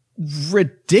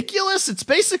ridiculous. It's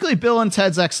basically Bill and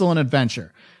Ted's Excellent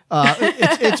Adventure.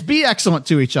 It's be excellent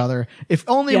to each other. If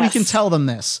only we can tell them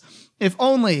this. If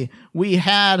only we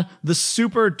had the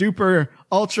super duper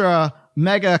ultra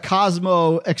mega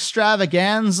cosmo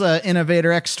extravaganza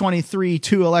innovator X-23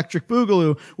 2 Electric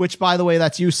Boogaloo, which by the way,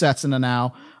 that's you Setsuna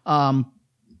now.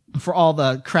 For all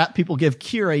the crap people give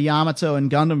Kira, Yamato, and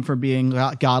Gundam for being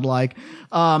godlike.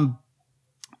 The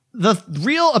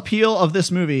real appeal of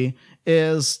this movie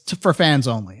is for fans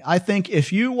only. I think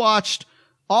if you watched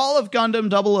all of Gundam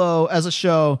 00 as a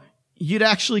show, you'd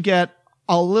actually get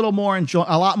a lot more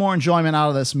enjoyment out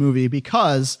of this movie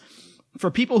because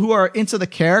for people who are into the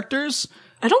characters,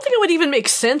 I don't think it would even make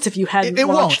sense if you hadn't it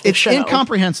watched won't. the It's show.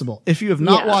 incomprehensible if you have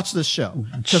not watched this show.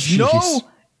 Because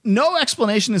no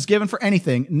explanation is given for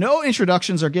anything. No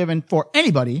introductions are given for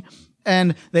anybody.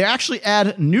 And they actually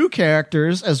add new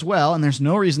characters as well. And there's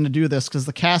no reason to do this because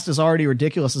the cast is already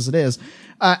ridiculous as it is.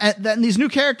 And then these new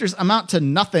characters amount to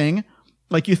nothing.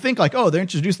 Like you think like, oh, they're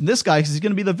introducing this guy because he's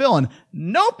going to be the villain.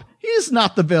 Nope. He's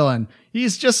not the villain.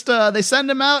 He's just, they send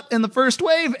him out in the first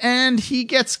wave and he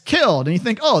gets killed. And you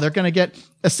think, oh, they're going to get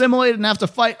assimilated and have to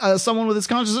fight someone with his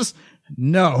consciousness.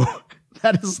 No.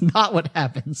 That is not what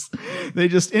happens. They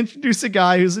just introduce a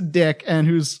guy who's a dick and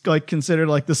who's like considered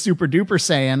like the super duper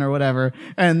Saiyan or whatever.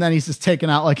 And then he's just taken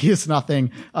out like he's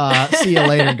nothing. See you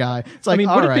later, guy. It's like,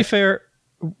 would it be fair?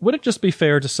 Would it just be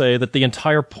fair to say that the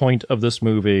entire point of this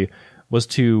movie was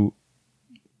to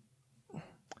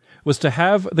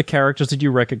have the characters that you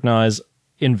recognize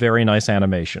in very nice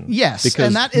animation? Yes, because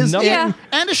and that is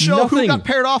and a show who got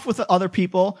paired off with other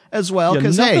people as well.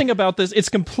 Because nothing about this, it's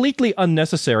completely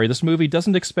unnecessary. This movie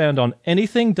doesn't expand on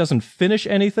anything, doesn't finish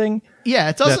anything. Yeah,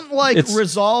 it doesn't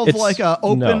resolve like a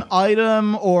open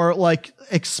item or like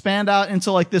expand out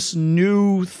into like this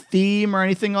new theme or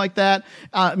anything like that.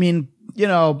 I mean,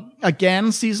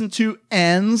 again, season 2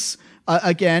 ends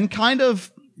again, kind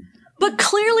of. But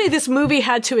clearly this movie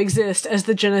had to exist as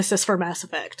the genesis for Mass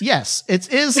Effect. Yes,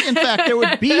 it is. In fact, there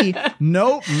would be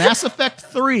no Mass Effect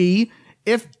 3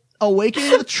 if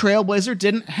Awakening of the Trailblazer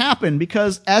didn't happen,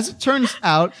 because as it turns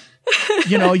out,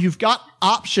 you've got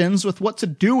options with what to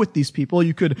do with these people.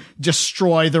 You could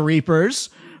destroy the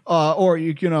Reapers. Or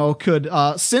you could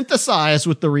synthesize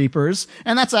with the Reapers,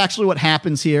 and that's actually what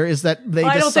happens here. Is that they?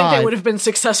 I don't think they would have been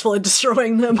successful at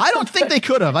destroying them. I don't think they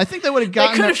could have. I think they would have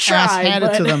gotten their ass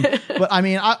handed to them. But I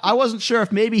mean, I wasn't sure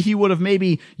if maybe he would have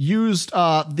used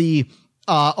the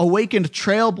Awakened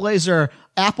Trailblazer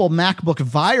Apple MacBook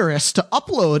virus to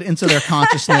upload into their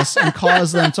consciousness and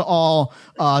cause them to all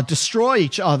destroy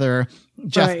each other.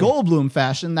 Jeff Goldblum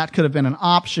fashion. That could have been an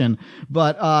option.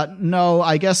 But no,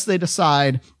 I guess they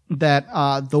decide that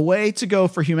the way to go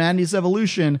for humanity's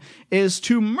evolution is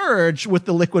to merge with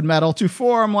the liquid metal to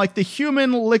form like the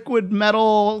human liquid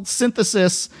metal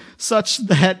synthesis, such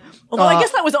that although I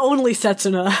guess that was only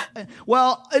Setsuna.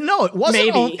 Well, no, it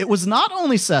wasn't. Maybe. It was not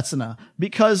only Setsuna,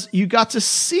 because you got to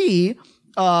see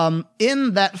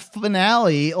in that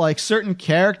finale like certain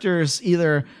characters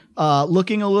either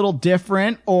looking a little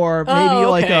different or maybe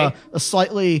like a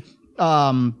slightly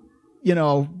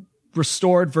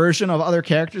restored version of other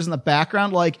characters in the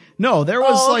background. Like, no, there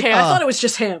was I thought it was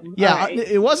just him. Yeah,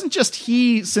 it wasn't just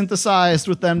he synthesized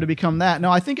with them to become that.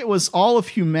 No, I think it was all of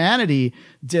humanity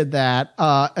did that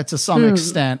to some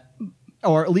extent,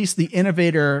 or at least the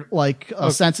innovator,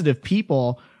 sensitive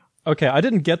people. Okay, I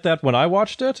didn't get that when I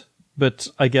watched it, but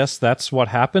I guess that's what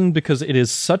happened because it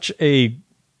is such a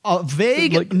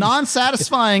vague,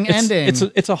 non-satisfying ending.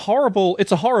 It's a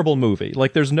horrible movie.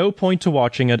 Like, there's no point to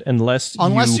watching it unless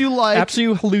you like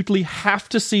absolutely have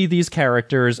to see these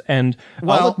characters. And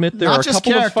I'll admit there are a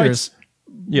couple of fights.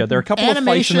 Yeah, there are a couple of fights.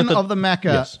 Animation of the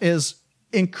mecha is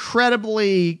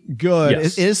incredibly good.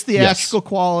 Yes. It is theatrical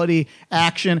quality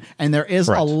action, and there is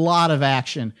a lot of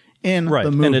action in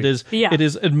the movie. And it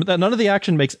is none of the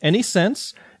action makes any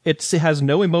sense. It has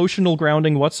no emotional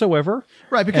grounding whatsoever.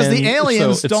 Right, because the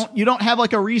aliens you don't have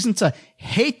like a reason to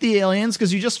hate the aliens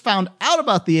because you just found out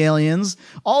about the aliens.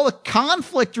 All the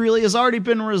conflict really has already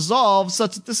been resolved,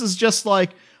 such that this is just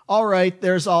like, all right,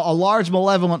 there's a large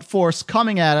malevolent force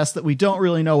coming at us that we don't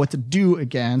really know what to do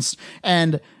against.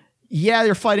 And yeah,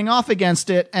 you're fighting off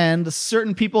against it, and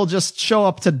certain people just show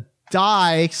up to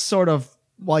die sort of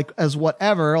like as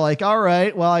whatever, like, all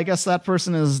right, well, I guess that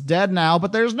person is dead now,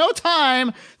 but there's no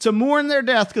time to mourn their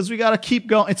death because we got to keep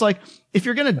going. It's like, if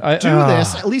you're going to do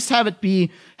this, at least have it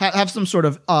be, have some sort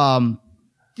of,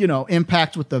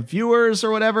 impact with the viewers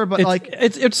or whatever. But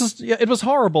it was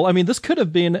horrible. I mean, it could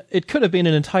have been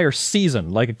an entire season.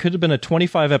 Like, it could have been a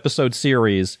 25 episode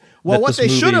series. Well, what they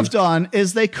should have done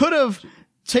is they could have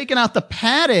taken out the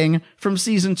padding from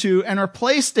season 2 and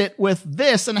replaced it with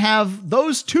this and have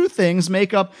those two things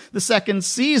make up the second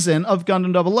season of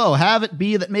Gundam 00. Have it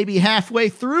be that maybe halfway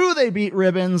through they beat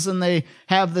Ribbons and they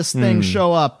have this thing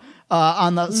show up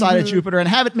on the side of Jupiter, and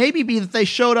have it maybe be that they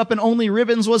showed up and only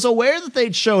Ribbons was aware that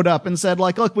they'd showed up and said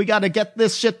like, look, we got to get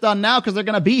this shit done now because they're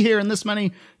going to be here in this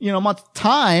many, months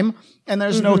time, and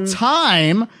there's no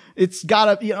time. It's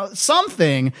gotta,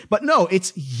 something, but no,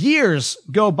 it's years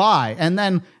go by. And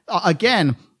then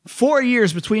again, 4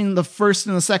 years between the first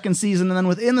and the second season. And then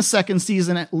within the second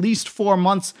season, at least 4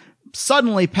 months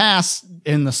suddenly pass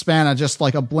in the span of just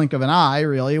like a blink of an eye,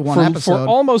 really, one episode.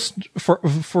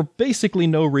 For basically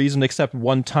no reason except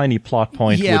one tiny plot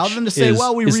point. Yeah, other than to say,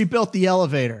 we rebuilt the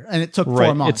elevator and it took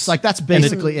 4 months. Like, that's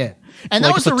basically it. And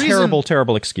that was the reason.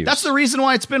 Terrible excuse. That's the reason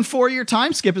why it's been 4-year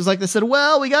time skip, is like they said,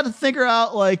 we got to figure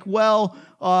out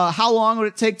how long would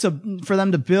it take for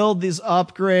them to build these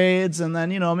upgrades? And then,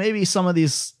 maybe some of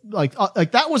these, like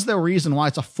that was the reason why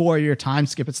it's a 4-year time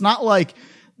skip. It's not like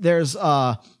there's,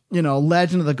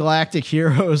 Legend of the Galactic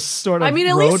Heroes sort of. I mean,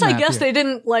 at least I guess they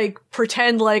didn't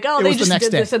pretend they just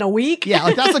did this in a week.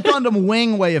 Yeah, that's a Gundam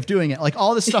Wing way of doing it. Like,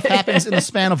 all this stuff happens in the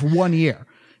span of 1 year.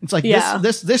 It's like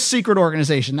this secret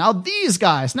organization. Now these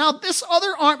guys, now this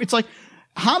other arm. It's like,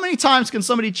 how many times can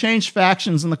somebody change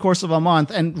factions in the course of a month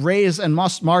and raise and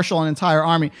marshal an entire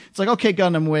army? It's like, okay,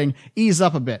 Gundam Wing, ease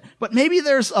up a bit. But maybe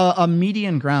there's a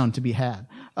median ground to be had.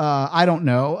 I don't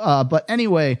know. But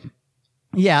anyway,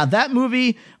 yeah, that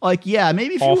movie,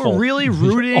 maybe if you were really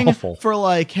rooting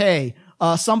for hey,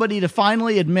 somebody to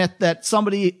finally admit that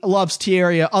somebody loves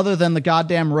Tieria other than the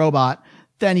goddamn robot,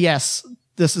 then yes,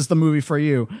 this is the movie for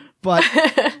you. But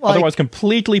otherwise,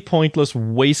 completely pointless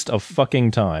waste of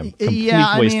fucking time.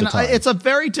 Waste of time. It's a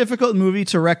very difficult movie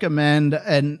to recommend,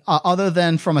 and other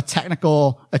than from a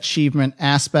technical achievement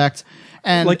aspect.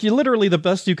 And literally the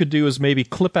best you could do is maybe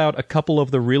clip out a couple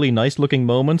of the really nice looking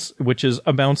moments, which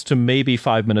amounts to maybe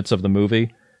 5 minutes of the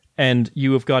movie, and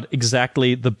you have got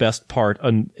exactly the best part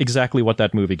and exactly what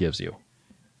that movie gives you.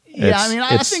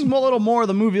 I think a little more of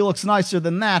the movie looks nicer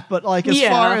than that, but as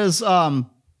far as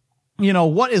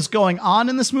what is going on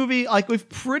in this movie, we've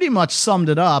pretty much summed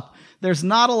it up. There's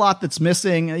not a lot that's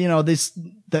missing.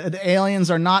 The aliens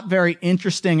are not very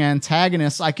interesting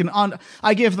antagonists. I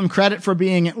give them credit for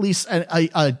being at least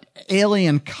a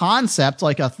alien concept,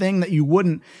 like a thing that you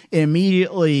wouldn't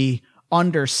immediately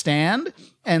understand.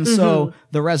 And so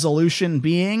the resolution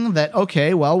being that,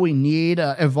 okay, we need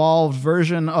an evolved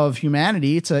version of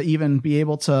humanity to even be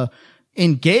able to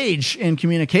engage in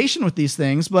communication with these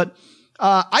things. But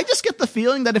I just get the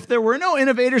feeling that if there were no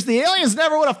innovators, the aliens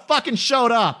never would have fucking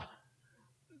showed up.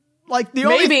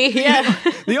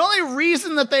 The only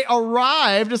reason that they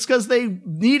arrived is because they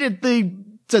needed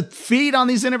to feed on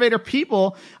these innovator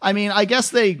people. I mean, I guess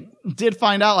they did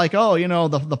find out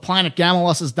the planet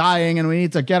Gamulus is dying and we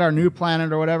need to get our new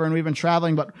planet or whatever. And we've been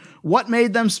traveling, but what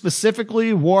made them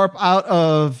specifically warp out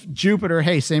of Jupiter?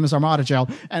 Hey, same as Armada Gel.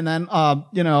 And then,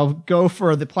 go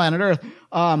for the planet Earth.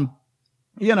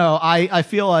 I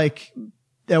feel like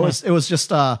it was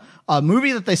just a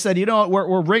movie that they said,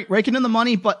 we're raking in the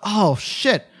money, but oh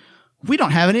shit, we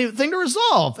don't have anything to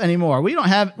resolve anymore. We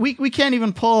can't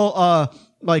even pull,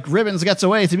 Ribbons Gets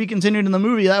Away to be continued in the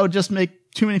movie. That would just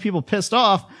make too many people pissed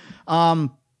off. I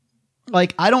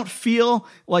don't feel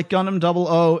like Gundam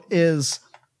 00 is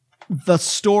the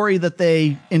story that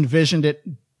they envisioned it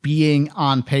being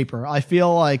on paper. I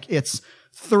feel like it's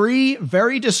 3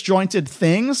 very disjointed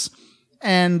things.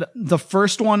 And the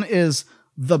first one is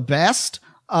the best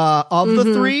of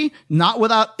the 3, not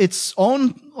without its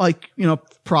own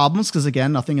problems, because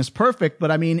again, nothing is perfect.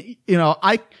 But I mean,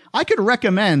 I could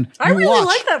recommend. I really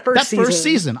like that first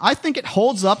season. I think it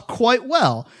holds up quite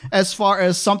well as far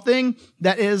as something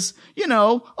that is,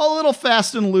 a little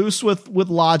fast and loose with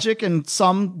logic and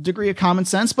some degree of common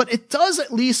sense, but it does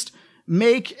at least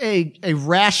make a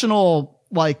rational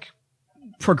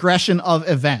progression of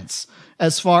events.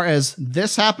 As far as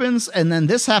this happens, and then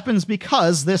this happens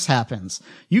because this happens.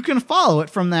 You can follow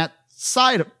it from that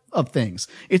side of things.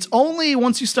 It's only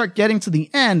once you start getting to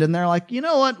the end and they're like, you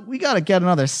know what, we got to get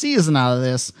another season out of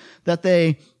this, that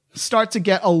they start to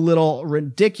get a little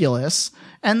ridiculous.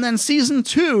 And then season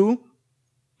 2,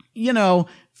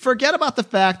 forget about the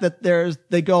fact that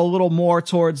they go a little more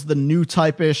towards the new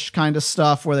type-ish kind of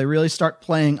stuff where they really start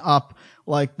playing up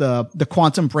the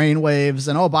quantum brainwaves,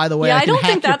 and oh, by the way, I can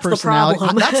hack your personality.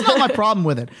 That's not my problem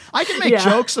with it. I can make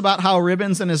jokes about how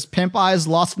Ribbons and his pimp eyes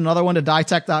lost another one to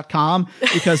Ditech.com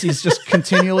because he's just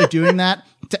continually doing that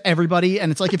to everybody. And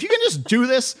it's like, if you can just do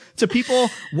this to people,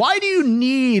 why do you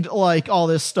need all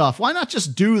this stuff? Why not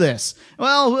just do this?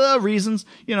 Well, reasons,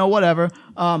 whatever.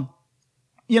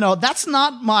 That's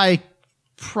not my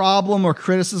problem or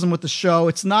criticism with the show.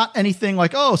 It's not anything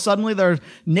like, oh, suddenly there are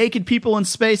naked people in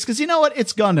space, because you know what?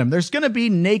 It's Gundam. There's going to be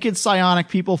naked psionic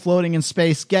people floating in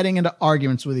space getting into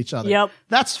arguments with each other. Yep.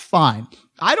 That's fine.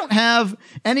 I don't have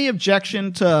any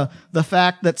objection to the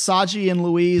fact that Saji and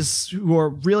Louise, who are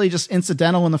really just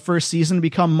incidental in the first season,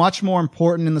 become much more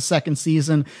important in the second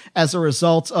season as a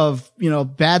result of,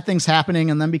 bad things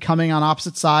happening and then becoming on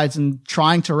opposite sides and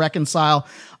trying to reconcile.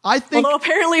 I think. Although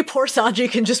apparently poor Saji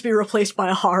can just be replaced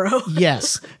by a Haro.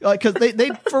 Yes. Cause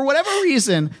they, for whatever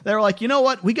reason, they're like, you know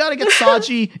what? We got to get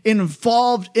Saji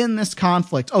involved in this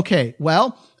conflict. Okay.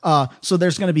 Well, so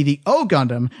there's going to be the O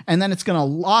Gundam, and then it's going to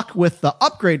lock with the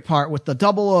upgrade part with the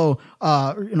 00,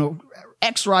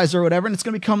 X Riser or whatever, and it's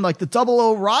going to become like the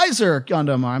 00 Riser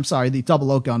Gundam. Or, I'm sorry, the 00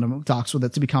 Gundam talks with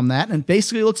it to become that, and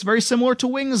basically looks very similar to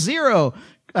Wing Zero,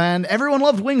 and everyone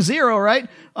loved Wing Zero, right?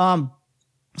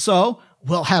 So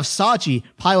we'll have Saji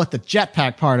pilot the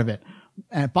jetpack part of it.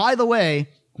 And by the way,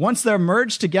 once they're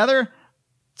merged together,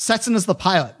 Setsun is the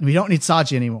pilot. We don't need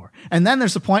Saji anymore. And then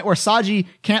there's a point where Saji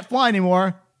can't fly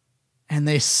anymore, and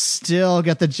they still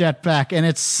get the jetpack, and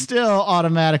it still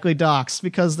automatically docks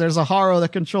because there's a Haro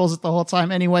that controls it the whole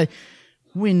time anyway.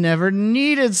 We never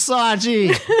needed Saji.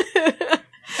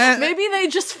 Maybe they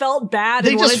just felt bad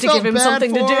and wanted to give him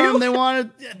something to do.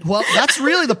 Well, that's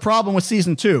really the problem with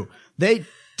season 2. They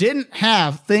didn't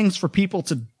have things for people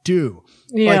to do.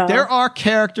 Yeah. Like, there are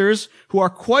characters who are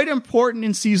quite important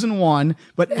in season 1,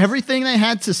 but everything they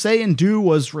had to say and do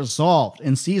was resolved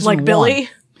in season 1. Like Billy?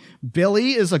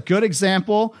 Billy is a good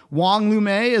example. Wong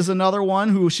Lumei is another one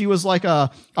who she was like a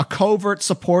covert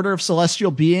supporter of Celestial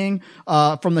Being,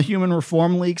 from the Human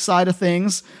Reform League side of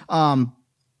things.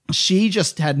 She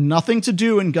just had nothing to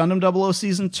do in Gundam 00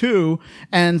 season 2,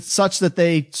 and such that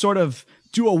they sort of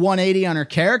do a 180 on her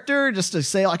character just to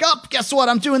say like, oh, guess what?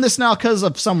 I'm doing this now because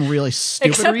of some really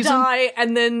stupid Except reason. Die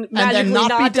and then magically and then not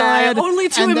be die, dead, only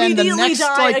to and then immediately the next,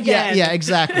 die again. Yeah,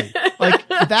 exactly. Like,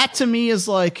 that to me is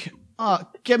like,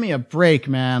 give me a break,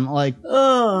 man. Like,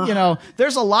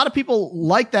 there's a lot of people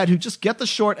like that who just get the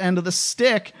short end of the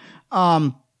stick.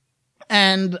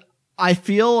 And I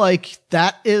feel like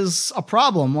that is a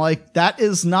problem. Like, that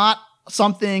is not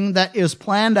something that is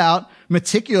planned out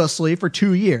meticulously for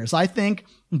 2 years. I think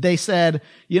they said,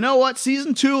 you know what,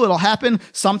 season 2, it'll happen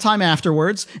sometime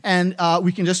afterwards, and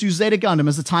we can just use Zeta Gundam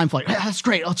as the time flight. That's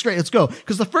great, let's go.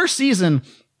 Because the first season,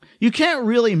 you can't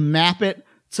really map it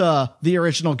to the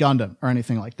original Gundam or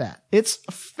anything like that. It's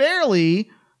fairly,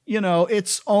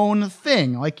 its own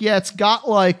thing. Like, yeah, it's got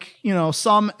like,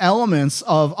 some elements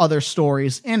of other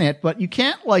stories in it, but you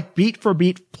can't like beat for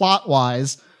beat plot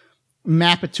wise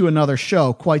map it to another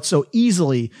show quite so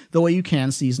easily the way you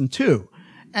can season 2.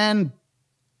 And,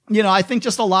 I think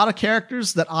just a lot of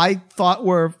characters that I thought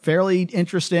were fairly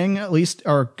interesting, at least,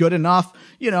 or good enough,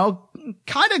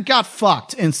 kind of got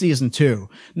fucked in season 2.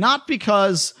 Not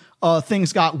because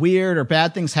things got weird or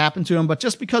bad things happened to them, but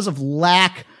just because of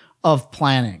lack of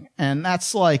planning. And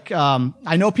that's like,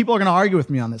 I know people are going to argue with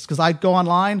me on this because I go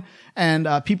online and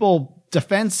people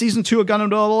defend season 2 of Gundam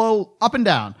 00 up and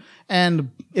down.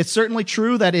 And it's certainly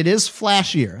true that it is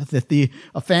flashier, that the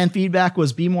fan feedback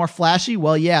was be more flashy.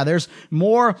 Well, yeah, there's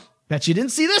more bet you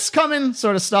didn't see this coming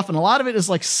sort of stuff. And a lot of it is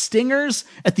like stingers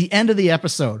at the end of the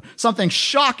episode. Something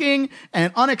shocking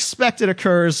and unexpected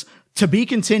occurs, to be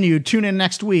continued. Tune in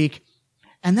next week.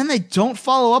 And then they don't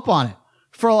follow up on it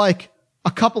for like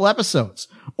a couple episodes,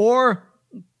 or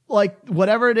like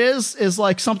whatever it is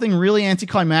like something really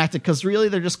anticlimactic. Cause really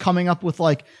they're just coming up with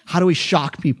like, how do we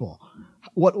shock people?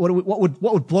 What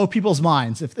would blow people's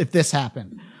minds if this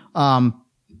happened?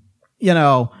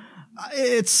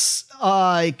 It's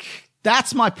like,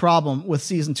 that's my problem with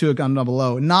season 2 of Gundam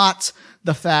 00, not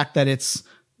the fact that it's,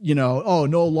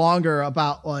 no longer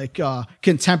about like,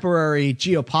 contemporary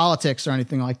geopolitics or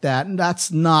anything like that. And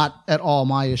that's not at all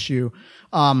my issue.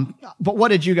 But what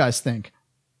did you guys think?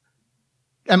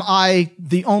 Am I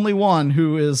the only one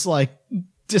who is like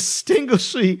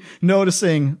distinguishedly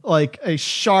noticing like a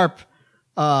sharp,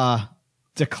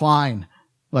 decline,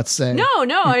 let's say? No,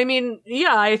 I mean,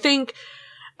 yeah, I think,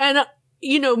 and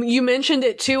you mentioned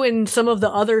it too in some of the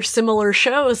other similar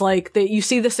shows, like that you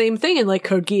see the same thing in like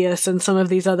Code Geass and some of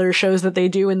these other shows that they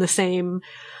do in the same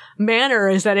manner,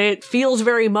 is that it feels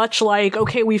very much like,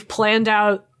 okay, we've planned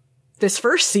out this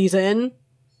first season,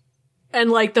 and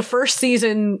like the first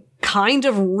season kind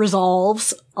of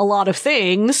resolves a lot of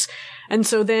things. And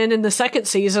so then in the second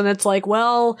season, it's like,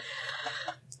 well,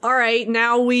 all right,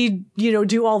 now we,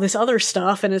 do all this other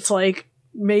stuff. And it's like,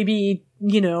 maybe,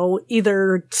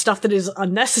 either stuff that is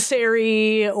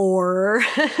unnecessary, or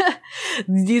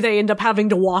do they end up having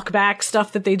to walk back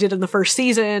stuff that they did in the first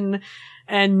season?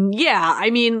 And yeah,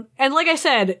 I mean, and like I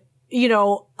said,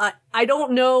 I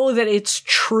don't know that it's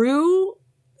true.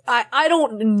 I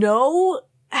don't know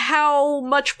how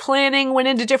much planning went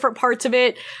into different parts of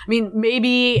it. I mean,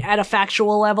 maybe at a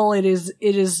factual level, it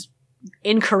is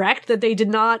incorrect that they did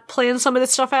not plan some of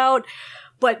this stuff out,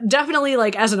 but definitely,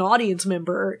 like, as an audience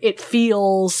member, it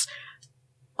feels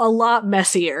a lot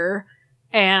messier,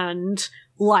 and,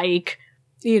 like,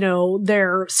 you know,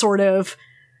 they're sort of,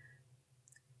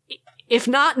 if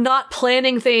not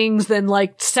planning things, then,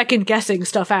 like, second-guessing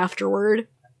stuff afterward.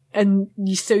 And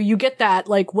so you get that,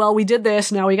 like, well, we did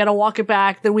this, now we gotta walk it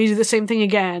back, then we do the same thing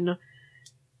again.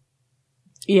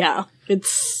 Yeah,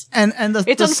 it's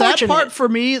the sad part for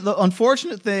me, the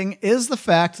unfortunate thing, is the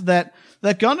fact that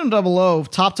Gundam 00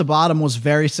 top to bottom was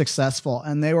very successful,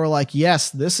 and they were like, yes,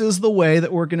 this is the way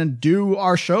that we're going to do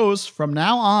our shows from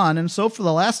now on. And so for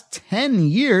the last 10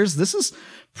 years, this is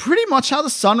pretty much how the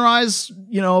Sunrise,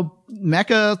 you know,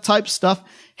 mecha type stuff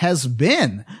has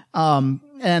been.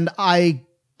 And I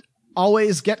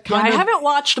always get kind of... I haven't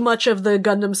watched much of the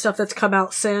Gundam stuff that's come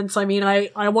out since. I mean,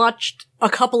 I watched a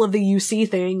couple of the UC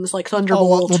things, like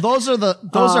Thunderbolt. Well,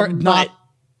 those are not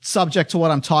subject to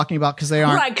what I'm talking about, because they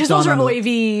aren't right, because those are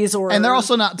OAVs, and they're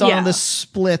also not done on this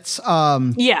split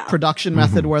production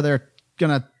method where they're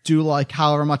gonna do like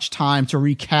however much time to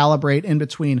recalibrate in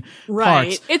between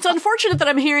parts. It's unfortunate that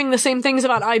I'm hearing the same things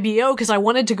about IBO, because I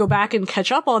wanted to go back and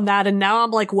catch up on that, and now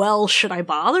I'm like, well, should I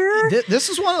bother? This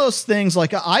is one of those things,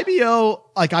 like IBO,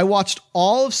 like I watched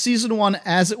all of season 1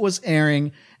 as it was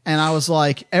airing, and I was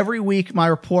like, every week my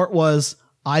report was,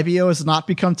 IBO has not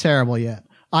become terrible yet.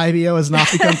 IBO has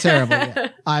not become terrible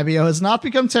yet. IBO has not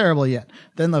become terrible yet.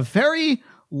 Then the very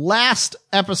last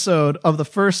episode of the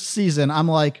first season, I'm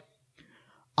like,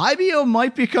 IBO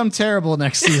might become terrible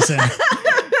next season.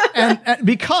 and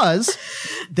because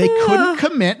they couldn't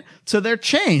commit to their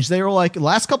change. They were like, the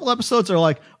last couple episodes are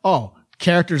like, oh,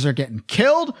 characters are getting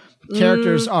killed.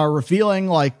 Characters are revealing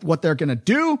like what they're going to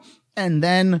do. And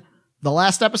then the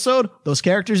last episode, those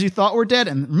characters you thought were dead.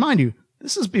 And mind you,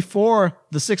 this is before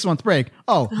the 6-month break.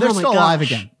 Oh, they're still alive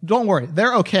again. Don't worry.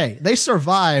 They're okay. They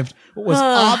survived what was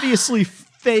obviously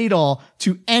fatal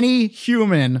to any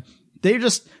human. They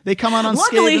come out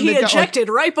unscathed. Luckily, he ejected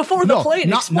right before the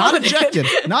plane exploded.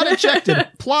 Not ejected.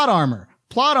 Plot armor.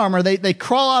 They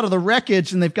crawl out of the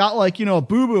wreckage and they've got like, you know, a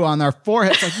boo-boo on their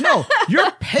forehead. It's like, no,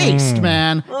 you're paced,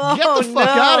 man. Get the fuck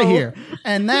out of here.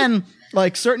 And then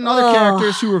like certain other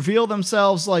characters who reveal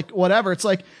themselves like whatever. It's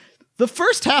like, the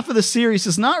first half of the series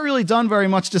has not really done very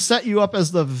much to set you up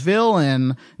as the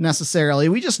villain necessarily.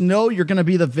 We just know you're going to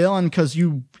be the villain because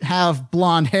you have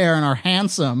blonde hair and are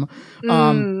handsome.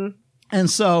 And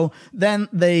so then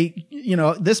they, you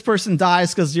know, this person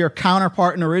dies because your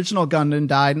counterpart in original Gundam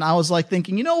died. And I was like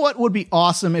thinking, you know what would be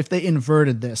awesome if they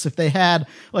inverted this? If they had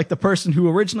like the person who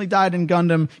originally died in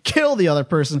Gundam kill the other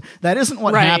person. That isn't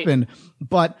what happened.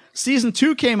 But season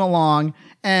 2 came along,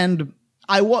 and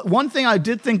one thing I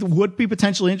did think would be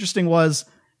potentially interesting was,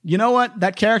 you know what?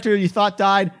 That character you thought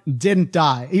died didn't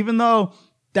die. Even though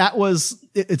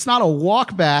it's not a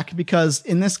walk back, because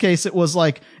in this case it was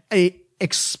like a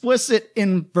explicit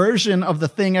inversion of the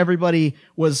thing everybody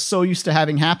was so used to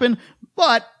having happen.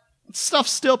 But stuff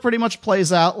still pretty much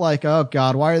plays out like, oh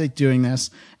God, why are they doing this?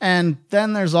 And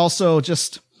then there's also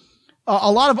just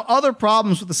a lot of other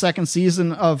problems with the second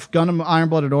season of Gundam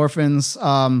Iron-Blooded Orphans.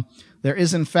 There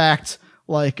is in fact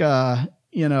like,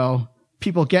 you know,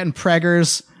 people getting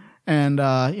preggers and,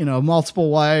 you know,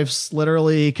 multiple wives,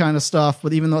 literally kind of stuff.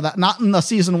 But even though that, not in the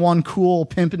season 1 cool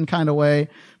pimping kind of way,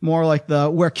 more like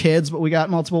we're kids, but we got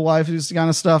multiple wives kind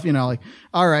of stuff, you know, like,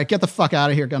 all right, get the fuck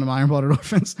out of here, Gundam Iron-Blooded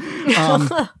Orphans.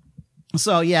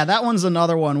 So yeah, that one's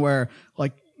another one where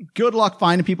like, good luck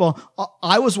finding people.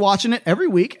 I was watching it every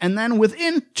week, and then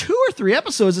within 2 or 3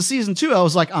 episodes of season 2, I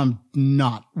was like, I'm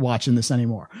not watching this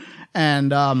anymore.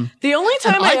 And the only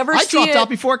time I ever see I dropped out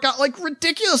before it got like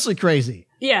ridiculously crazy.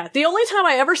 Yeah, the only time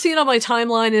I ever see it on my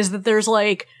timeline is that there's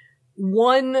like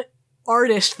one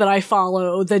artist that I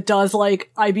follow that does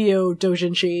like IBO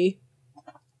doujinshi.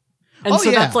 And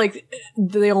that's like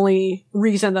the only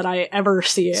reason that I ever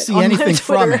see it. See anything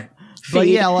from it. But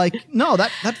yeah, like, no,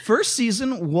 that first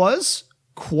season was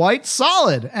quite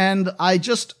solid. And I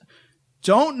just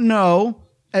don't know,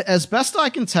 as best I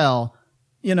can tell,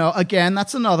 you know, again,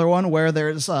 that's another one where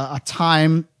there's a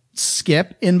time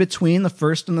skip in between the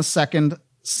first and the second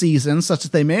season, such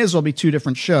that they may as well be 2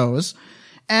 different shows.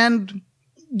 And,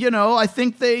 you know, I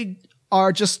think they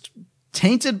are just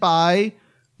tainted by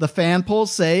the fan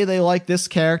polls say they like this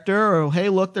character, or, hey,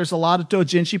 look, there's a lot of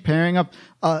doujinshi pairing up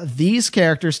these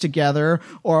characters together,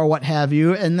 or what have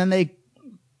you. And then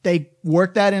they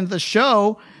work that into the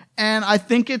show. And I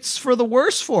think it's for the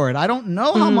worse for it. I don't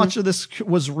know how much of this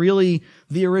was really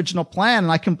the original plan.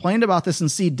 And I complained about this in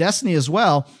Seed Destiny as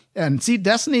well. And Seed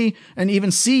Destiny and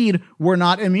even Seed were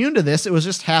not immune to this. It was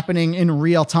just happening in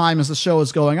real time as the show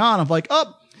was going on. Of like,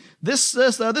 oh,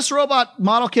 this robot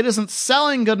model kit isn't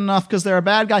selling good enough because they're a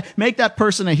bad guy. Make that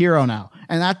person a hero now.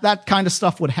 And that kind of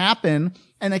stuff would happen.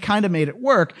 And they kind of made it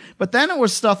work. But then it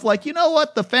was stuff like, you know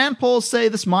what? The fan polls say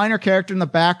this minor character in the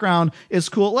background is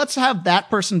cool. Let's have that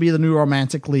person be the new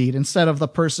romantic lead instead of the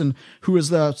person who is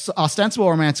the ostensible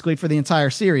romantic lead for the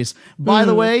entire series. By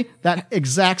the way, that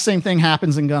exact same thing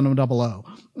happens in Gundam 00.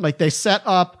 Like they set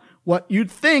up what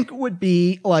you'd think would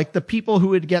be like the people who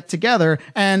would get together,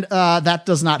 and that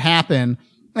does not happen.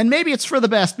 And maybe it's for the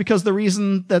best, because the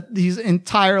reason that he's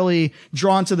entirely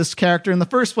drawn to this character in the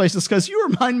first place is because you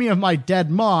remind me of my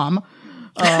dead mom.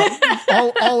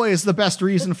 Always the best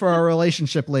reason for our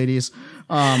relationship, ladies.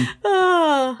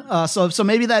 So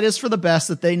maybe that is for the best,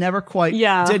 that they never quite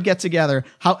did get together.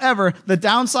 However, the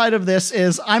downside of this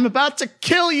is I'm about to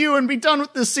kill you and be done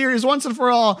with this series once and for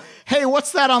all. Hey,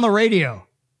 what's that on the radio?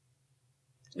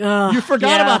 You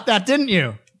forgot about that, didn't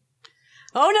you?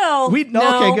 Oh no.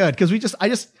 No. Okay, good. Because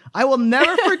I will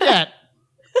never forget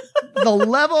the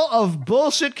level of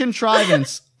bullshit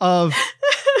contrivance of,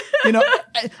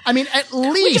 I mean, at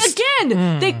least. Which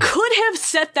again, they could have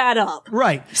set that up.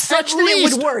 Right. Such that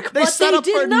it would work. They but set they up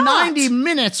did for not. 90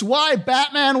 minutes why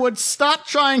Batman would stop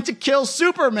trying to kill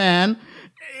Superman.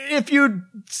 If you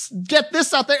get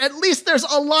this out there, at least there's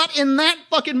a lot in that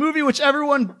fucking movie which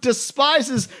everyone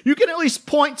despises. You can at least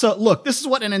point to, look, this is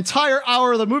what an entire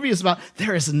hour of the movie is about.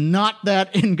 There is not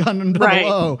that in Gundam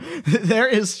 00. There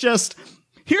is just,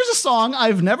 here's a song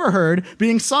I've never heard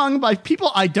being sung by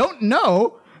people I don't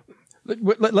know.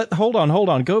 Hold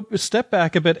on. Go step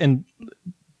back a bit, and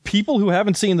people who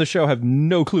haven't seen the show have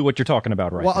no clue what you're talking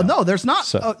about right now. Well, no, there's not.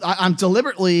 So. I'm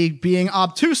deliberately being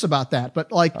obtuse about that. But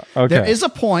there is a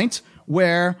point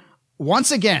where,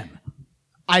 once again,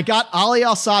 I got Ali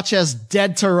Al-Sachez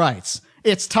dead to rights.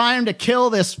 It's time to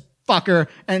kill this fucker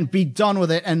and be done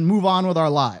with it and move on with our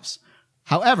lives.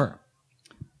 However,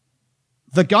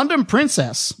 the Gundam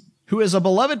princess, who is a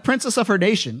beloved princess of her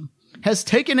nation, has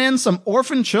taken in some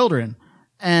orphan children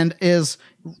and is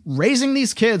raising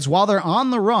these kids while they're on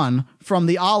the run from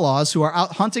the Allahs, who are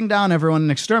out hunting down everyone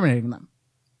and exterminating them.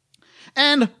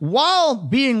 And while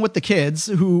being with the kids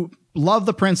who love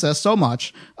the princess so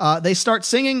much, they start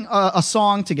singing a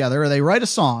song together, or they write a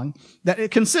song that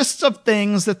it consists of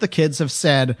things that the kids have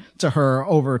said to her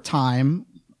over time,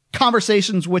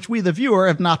 conversations which we, the viewer,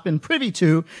 have not been privy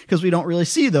to because we don't really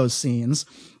see those scenes.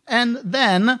 And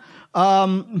then,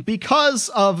 because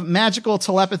of magical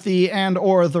telepathy and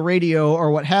or the radio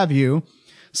or what have you,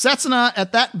 Setsuna,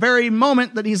 at that very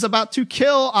moment that he's about to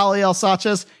kill Ali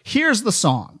Al-Sachez, hears the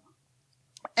song.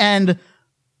 And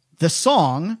the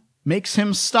song makes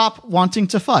him stop wanting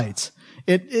to fight.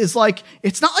 It is like,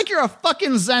 it's not like you're a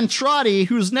fucking Zentradi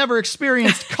who's never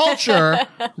experienced culture.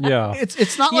 Yeah.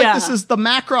 It's not like this is the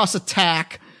Macross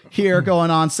attack here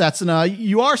going on, Setsuna.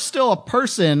 You are still a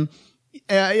person.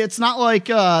 It's not like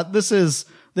this is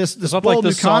this it's not bold like new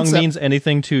this song concept means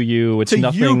anything to you. It's to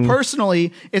nothing. you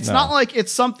personally. It's not like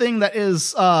it's something that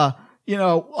is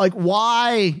like,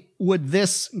 why would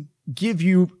this give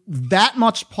you that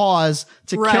much pause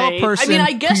to kill a person? I mean,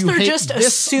 I guess who you they're hate just this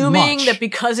assuming much? that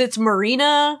because it's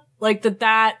Marina, like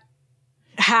that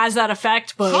has that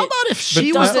effect. But how about if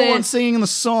she was the one singing the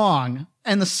song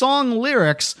and the song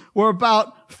lyrics were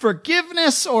about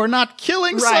forgiveness or not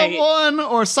killing someone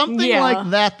or something like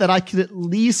that I could at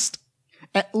least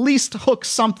hook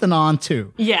something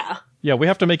onto? Yeah, we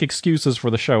have to make excuses for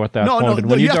the show at that point. And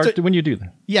when you do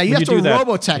that. Yeah, you have to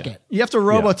Robotech it. You have to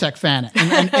Robotech fan it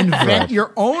and invent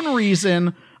your own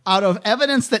reason out of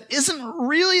evidence that isn't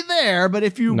really there. But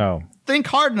if you think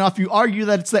hard enough, you argue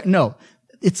that it's there. No,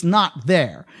 it's not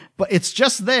there. But it's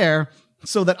just there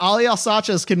so that Ali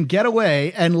Al-Sachez can get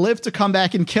away and live to come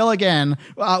back and kill again,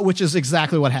 which is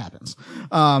exactly what happens.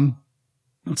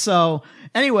 So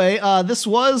anyway, this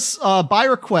was by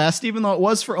request, even though it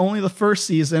was for only the first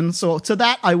season. So to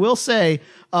that, I will say,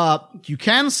 you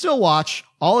can still watch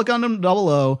all of Gundam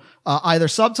 00, either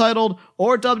subtitled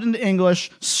or dubbed into English,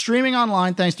 streaming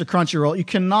online thanks to Crunchyroll. You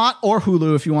cannot, or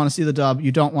Hulu if you want to see the dub.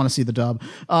 You don't want to see the dub.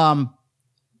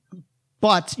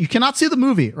 But you cannot see the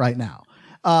movie right now.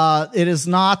 It is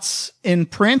not in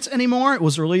print anymore. It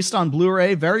was released on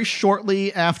Blu-ray very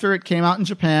shortly after it came out in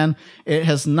Japan. It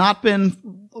has not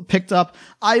been picked up.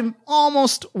 I'm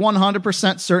almost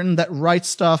 100% certain that Right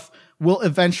Stuff will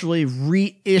eventually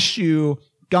reissue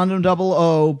Gundam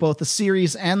 00, both the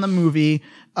series and the movie,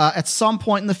 at some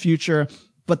point in the future.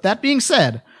 But that being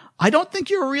said, I don't think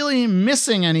you're really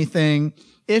missing anything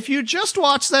if you just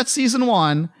watch that season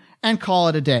 1 and call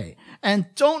it a day. And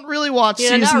don't really watch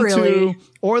season 2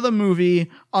 or the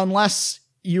movie unless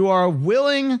you are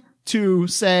willing to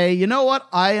say, you know what,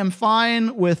 I am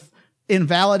fine with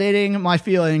invalidating my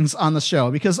feelings on the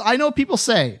show. Because I know people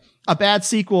say a bad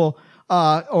sequel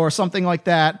or something like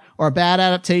that, or a bad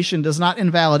adaptation does not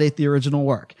invalidate the original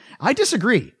work. I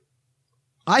disagree.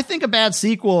 I think a bad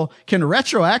sequel can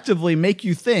retroactively make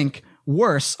you think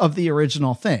worse of the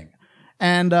original thing.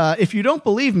 And if you don't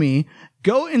believe me,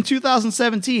 go in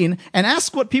 2017 and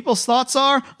ask what people's thoughts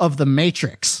are of The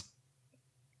Matrix.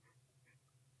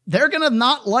 They're going to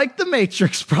not like The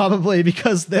Matrix probably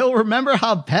because they'll remember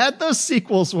how bad those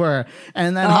sequels were.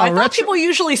 And then how I thought people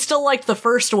usually still liked the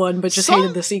first one, but just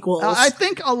hated the sequels. I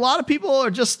think a lot of people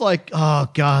are just like, oh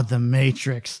God, The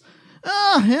Matrix.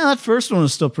 Oh, yeah, that first one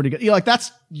was still pretty good.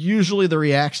 That's usually the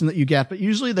reaction that you get, but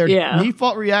usually their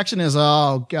default reaction is,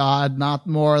 oh God, not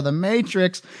more of The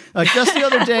Matrix. Just the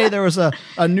other day, there was a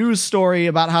news story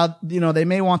about how, they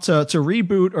may want to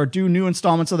reboot or do new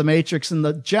installments of The Matrix. And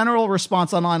the general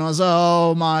response online was,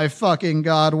 oh my fucking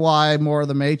God, why more of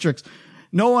The Matrix?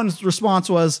 No one's response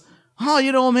was,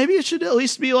 oh, maybe it should at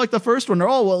least be like the first one. Or,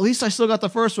 oh, well, at least I still got the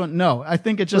first one. No, I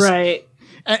think it just, right.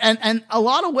 And a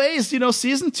lot of ways,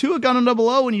 season 2 of Gundam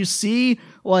 00, when you see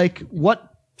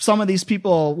what some of these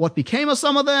people, what became of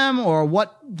some of them, or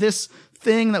what this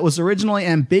thing that was originally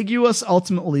ambiguous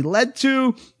ultimately led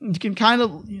to, you can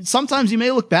sometimes you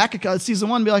may look back at season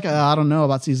 1 and be like, I don't know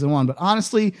about season 1, but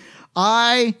honestly,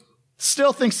 I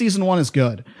still think season 1 is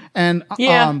good. And,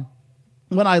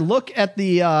 when I look at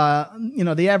the,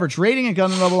 the average rating of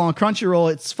Gundam 00 on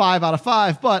Crunchyroll, it's 5 out of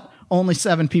 5, but only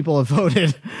 7 people have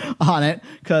voted on it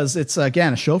because it's,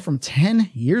 again, a show from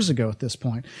 10 years ago at this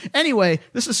point. Anyway,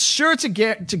 this is sure to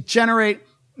generate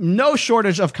no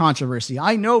shortage of controversy.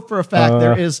 I know for a fact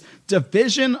there is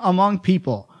division among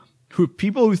people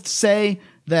who say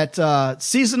that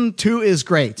season 2 is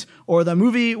great or the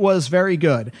movie was very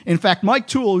good. In fact, Mike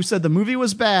Toole, who said the movie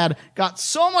was bad, got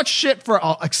so much shit for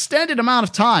an extended amount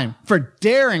of time for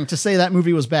daring to say that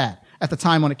movie was bad at the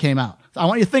time when it came out. I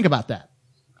want you to think about that.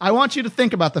 I want you to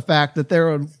think about the fact that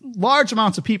there are large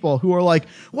amounts of people who are like,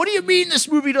 what do you mean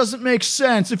this movie doesn't make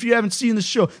sense if you haven't seen the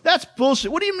show? That's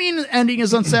bullshit. What do you mean the ending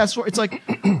is unsatisfactory? It's like,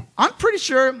 I'm pretty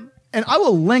sure, and I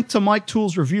will link to Mike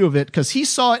Toole's review of it because he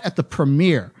saw it at the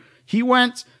premiere. He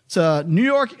went to New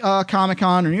York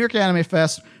Comic-Con or New York Anime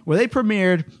Fest where they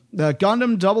premiered the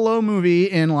Gundam 00 movie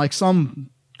in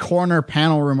some corner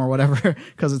panel room or whatever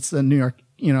because it's the New York,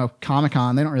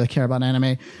 Comic-Con. They don't really care about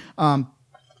anime.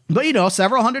 But,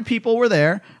 several hundred people were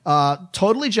there,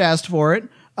 totally jazzed for it,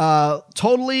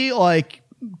 totally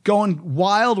going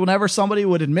wild whenever somebody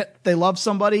would admit they love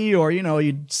somebody or,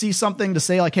 you'd see something to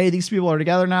say hey, these people are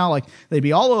together now. They'd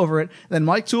be all over it. Then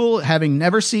Mike Toole, having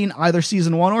never seen either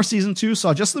season 1 or season 2,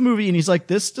 saw just the movie and he's like,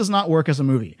 this does not work as a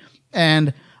movie.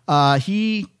 And,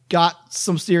 he got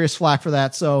some serious flack for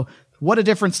that. So what a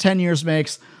difference 10 years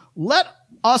makes. Let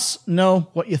us know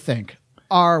what you think.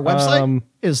 Our website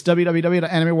is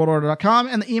www.animeworldorder.com,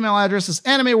 and the email address is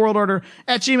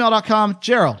animeworldorder@gmail.com.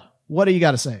 Gerald, what do you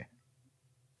got to say?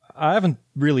 I haven't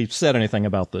really said anything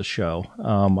about this show.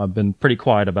 I've been pretty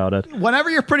quiet about it. Whenever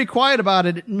you're pretty quiet about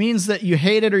it, it means that you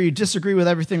hate it or you disagree with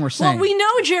everything we're saying. Well, we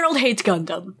know Gerald hates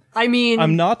Gundam. I mean,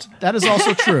 I'm not. That is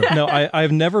also true. No,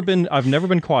 I've never been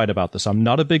quiet about this. I'm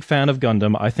not a big fan of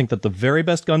Gundam. I think that the very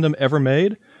best Gundam ever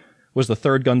made was the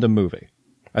third Gundam movie.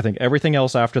 I think everything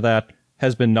else after that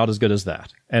has been not as good as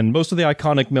that. And most of the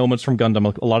iconic moments from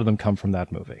Gundam, a lot of them come from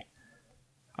that movie.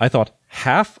 I thought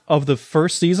half of the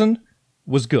first season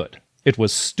was good. It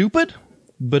was stupid,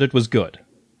 but it was good.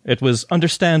 It was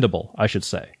understandable, I should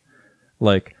say.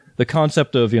 The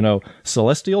concept of,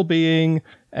 celestial being,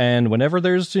 and whenever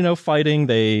there's, fighting,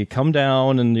 they come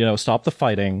down and, stop the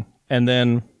fighting. And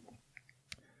then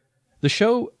the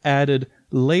show added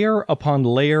layer upon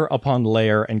layer upon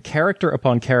layer and character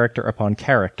upon character upon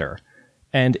character.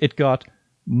 And it got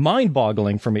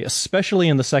mind-boggling for me, especially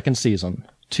in the second season,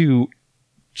 to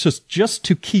just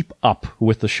to keep up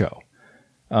with the show.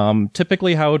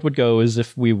 Typically how it would go is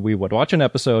if we would watch an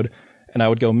episode, and I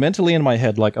would go mentally in my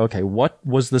head okay, what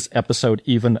was this episode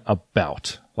even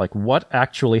about? What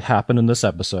actually happened in this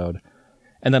episode?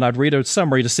 And then I'd read a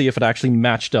summary to see if it actually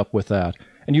matched up with that.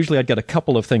 And usually I'd get a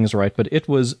couple of things right, but it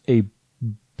was a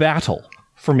battle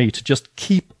for me to just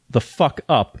keep the fuck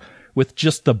up with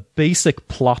just the basic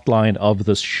plot line of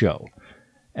this show.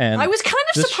 And I was kind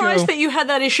of surprised that you had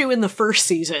that issue in the first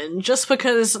season, just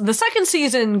because the second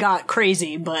season got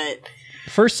crazy, but...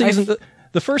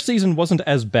 The first season wasn't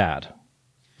as bad.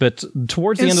 But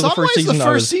towards the end of the first season, the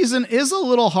first season is a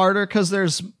little harder because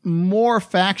there's more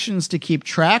factions to keep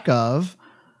track of.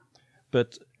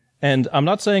 And I'm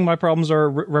not saying my problems are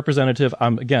representative.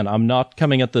 I'm not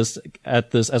coming at this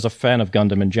as a fan of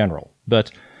Gundam in general.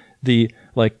 But the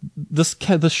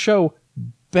show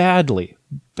badly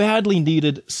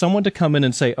needed someone to come in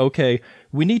and say, okay,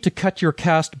 we need to cut your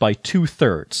cast by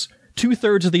 2/3.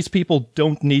 2/3 of these people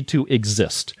don't need to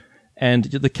exist. And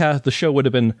the show would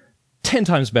have been 10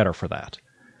 times better for that.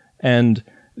 And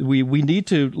we need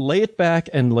to lay it back,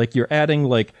 and like you're adding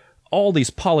like all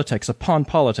these politics upon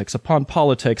politics upon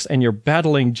politics, and you're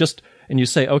battling and you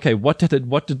say, okay, what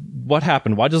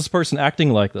happened? Why is this person acting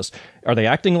like this? Are they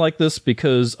acting like this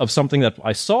because of something that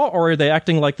I saw, or are they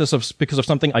acting like this because of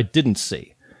something I didn't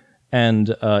see?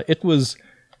 And it was,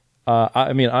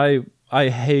 I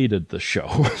hated the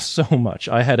show so much.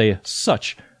 I had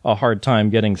such a hard time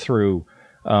getting through.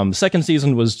 Second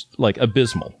season was like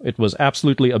abysmal. It was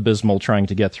absolutely abysmal trying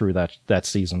to get through that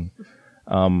season.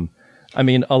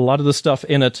 A lot of the stuff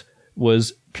in it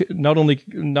was not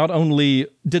only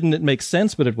didn't it make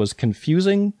sense, but it was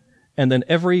confusing. And then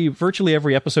virtually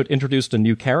every episode introduced a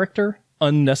new character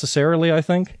unnecessarily, I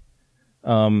think.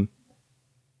 But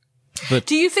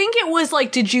do you think it was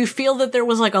like, did you feel that there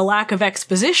was like a lack of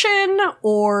exposition,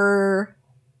 or?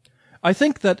 I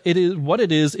think that it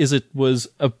was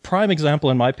a prime example,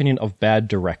 in my opinion, of bad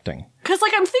directing. Because,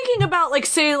 like, I'm thinking about, like,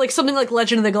 say, like, something like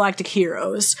Legend of the Galactic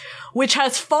Heroes, which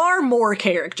has far more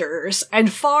characters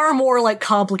and far more, like,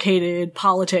 complicated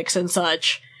politics and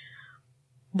such.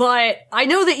 But I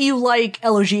know that you like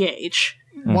LOGH.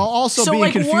 While also being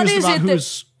like, confused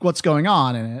about what's going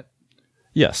on in it.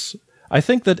 Yes. I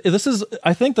think that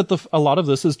a lot of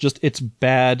this is just, it's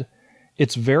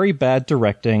very bad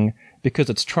directing,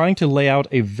 because it's trying to lay out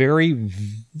a very,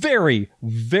 very,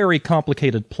 very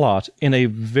complicated plot in a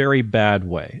very bad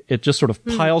way. It just sort of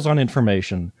piles on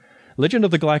information. Legend of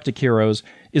the Galactic Heroes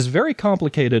is very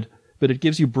complicated, but it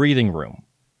gives you breathing room.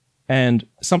 And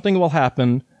something will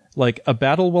happen, like a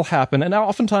battle will happen, and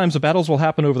oftentimes the battles will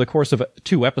happen over the course of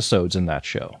 2 episodes in that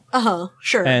show.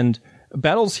 Sure. And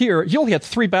battles here, you only had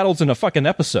 3 battles in a fucking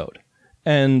episode.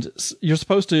 And you're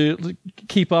supposed to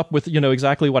keep up with,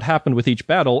 exactly what happened with each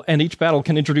battle, and each battle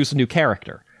can introduce a new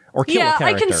character or kill a character. Yeah,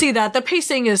 I can see that. The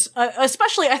pacing is,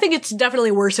 especially, I think it's definitely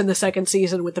worse in the second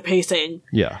season with the pacing.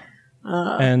 Yeah.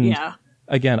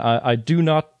 Again, I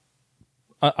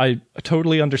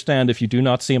totally understand if you do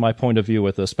not see my point of view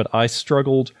with this, but I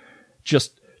struggled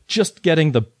just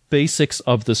getting the basics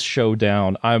of this show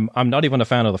down. I'm not even a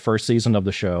fan of the first season of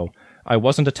the show. I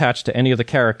wasn't attached to any of the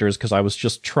characters because I was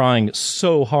just trying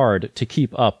so hard to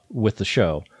keep up with the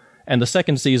show. And the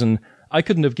second season, I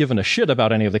couldn't have given a shit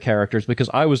about any of the characters because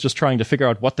I was just trying to figure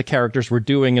out what the characters were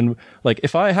doing. And like,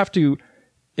 if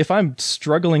I'm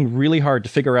struggling really hard to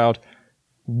figure out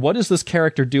what is this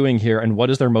character doing here and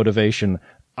what is their motivation,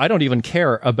 I don't even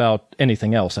care about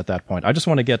anything else at that point. I just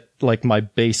want to get like my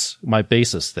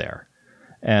basis there.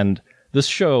 And this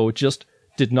show just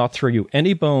did not throw you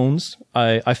any bones.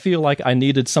 I feel like I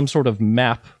needed some sort of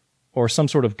map or some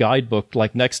sort of guidebook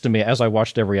like next to me as I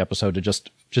watched every episode to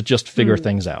just figure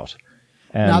things out.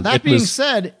 And now that being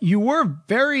said, you were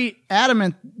very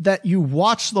adamant that you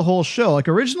watch the whole show. Like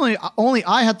originally, only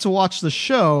I had to watch the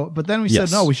show, but then we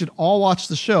said no, we should all watch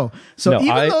the show. So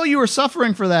even though you were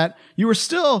suffering for that, you were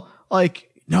still like,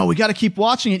 no, we got to keep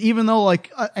watching it, even though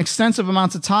like extensive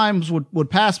amounts of times would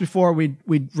pass before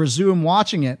we'd resume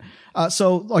watching it.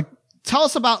 So like, tell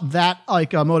us about that,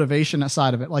 like motivation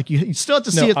side of it. Like you still have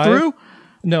to see it through.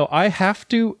 No, I have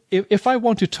to, if I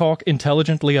want to talk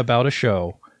intelligently about a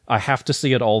show, I have to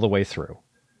see it all the way through.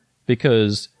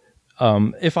 Because,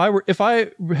 if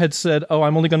I had said, oh,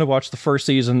 I'm only going to watch the first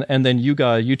season, and then you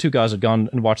two guys had gone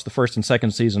and watched the first and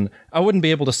second season, I wouldn't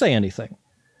be able to say anything.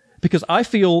 Because I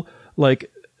feel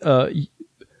like,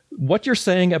 what you're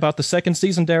saying about the second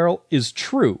season, Daryl, is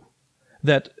true.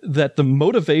 That the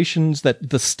motivations,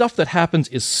 that the stuff that happens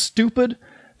is stupid,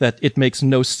 that it makes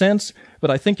no sense, but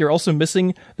I think you're also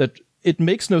missing that it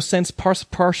makes no sense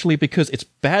partially because it's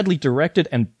badly directed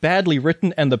and badly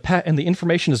written, and the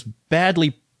information is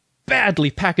badly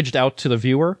packaged out to the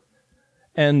viewer.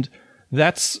 And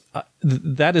that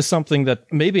is something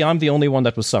that maybe I'm the only one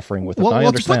that was suffering with it. Well, I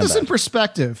understand to put this in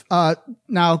perspective,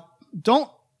 now don't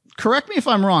correct me if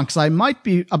I'm wrong, because I might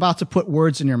be about to put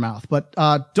words in your mouth, but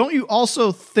don't you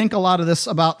also think a lot of this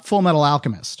about Full Metal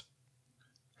Alchemist?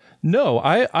 No,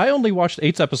 I only watched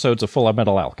 8 episodes of Full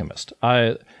Metal Alchemist.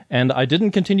 And I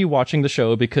didn't continue watching the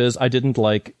show because I didn't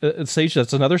like Seiji.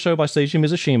 That's another show by Seiji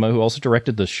Mizushima, who also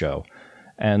directed this show.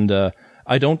 And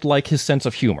I don't like his sense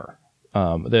of humor.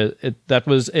 That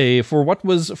was for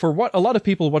what a lot of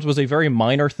people, what was a very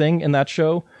minor thing in that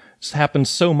show. It's happened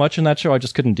so much in that show, I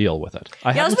just couldn't deal with it.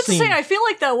 I was about to say, I feel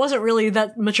like that wasn't really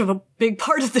that much of a big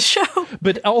part of the show.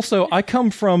 But also, I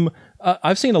come from,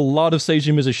 I've seen a lot of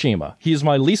Seiji Mizushima. He's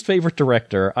my least favorite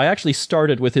director. I actually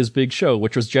started with his big show,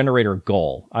 which was Generator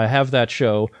Gol. I have that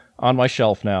show on my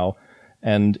shelf now,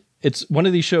 and it's one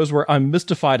of these shows where I'm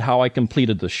mystified how I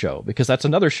completed the show, because that's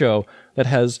another show that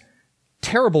has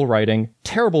terrible writing,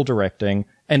 terrible directing,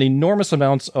 and enormous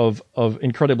amounts of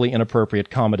incredibly inappropriate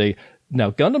comedy. Now,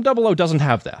 Gundam 00 doesn't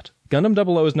have that. Gundam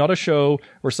 00 is not a show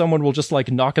where someone will just like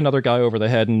knock another guy over the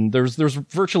head, and there's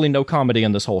virtually no comedy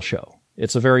in this whole show.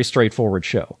 It's a very straightforward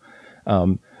show.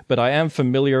 But I am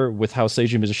familiar with how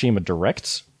Seiji Mizushima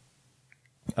directs,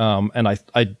 and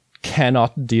I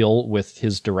cannot deal with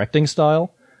his directing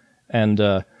style. And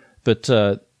on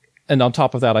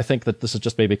top of that, I think that this is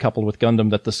just maybe coupled with Gundam,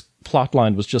 that this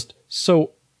plotline was just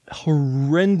so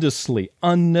horrendously,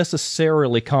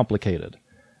 unnecessarily complicated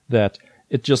that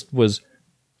it just was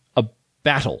a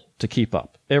battle to keep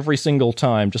up. Every single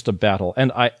time, just a battle.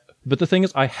 But the thing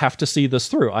is, I have to see this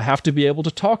through. I have to be able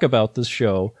to talk about this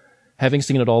show, having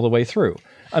seen it all the way through.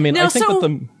 I mean, now,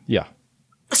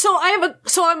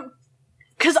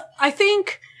 because I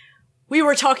think we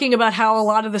were talking about how a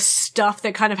lot of the stuff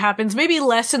that kind of happens, maybe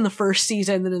less in the first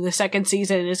season than in the second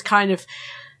season, is kind of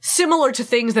similar to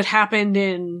things that happened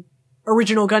in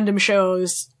original Gundam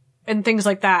shows and things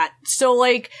like that. So,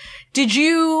 like, did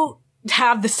you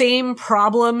have the same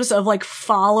problems of, like,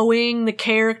 following the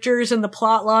characters and the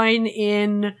plot line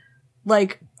in,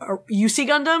 like, UC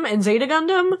Gundam and Zeta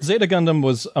Gundam? Zeta Gundam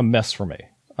was a mess for me.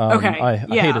 Okay. I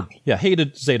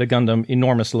hated Zeta Gundam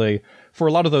enormously for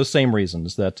a lot of those same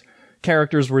reasons, that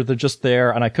characters were just there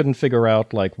and I couldn't figure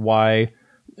out, like,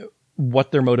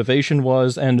 what their motivation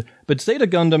was. But Zeta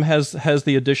Gundam has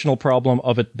the additional problem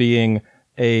of it being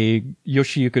a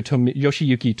Yoshiyuki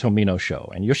Tomino show.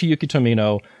 And Yoshiyuki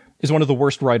Tomino is one of the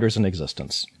worst writers in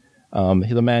existence.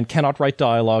 The man cannot write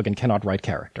dialogue and cannot write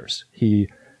characters. He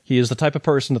is the type of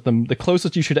person that the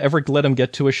closest you should ever let him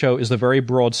get to a show is the very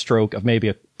broad stroke of maybe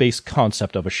a base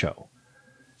concept of a show.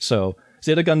 So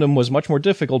Zeta Gundam was much more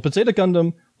difficult, but Zeta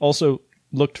Gundam also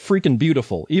looked freaking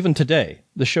beautiful. Even today,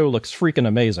 the show looks freaking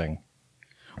amazing.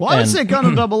 Well, I would say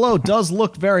Gundam 00 does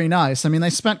look very nice. I mean, they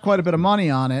spent quite a bit of money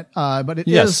on it, but it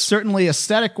is certainly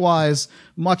aesthetic-wise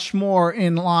much more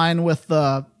in line with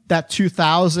that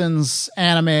 2000s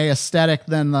anime aesthetic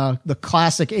than the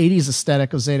classic 80s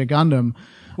aesthetic of Zeta Gundam.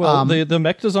 Well, the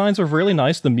mech designs were really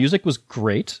nice. The music was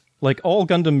great. Like, all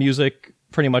Gundam music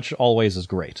pretty much always is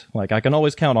great. Like, I can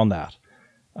always count on that.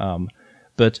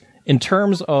 But in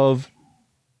terms of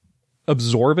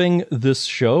absorbing this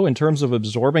show, in terms of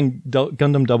absorbing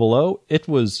Gundam 00, it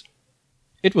was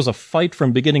a fight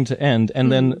from beginning to end.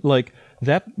 And then, like,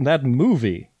 that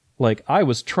movie, like, I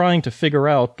was trying to figure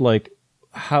out, like,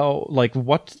 how, like,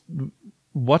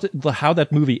 how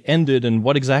that movie ended and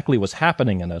what exactly was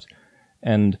happening in it.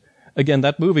 And again,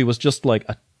 that movie was just like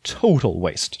a total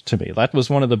waste to me. That was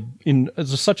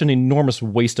such an enormous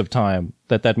waste of time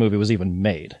that movie was even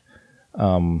made.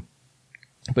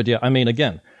 But yeah, I mean,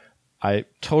 again, I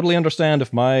totally understand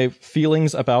if my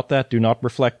feelings about that do not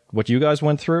reflect what you guys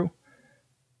went through.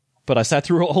 But I sat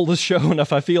through all this show, and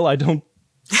if I feel I don't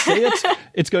say it,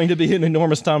 it's going to be an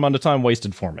enormous amount of time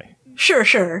wasted for me.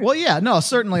 Sure. Well, yeah, no,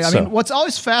 certainly. I mean, what's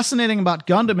always fascinating about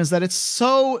Gundam is that it's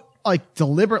so, like,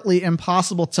 deliberately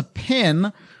impossible to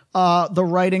pin the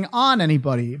writing on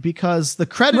anybody, because the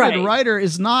credited writer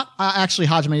is not actually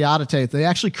Hajime Yadate. They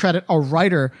actually credit a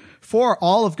writer for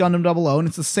all of Gundam 00, and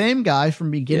it's the same guy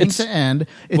from beginning to end.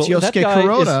 It's Yosuke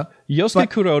Kuroda.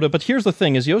 Kuroda, but here's the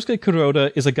thing, is Yosuke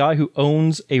Kuroda is a guy who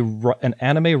owns an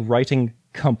anime writing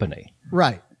company.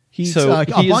 Right. He's a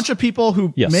bunch of people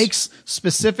who makes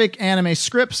specific anime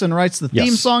scripts and writes the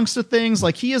theme songs to things.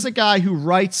 Like, he is a guy who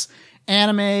writes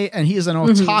anime, and he is an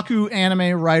otaku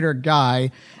anime writer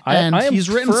guy. And he's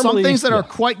written some things that are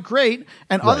quite great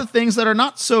and other things that are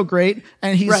not so great.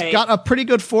 And he's got a pretty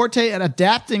good forte at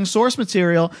adapting source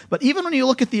material. But even when you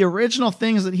look at the original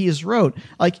things that he has wrote,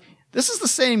 like, this is the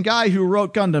same guy who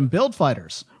wrote Gundam Build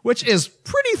Fighters, which is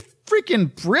pretty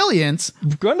freaking brilliant.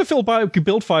 Gundam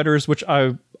Build Fighters, which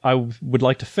I would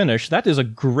like to finish. That is a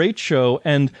great show,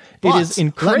 and it is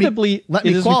incredibly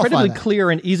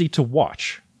clear and easy to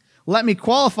watch. Let me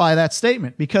qualify that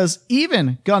statement, because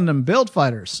even Gundam Build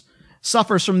Fighters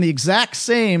suffers from the exact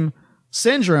same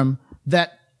syndrome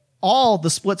that all the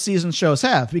split season shows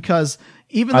have, because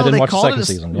even though they called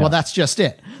it well, that's just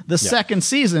it. The second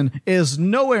season is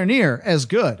nowhere near as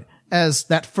good as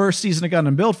that first season of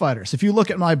Gundam Build Fighters. If you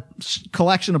look at my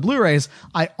collection of Blu-rays,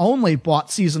 I only bought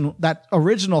that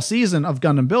original season of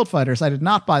Gundam Build Fighters. I did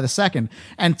not buy the second.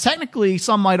 And technically,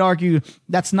 some might argue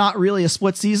that's not really a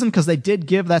split season because they did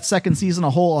give that second season a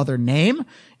whole other name.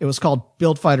 It was called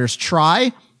Build Fighters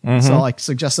Try. Mm-hmm. So like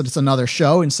suggested it's another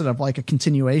show instead of like a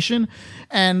continuation.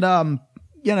 And,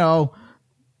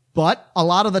 but a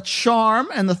lot of the charm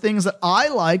and the things that I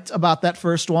liked about that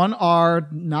first one are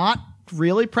not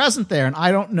really present there. And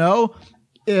I don't know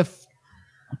if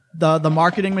the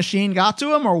marketing machine got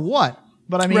to him or what.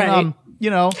 But I mean, right.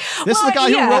 This is the guy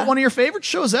who wrote one of your favorite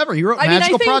shows ever. He wrote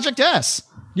Magical Project S.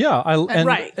 Yeah,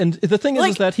 and the thing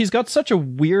is that he's got such a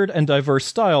weird and diverse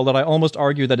style that I almost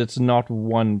argue that it's not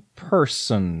one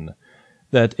person,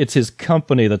 that it's his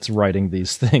company that's writing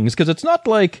these things, because it's not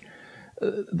like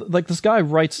this guy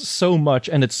writes so much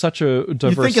and it's such a diverse style.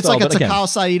 You think it's like a Takao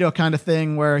Saito kind of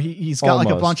thing where he's got like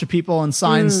a bunch of people and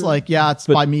signs by me,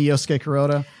 Yosuke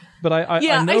Kuroda. But I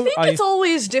think it's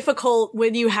always difficult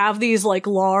when you have these like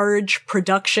large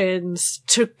productions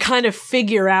to kind of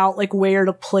figure out like where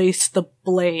to place the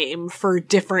blame for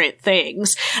different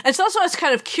things. And so that's what I was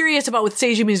kind of curious about with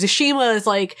Seiji Mizushima is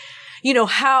like,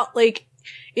 how like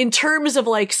in terms of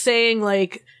like saying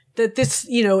like that this,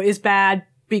 is bad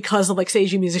because of like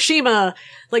Seiji Mizushima,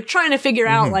 like trying to figure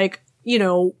out like,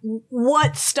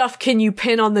 what stuff can you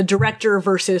pin on the director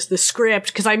versus the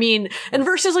script? Cause I mean, and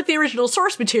versus like the original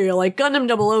source material, like Gundam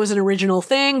 00 is an original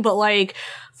thing, but like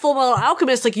Full Metal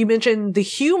Alchemist, like you mentioned the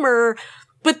humor,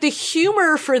 but the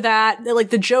humor for that,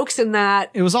 like the jokes in that.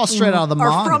 It was all straight out of the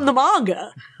manga. Are from the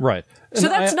manga. Right. So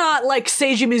and that's not like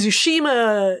Seiji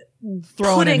Mizushima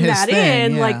putting that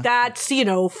in, like that's,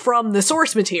 from the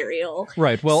source material.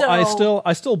 Right. Well, so,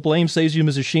 I still blame Seiji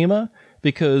Mizushima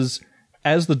because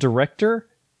as the director,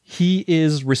 he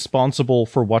is responsible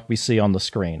for what we see on the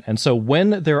screen. And so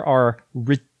when there are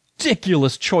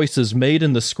ridiculous choices made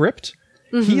in the script,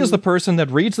 he is the person that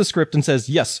reads the script and says,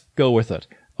 yes, go with it.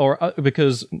 Or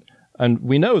because, and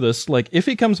we know this, like if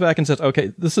he comes back and says,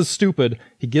 okay, this is stupid,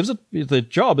 the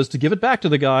job is to give it back to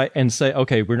the guy and say,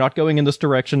 okay, we're not going in this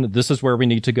direction. This is where we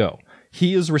need to go.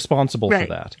 He is responsible for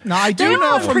that. Now, I do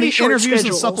know from the interviews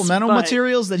and supplemental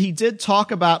materials that he did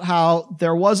talk about how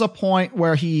there was a point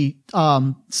where he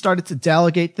started to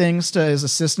delegate things to his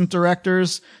assistant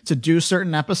directors to do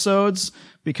certain episodes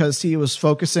because he was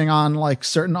focusing on like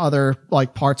certain other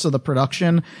like parts of the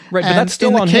production. Right, but that's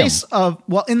still on him.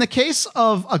 In the case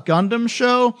of a Gundam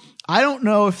show, I don't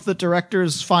know if the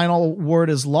director's final word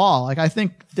is law. Like I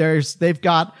think they've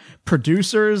got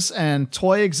producers and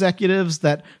toy executives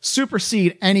that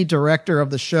supersede any director of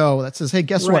the show that says, hey,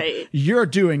 guess what? You're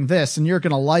doing this and you're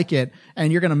going to like it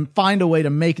and you're going to find a way to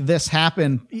make this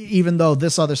happen even though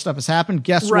this other stuff has happened.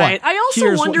 Guess what? I also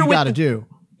Here's wonder what you got to do.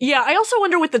 Yeah, I also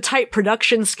wonder with the tight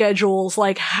production schedules,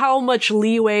 like how much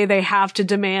leeway they have to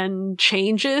demand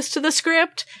changes to the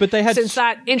script. But they had since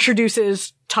that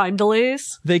introduces time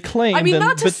delays. They claim. I mean,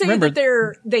 not to say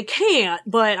that they can't,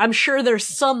 but I'm sure there's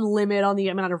some limit on the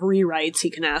amount of rewrites he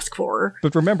can ask for.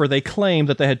 But remember, they claim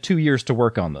that they had 2 years to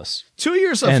work on this. 2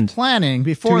 years of planning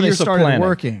before they started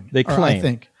working. They claim. I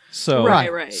think. So,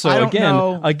 right.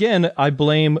 So again, I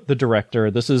blame the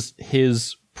director. This is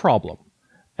his problem.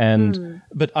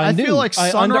 But I feel like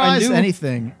Sunrise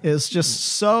anything is just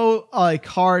so like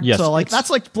hard to like. That's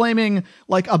like blaming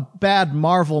like a bad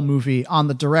Marvel movie on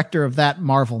the director of that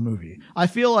Marvel movie. I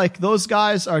feel like those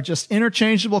guys are just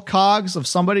interchangeable cogs of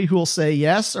somebody who will say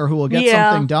yes or who will get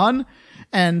something done.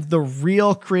 And the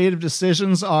real creative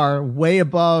decisions are way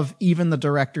above even the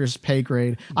director's pay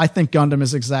grade. I think Gundam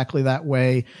is exactly that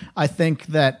way. I think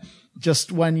that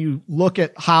just when you look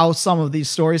at how some of these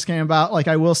stories came about, like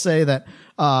I will say that,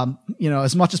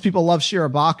 as much as people love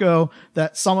Shirobako,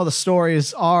 that some of the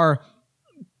stories are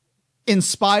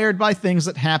inspired by things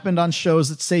that happened on shows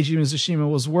that Seiji Mizushima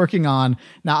was working on.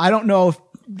 Now, I don't know if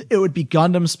it would be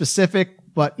Gundam specific,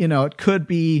 but, it could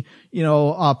be,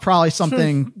 probably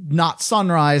something not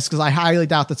Sunrise, because I highly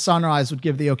doubt that Sunrise would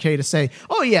give the okay to say,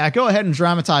 oh yeah, go ahead and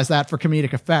dramatize that for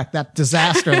comedic effect, that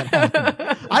disaster that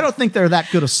happened. I don't think they're that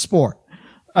good a sport.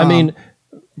 I mean,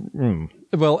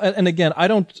 well, and again, I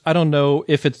don't know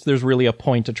if there's really a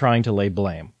point to trying to lay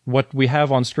blame. What we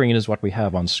have on screen is what we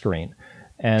have on screen.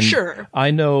 And sure.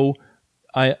 By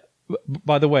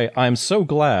the way, I'm so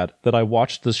glad that I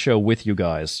watched this show with you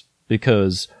guys,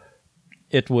 because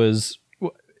it was,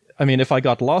 I mean, if I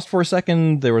got lost for a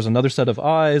second, there was another set of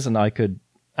eyes and I could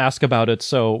ask about it.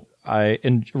 So I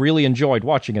really enjoyed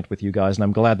watching it with you guys, and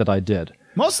I'm glad that I did.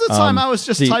 Most of the time I was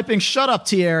just typing "shut up,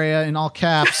 Tieria" in all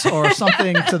caps or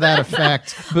something to that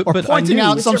effect, or pointing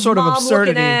out some sort of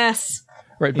absurdity.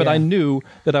 Right, but Yeah. I knew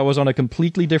that I was on a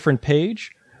completely different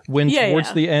page when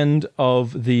towards the end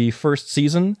of the first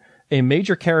season, a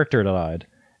major character died.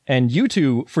 And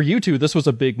for you two, this was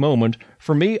a big moment.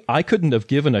 For me, I couldn't have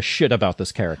given a shit about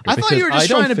this character. I thought you were just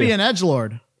trying to be an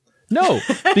edgelord. No,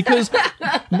 because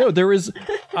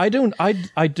I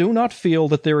do not feel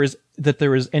that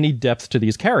there is any depth to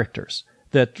these characters.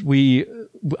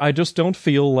 I just don't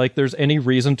feel like there's any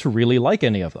reason to really like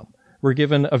any of them. We're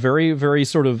given a very, very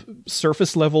sort of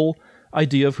surface level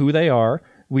idea of who they are.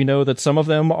 We know that some of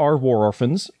them are war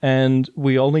orphans, and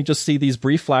we only just see these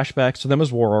brief flashbacks to them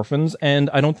as war orphans, and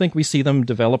I don't think we see them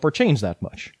develop or change that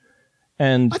much.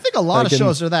 And I think a lot of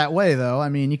shows are that way, though. I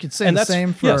mean, you could say the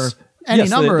same for any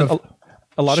number of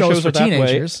a lot of shows are that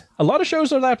teenagers. way. A lot of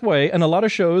shows are that way, and a lot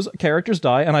of shows, characters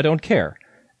die, and I don't care.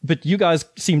 But you guys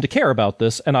seem to care about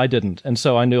this, and I didn't. And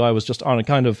so I knew I was just on a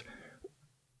kind of...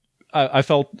 I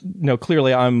felt,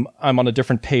 clearly I'm on a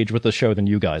different page with the show than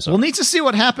you guys are. We'll need to see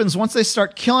what happens once they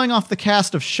start killing off the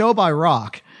cast of Show by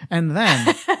Rock, and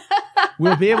then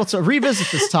we'll be able to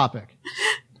revisit this topic.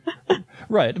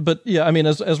 Right, but yeah, I mean,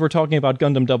 as we're talking about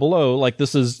Gundam 00, like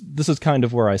this is kind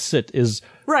of where I sit. Is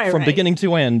from beginning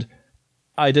to end,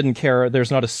 I didn't care.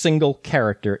 There's not a single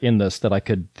character in this that I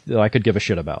could give a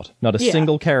shit about. Not a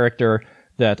single character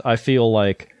that I feel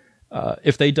like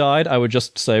if they died, I would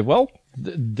just say, well,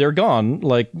 they're gone.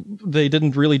 Like, they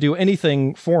didn't really do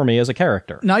anything for me as a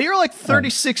character. Now, you're like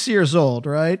 36 years old,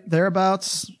 right?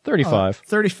 Thereabouts? 35.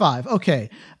 35. Okay.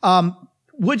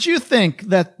 Would you think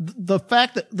that the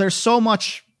fact that there's so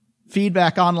much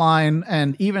feedback online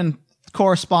and even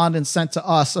correspondence sent to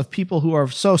us of people who are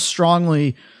so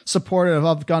strongly supportive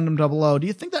of Gundam 00, do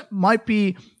you think that might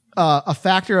be a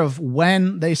factor of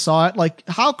when they saw it? Like,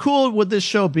 how cool would this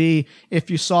show be if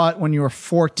you saw it when you were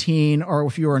 14 or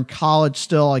if you were in college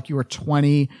still, like you were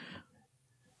 20?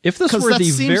 If this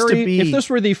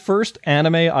were the first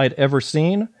anime I'd ever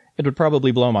seen, it would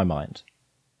probably blow my mind.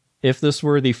 If this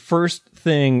were the first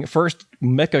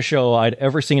mecha show I'd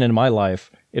ever seen in my life,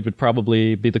 it would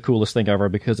probably be the coolest thing ever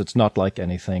because it's not like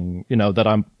anything, that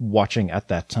I'm watching at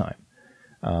that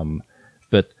time.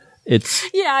 But it's...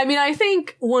 Yeah, I mean, I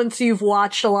think once you've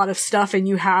watched a lot of stuff and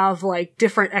you have, like,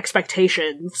 different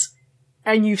expectations,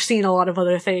 and you've seen a lot of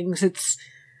other things, it's,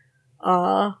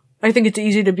 I think it's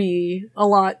easy to be a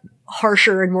lot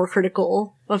harsher and more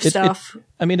critical of stuff.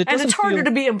 And it's harder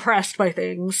to be impressed by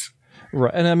things.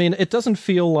 Right, and I mean, it doesn't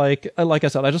feel like I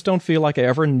said, I just don't feel like I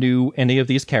ever knew any of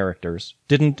these characters.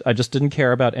 I just didn't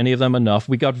care about any of them enough.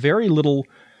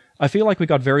 I feel like we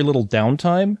got very little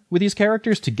downtime with these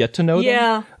characters to get to know them.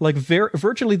 Yeah. Like,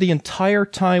 virtually the entire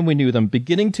time we knew them,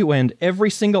 beginning to end,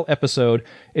 every single episode,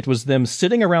 it was them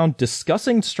sitting around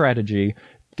discussing strategy,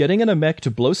 getting in a mech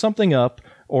to blow something up,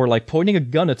 or, like, pointing a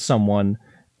gun at someone,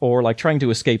 or, like, trying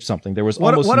to escape something. There was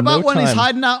almost what about no when time. he's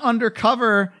hiding out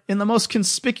undercover in the most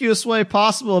conspicuous way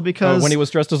possible? Because when he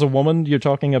was dressed as a woman, you're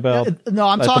talking about? No,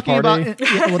 I'm talking about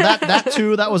that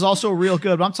too. That was also real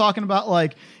good. But I'm talking about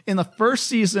like in the first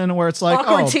season where it's like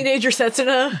awkward teenager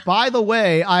Setsuna. By the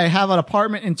way, I have an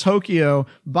apartment in Tokyo.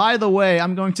 By the way,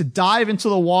 I'm going to dive into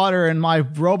the water, and my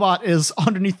robot is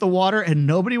underneath the water, and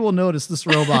nobody will notice this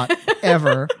robot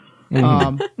ever.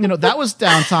 That was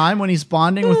downtime when he's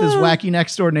bonding with his wacky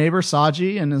next door neighbor,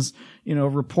 Saji, and his,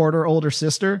 reporter older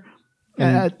sister.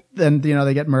 And then,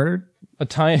 they get murdered. A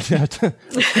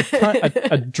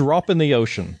drop in the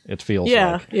ocean, it feels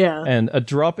like. Yeah. And a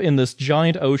drop in this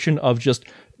giant ocean of just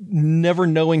never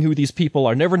knowing who these people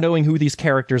are, never knowing who these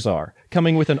characters are,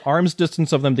 coming within arm's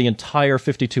distance of them the entire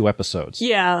 52 episodes.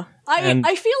 Yeah.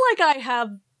 I feel like I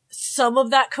have some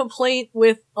of that complaint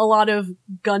with a lot of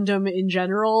Gundam in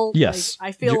general. Yes. Like,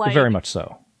 I feel like very much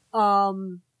so.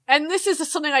 And this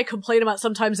is something I complain about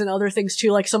sometimes in other things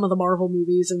too, like some of the Marvel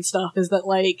movies and stuff, is that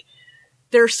like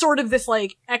there's sort of this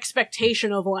like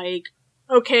expectation of like,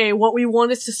 okay, what we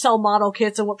want is to sell model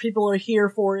kits, and what people are here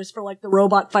for is for like the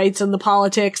robot fights and the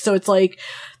politics. So it's like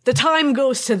the time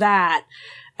goes to that.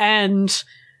 And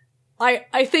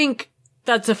I think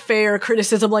that's a fair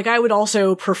criticism. Like, I would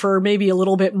also prefer maybe a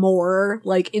little bit more,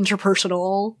 like,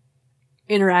 interpersonal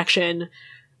interaction.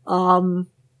 But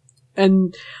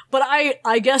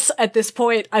I guess at this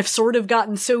point, I've sort of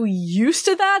gotten so used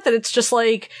to that it's just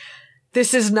like,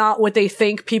 this is not what they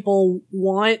think people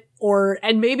want,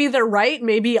 and maybe they're right.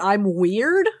 Maybe I'm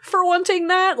weird for wanting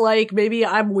that. Like, maybe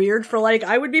I'm weird for, like,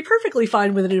 I would be perfectly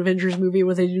fine with an Avengers movie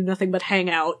where they do nothing but hang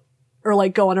out. Or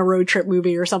like go on a road trip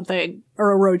movie or something,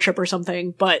 or a road trip or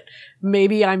something, but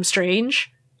maybe I'm strange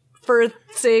for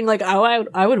saying like, oh,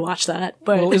 I would watch that.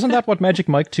 But well, isn't that what Magic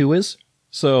Mike 2 is?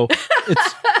 So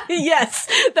it's yes,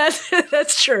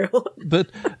 that's true.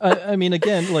 But I mean,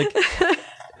 again, like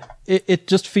it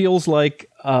just feels like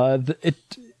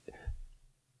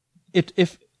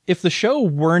if the show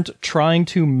weren't trying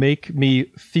to make me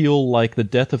feel like the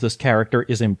death of this character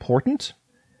is important,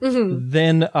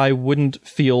 then I wouldn't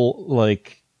feel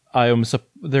like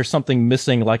there's something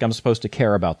missing, like I'm supposed to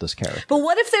care about this character. But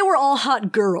what if they were all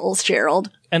hot girls, Gerald?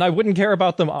 And I wouldn't care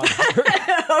about them either.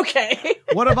 Okay.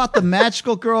 What about the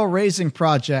Magical Girl Raising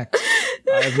Project?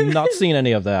 I have not seen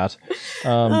any of that.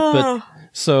 But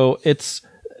so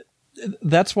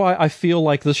that's why I feel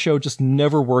like this show just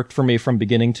never worked for me from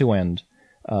beginning to end.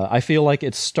 I feel like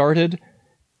it started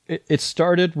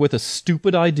with a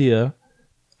stupid idea,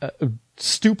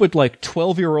 stupid like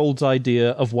 12-year-old's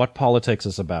idea of what politics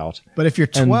is about. But if you're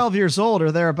 12 years old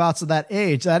or thereabouts of that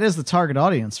age, that is the target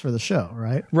audience for the show,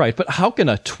 right? Right, but how can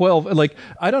a 12, like,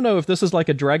 I don't know if this is like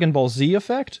a Dragon Ball Z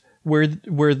effect, where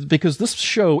because this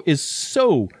show is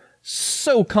so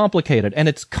complicated, and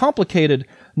it's complicated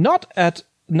not at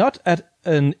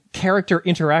an character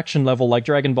interaction level like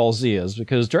Dragon Ball Z is,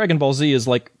 because Dragon Ball Z is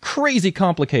like crazy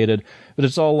complicated, but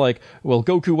it's all like, well,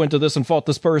 Goku went to this and fought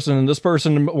this person, and this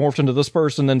person morphed into this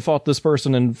person, and fought this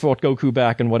person and fought Goku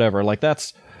back and whatever. Like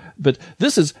but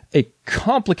this is a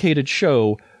complicated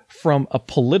show from a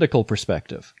political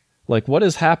perspective. Like what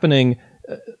is happening,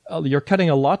 you're cutting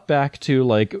a lot back to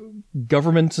like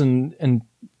governments and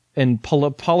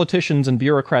politicians and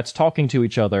bureaucrats talking to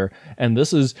each other, and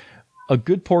this is a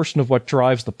good portion of what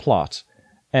drives the plot.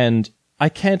 And I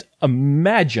can't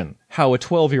imagine how a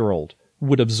 12-year-old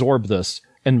would absorb this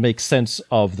and make sense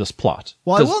of this plot.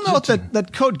 Well, I will note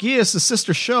that Code Geass, the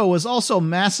sister show, was also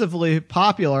massively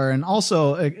popular and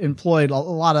also employed a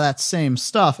lot of that same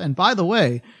stuff. And by the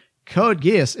way, Code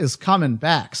Geass is coming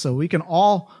back, so we can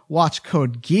all watch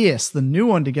Code Geass, the new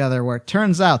one, together, where it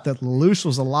turns out that Lelouch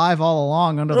was alive all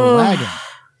along under the wagon.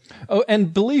 Oh,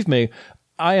 and believe me,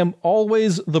 I am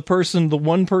always the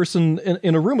one person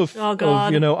in a room of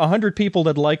 100 people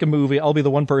that like a movie. I'll be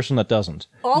the one person that doesn't.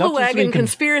 All the wagon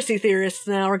conspiracy theorists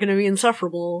now are going to be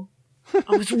insufferable.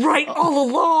 I was right all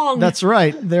along. That's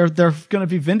right. They're going to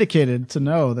be vindicated to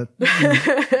know that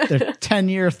their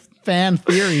 10-year fan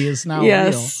theory is now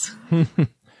real.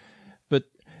 But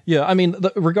yeah, I mean,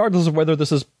 regardless of whether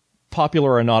this is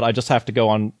popular or not, I just have to go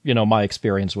on, my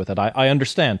experience with it. I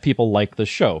understand people like the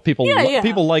show. People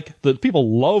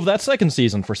love that second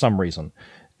season for some reason.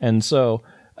 And so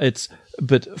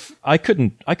but I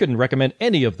couldn't recommend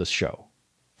any of this show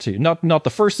to you. Not the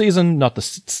first season,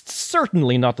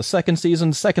 certainly not the second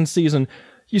season. Second season,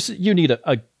 you need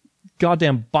a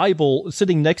goddamn Bible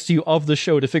sitting next to you of the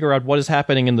show to figure out what is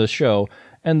happening in the show.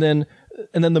 And then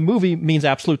the movie means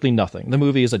absolutely nothing. The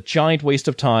movie is a giant waste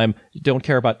of time. You don't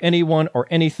care about anyone or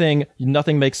anything.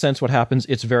 Nothing makes sense what happens.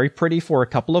 It's very pretty for a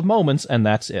couple of moments, and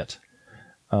that's it.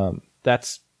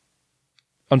 That's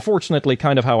unfortunately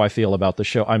kind of how I feel about the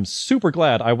show. I'm super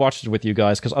glad I watched it with you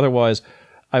guys, because otherwise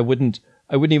I wouldn't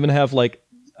even have the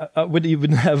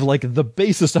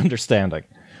basest understanding.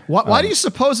 Why do you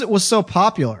suppose it was so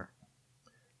popular?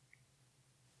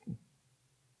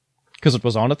 Because it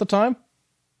was on at the time?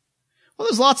 Well,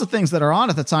 there's lots of things that are on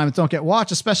at the time that don't get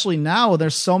watched, especially now.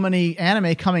 There's so many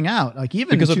anime coming out, like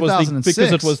even in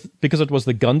 2006. Because it was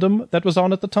the Gundam that was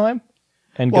on at the time,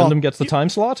 and Gundam gets the time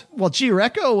slot. Well,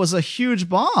 G-Reco was a huge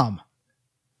bomb,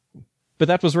 but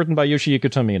that was written by Yoshihiko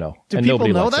Tomino. Do and people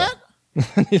nobody know that?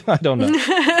 I don't know.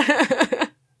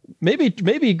 Maybe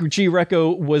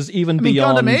G-Reco was even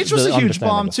beyond. Gundam Age was a huge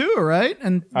bomb too, right?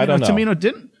 And I don't know. Tomino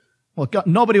didn't. Well,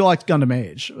 nobody liked Gundam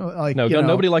Age.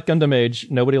 Nobody liked Gundam Age.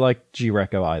 Nobody liked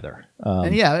G-Reco either.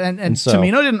 And so,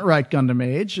 Tomino didn't write Gundam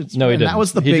Age. He didn't. That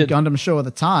was the big Gundam show at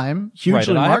the time.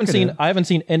 Hugely marketed. I haven't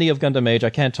seen any of Gundam Age. I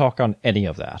can't talk on any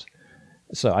of that.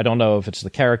 So I don't know if it's the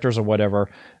characters or whatever.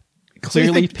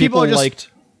 Clearly, people liked.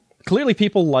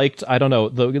 I don't know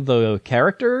the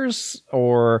characters,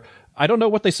 or I don't know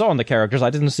what they saw in the characters. I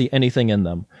didn't see anything in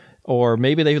them. Or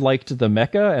maybe they liked the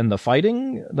mecha and the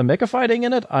mecha fighting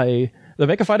in it. The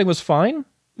mecha fighting was fine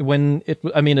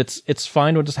it's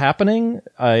fine when it's happening.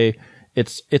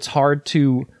 It's hard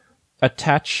to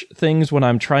attach things when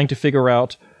I'm trying to figure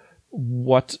out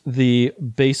what the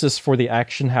basis for the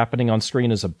action happening on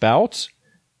screen is about.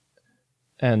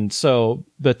 And so,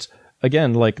 but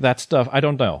again, like that stuff, I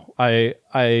don't know. I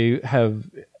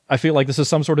feel like this is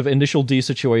some sort of initial D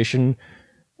situation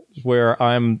where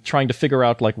I'm trying to figure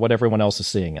out like what everyone else is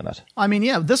seeing in it. I mean,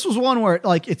 yeah, this was one where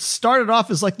it started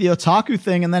off as like the otaku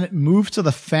thing, and then it moved to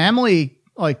the family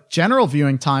general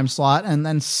viewing time slot, and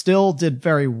then still did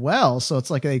very well. So it's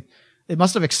like it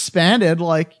must have expanded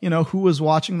who was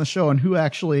watching the show and who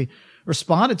actually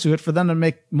responded to it for them to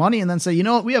make money, and then say, you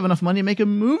know what, we have enough money to make a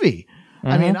movie.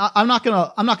 I mean, I'm not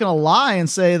gonna lie and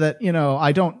say that, you know,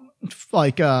 I don't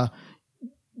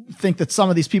think that some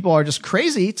of these people are just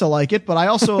crazy to like it, but I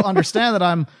also understand that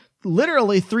I'm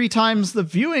literally 3 times the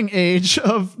viewing age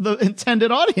of the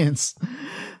intended audience.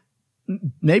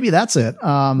 Maybe that's it.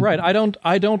 Right. I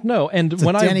don't know. And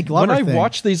when I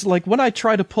watch these, like when I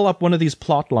try to pull up one of these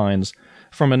plot lines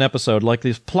from an episode, like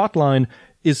this plot line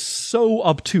is so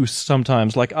obtuse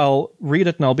sometimes. Like I'll read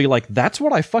it and I'll be like, that's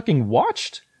what I fucking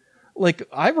watched? Like,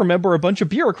 I remember a bunch of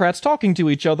bureaucrats talking to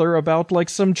each other about, like,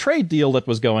 some trade deal that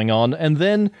was going on, and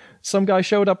then some guy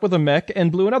showed up with a mech and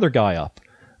blew another guy up.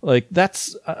 Like,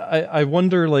 that's... I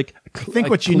wonder, like... I think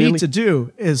what you need to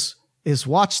do is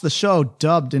watch the show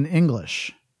dubbed in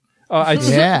English.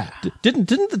 Did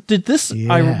this...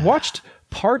 Yeah. I watched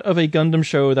part of a Gundam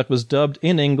show that was dubbed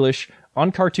in English on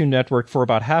Cartoon Network for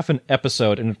about half an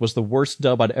episode, and it was the worst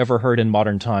dub I'd ever heard in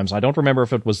modern times. I don't remember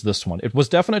if it was this one. It was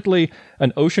definitely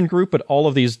an Ocean Group, but all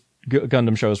of these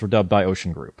Gundam shows were dubbed by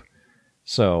Ocean Group.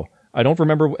 So, I don't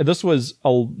remember. This was,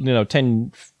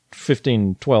 10,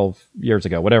 15, 12 years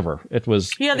ago, whatever. It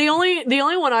was... Yeah, the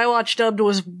only one I watched dubbed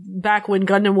was back when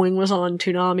Gundam Wing was on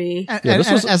Toonami. And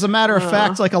as a matter of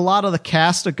fact, like a lot of the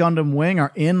cast of Gundam Wing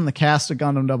are in the cast of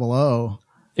Gundam 00.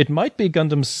 It might be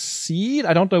Gundam Seed.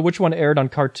 I don't know which one aired on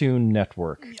Cartoon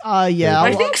Network. Yeah.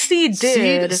 I think Seed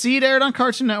did. Seed aired on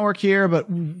Cartoon Network here, but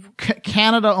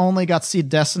Canada only got Seed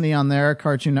Destiny on their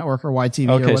Cartoon Network or YTV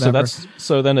or whatever. Okay,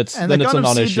 so then it's a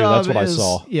non-issue. That's what I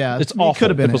saw. Yeah. It's awful.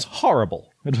 It was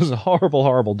horrible. It was a horrible,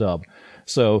 horrible dub.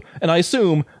 So, and I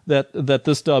assume that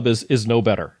this dub is no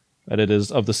better. That it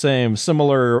is of the same,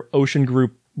 similar Ocean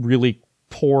Group, really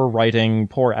poor writing,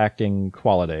 poor acting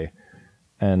quality.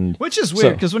 Which is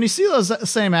weird, because when you see those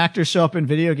same actors show up in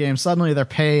video games, suddenly they're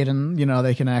paid and,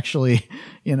 they can actually,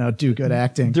 do good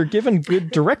acting. They're given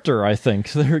good director, I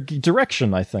think.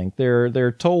 Direction, I think.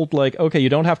 They're told, like, okay, you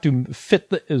don't have to fit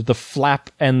the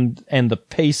flap and the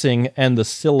pacing and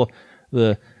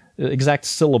the exact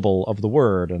syllable of the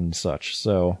word and such.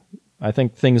 So I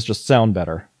think things just sound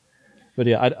better. But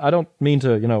yeah, I don't mean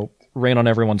to, rain on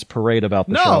everyone's parade about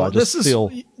the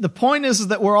show. The point is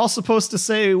that we're all supposed to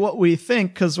say what we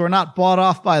think because we're not bought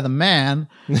off by the man.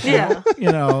 Yeah.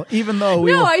 Even though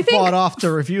we were bought off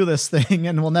to review this thing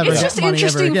and we'll never get money ever again. It's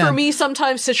just interesting for me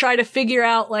sometimes to try to figure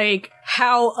out, like,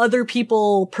 how other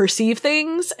people perceive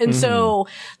things. And so,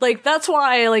 like, that's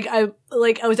why, I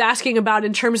was asking about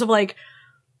in terms of, like,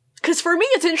 because for me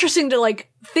it's interesting to,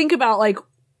 like, think about, like,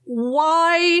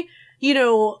 why,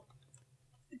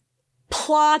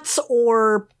 plots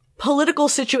or political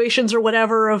situations or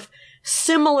whatever of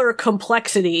similar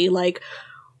complexity, like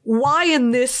why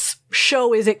in this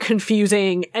show is it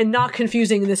confusing and not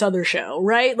confusing in this other show,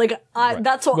 right? Like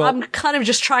that's what I'm kind of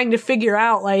just trying to figure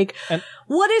out, like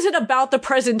what is it about the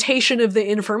presentation of the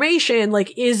information?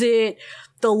 Like, is it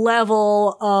the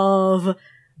level of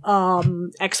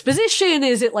exposition?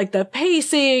 Is it like the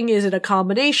pacing? Is it a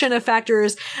combination of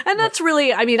factors? And that's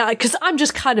really, because I'm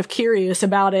just kind of curious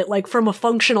about it, like from a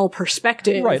functional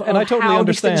perspective, right? And I totally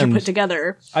understand. These things are put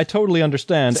togetger. I totally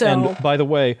understand. So, and by the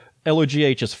way,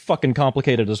 LOGH is fucking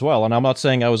complicated as well. And I'm not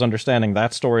saying I was understanding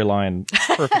that storyline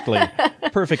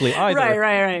perfectly either.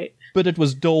 Right. But it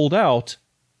was doled out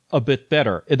a bit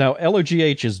better. Now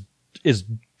LOGH is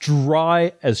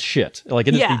dry as shit. Like,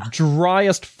 it is the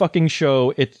driest fucking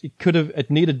show. It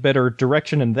needed better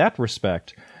direction in that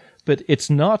respect. But it's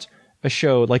not a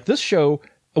show like this show.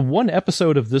 One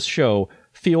episode of this show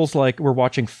feels like we're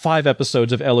watching 5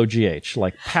 episodes of LOGH,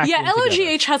 like packed in together.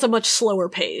 LOGH has a much slower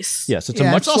pace. Yes, it's a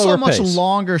much slower pace. It's also a much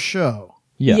longer show.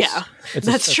 Yes. Yeah,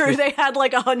 that's true. They had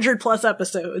like 100+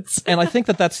 episodes. And I think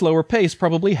that slower pace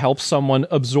probably helps someone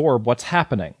absorb what's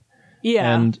happening.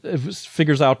 Yeah. And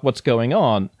figures out what's going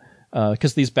on.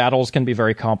 Because these battles can be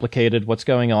very complicated, what's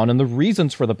going on, and the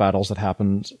reasons for the battles that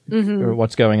happens, or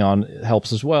what's going on,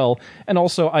 helps as well. And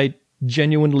also, I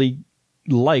genuinely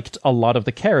liked a lot of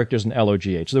the characters in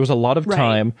LOGH. There was a lot of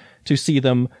time to see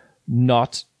them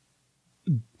not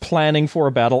planning for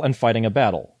a battle and fighting a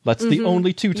battle. That's the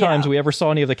only 2 times we ever saw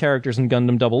any of the characters in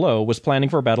Gundam 00 was planning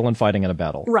for a battle and fighting in a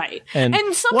battle. Right. And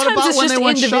sometimes what about it's when just they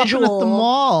went individual shopping at the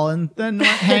mall and then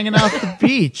went hanging out at the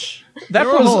beach? There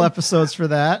were whole episodes for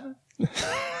that.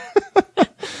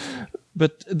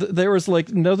 But there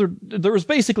was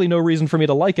basically no reason for me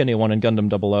to like anyone in Gundam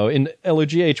 00. In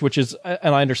LOGH, which is,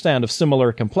 and I understand, of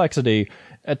similar complexity,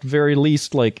 at very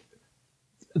least, like,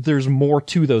 there's more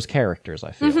to those characters,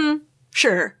 I feel.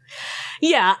 Sure.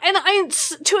 Yeah, and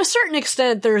to a certain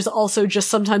extent, there's also just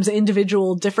sometimes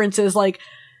individual differences, like,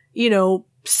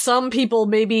 some people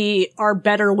maybe are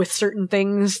better with certain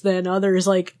things than others.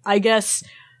 Like, I guess,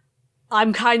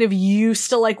 I'm kind of used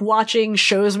to like watching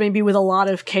shows maybe with a lot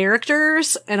of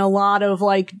characters and a lot of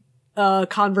like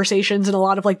conversations and a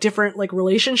lot of like different like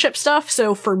relationship stuff.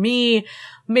 So for me,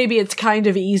 maybe it's kind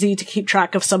of easy to keep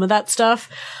track of some of that stuff.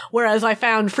 Whereas I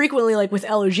found frequently like with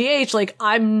LOGH, like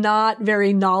I'm not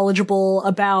very knowledgeable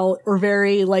about or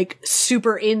very like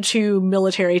super into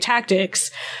military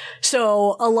tactics.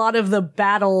 So a lot of the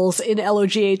battles in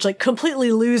LOGH like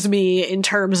completely lose me in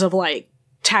terms of like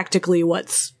tactically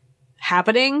what's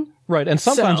happening. Right, and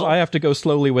sometimes I have to go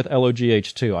slowly with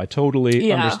LOGH too. I totally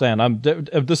understand.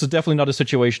 This is definitely not a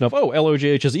situation of,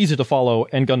 LOGH is easy to follow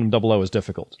and Gundam 00 is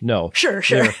difficult. No. Sure.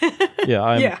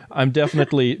 I'm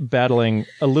definitely battling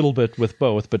a little bit with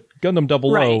both, but Gundam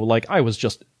 00, like, I was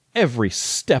just every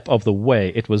step of the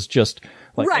way. It was just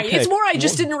like, right, okay, it's more I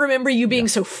just didn't remember you being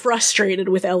so frustrated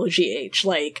with LOGH.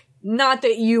 Like, not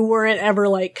that you weren't ever,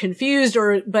 like, confused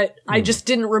but I just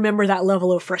didn't remember that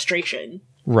level of frustration.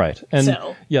 Right. And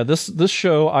this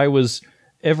show,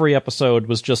 every episode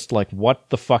was just like, what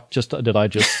the fuck did I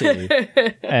just see?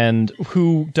 And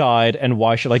who died and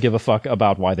why should I give a fuck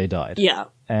about why they died? Yeah.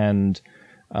 And,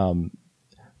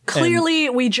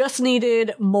 clearly we just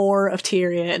needed more of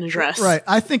Tieria in a dress. Right.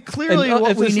 I think clearly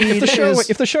what we need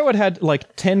if the show had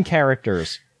like 10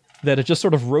 characters that had just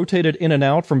sort of rotated in and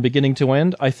out from beginning to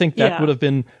end, I think that would have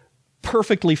been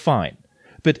perfectly fine.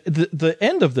 But the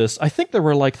end of this, I think there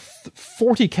were like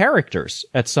 40 characters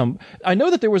at some... I know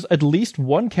that there was at least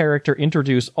one character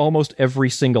introduced almost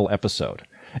every single episode,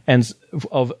 and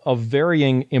of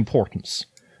varying importance.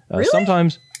 Really?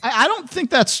 Sometimes... I don't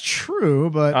think that's true,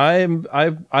 but... I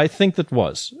think that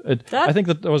was. I think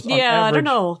that was on average, I don't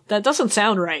know. That doesn't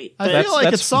sound right. I feel like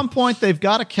at some point they've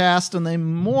got a cast and they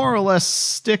more or less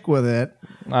stick with it.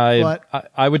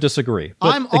 I would disagree.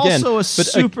 But I'm also a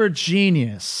super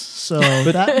genius, so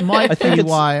that might be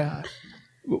why.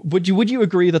 Would you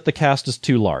agree that the cast is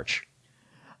too large?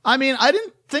 I mean, I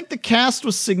didn't think the cast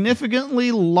was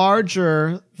significantly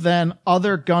larger than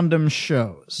other Gundam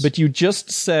shows. But you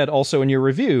just said also in your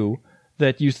review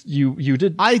that you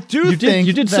did. I do think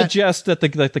you did suggest that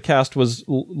the cast was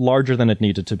larger than it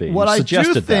needed to be. What I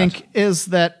do think is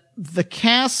that the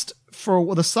cast,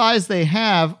 for the size they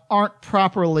have, aren't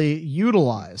properly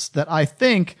utilized. That I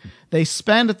think they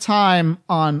spend time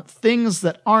on things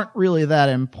that aren't really that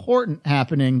important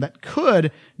happening that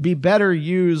could be better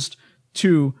used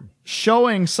to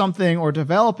showing something or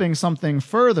developing something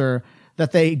further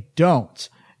that they don't.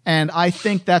 And I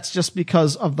think that's just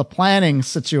because of the planning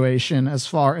situation as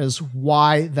far as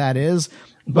why that is.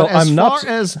 But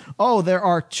there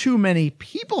are too many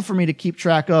people for me to keep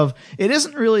track of, it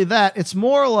isn't really that. It's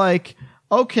more like,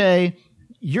 okay,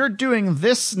 you're doing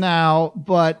this now,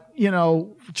 but,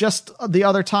 just the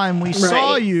other time we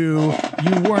saw you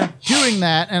weren't doing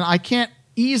that. And I can't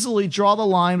easily draw the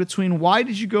line between why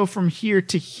did you go from here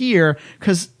to here,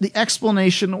 because the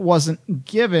explanation wasn't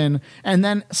given. And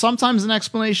then sometimes an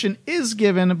explanation is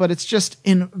given, but it's just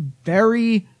in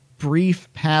very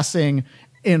brief passing,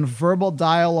 in verbal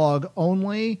dialogue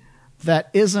only, that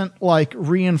isn't like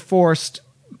reinforced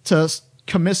to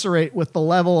commiserate with the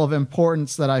level of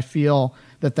importance that I feel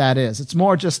that is. It's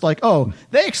more just like,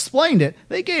 they explained it,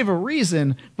 they gave a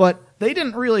reason, but they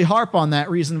didn't really harp on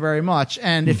that reason very much.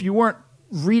 And if you weren't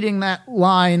reading that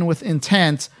line with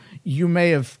intent, you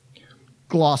may have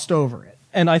glossed over it.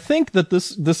 And I think that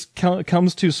this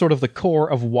comes to sort of the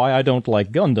core of why I don't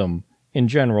like Gundam in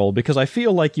general, because I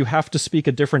feel like you have to speak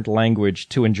a different language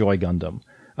to enjoy Gundam.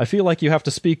 I feel like you have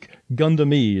to speak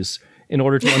Gundamese in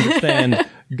order to understand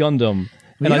Gundam.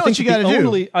 And I think what you got to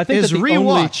do is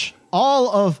rewatch all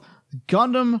of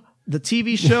Gundam, the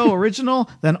TV show original,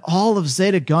 then all of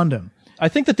Zeta Gundam. I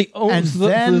think that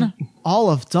all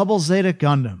of Double Zeta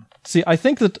Gundam. See, I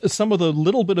think that some of the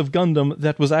little bit of Gundam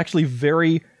that was actually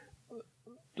very,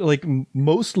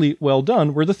 mostly well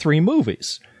done were the 3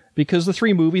 movies. Because the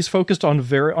 3 movies focused on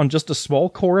just a small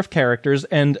core of characters,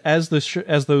 and as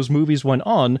those movies went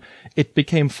on, it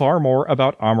became far more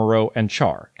about Amuro and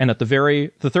Char. And the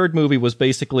 3rd movie was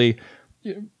basically,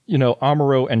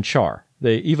 Amuro and Char.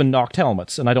 They even knocked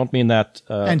helmets, and I don't mean that...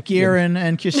 and Girin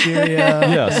and Kishiria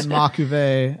and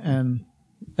Makuve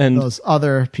and those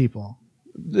other people.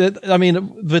 I mean,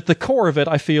 the core of it,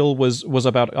 I feel, was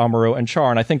about Amuro and Char,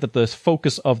 and I think that the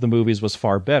focus of the movies was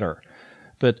far better.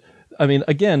 But, I mean,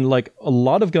 again, like, a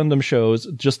lot of Gundam shows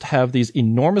just have these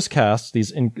enormous casts,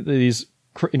 these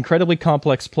incredibly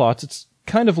complex plots. It's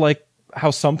kind of like how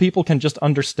some people can just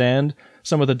understand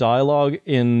some of the dialogue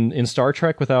in Star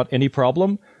Trek without any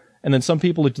problem. And then some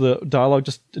people, the dialogue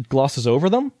just glosses over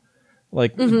them,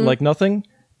 like nothing.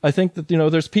 I think that,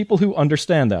 there's people who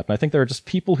understand that. And I think there are just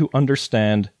people who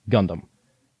understand Gundam.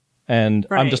 And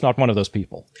Right. I'm just not one of those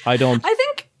people. I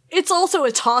think it's also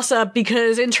a toss-up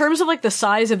because in terms of like the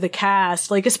size of the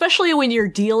cast, like especially when you're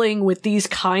dealing with these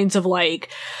kinds of like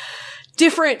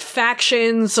different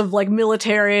factions of like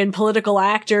military and political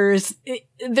actors,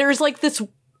 there's like this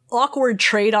awkward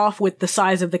trade-off with the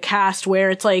size of the cast where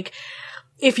it's like,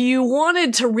 if you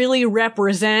wanted to really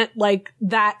represent like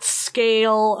that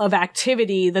scale of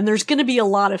activity, then there's going to be a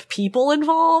lot of people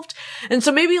involved. And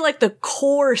so maybe like the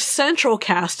core central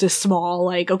cast is small.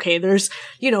 Like, okay, there's,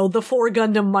 the 4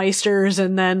 Gundam Meisters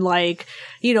and then like,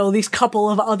 these couple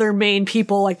of other main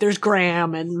people, like there's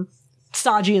Graham and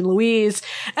Saji and Louise.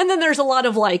 And then there's a lot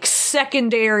of like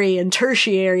secondary and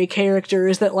tertiary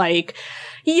characters that like,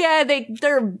 yeah,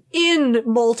 they're in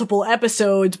multiple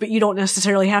episodes, but you don't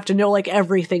necessarily have to know like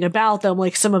everything about them,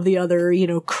 like some of the other,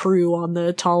 crew on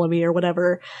the Ptolemy or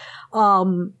whatever.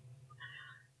 And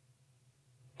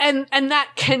that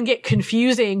can get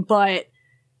confusing, but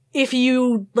if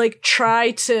you like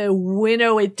try to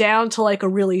winnow it down to like a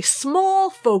really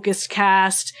small focused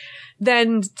cast,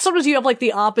 then sometimes you have like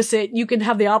you can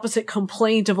have the opposite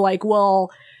complaint of like,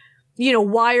 well,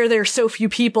 why are there so few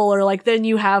people? Or like, then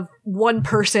you have one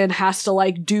person has to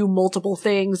like do multiple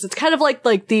things. It's kind of like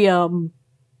the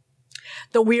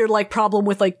weird like problem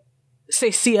with like, say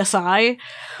CSI,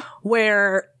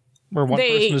 where one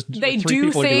person is they three do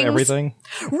people things. Do everything.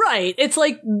 Right. It's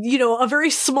like, a very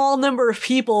small number of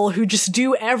people who just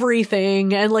do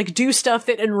everything and like do stuff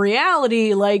that in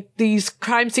reality, like these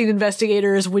crime scene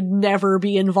investigators would never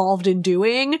be involved in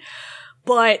doing.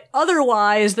 But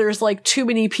otherwise, there's like too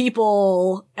many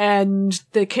people and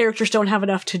the characters don't have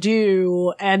enough to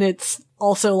do. And it's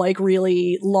also like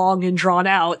really long and drawn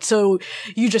out. So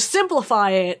you just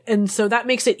simplify it. And so that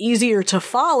makes it easier to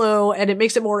follow and it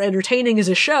makes it more entertaining as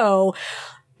a show.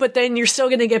 But then you're still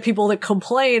going to get people that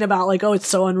complain about like, oh, it's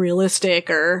so unrealistic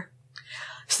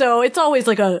so it's always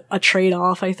like a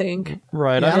trade-off, I think.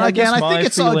 Right. Yeah, and again, I think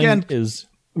it's again is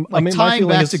like tying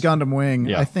back to is, Gundam Wing.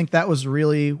 Yeah. I think that was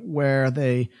really where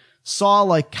they saw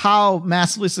like how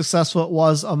massively successful it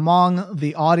was among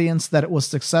the audience that it was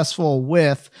successful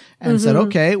with and said,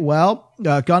 okay, well,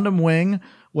 Gundam Wing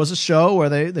was a show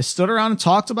where they stood around and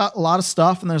talked about a lot of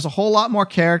stuff. And there's a whole lot more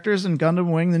characters in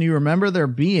Gundam Wing than you remember there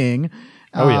being.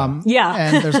 Yeah.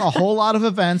 And there's a whole lot of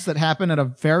events that happen at a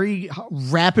very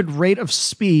rapid rate of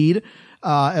speed,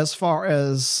 as far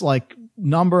as like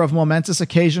number of momentous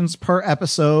occasions per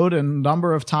episode and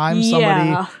number of times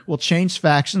somebody will change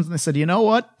factions. And they said, you know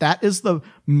what? That is the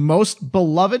most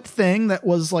beloved thing that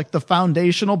was like the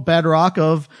foundational bedrock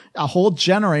of a whole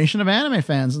generation of anime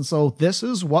fans. And so this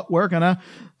is what we're going to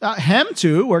hem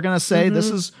to. We're going to say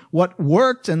this is what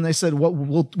worked. And they said, well,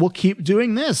 we'll keep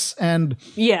doing this. And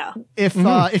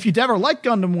if you'd ever liked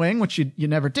Gundam Wing, which you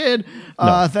never did,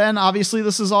 then obviously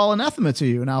this is all anathema to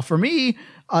you. Now for me,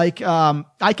 like,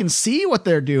 I can see what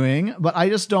they're doing, but I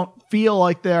just don't feel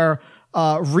like they're,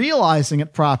 realizing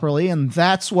it properly. And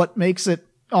that's what makes it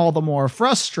all the more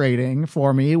frustrating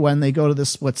for me when they go to this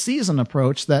split season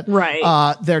approach that,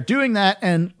 they're doing that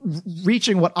and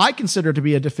reaching what I consider to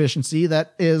be a deficiency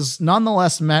that is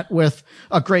nonetheless met with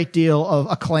a great deal of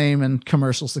acclaim and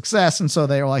commercial success. And so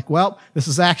they were like, well, this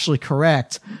is actually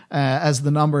correct, as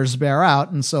the numbers bear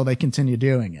out. And so they continue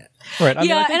doing it. Right.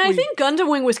 I think Gundam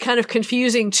Wing was kind of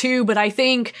confusing too, but I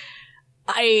think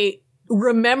I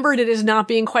remembered it as not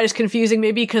being quite as confusing,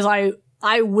 maybe because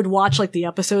I would watch like the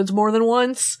episodes more than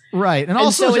once. Right. And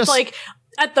also so it's like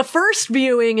at the first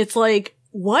viewing, it's like,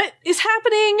 what is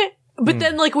happening? But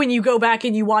then like when you go back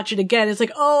and you watch it again, it's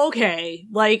like, oh, okay.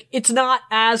 Like it's not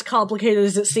as complicated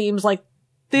as it seems. Like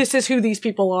this is who these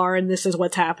people are and this is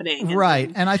what's happening.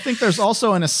 Right. And I think there's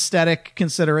also an aesthetic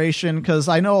consideration because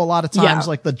I know a lot of times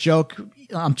like the joke,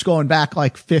 I'm going back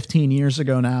like 15 years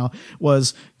ago now,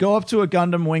 was go up to a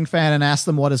Gundam Wing fan and ask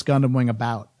them what is Gundam Wing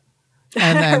about.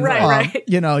 And then,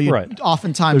 you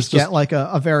oftentimes get like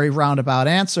a very roundabout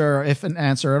answer, if an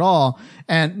answer at all.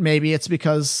 And maybe it's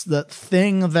because the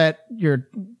thing that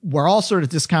we're all sort of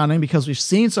discounting because we've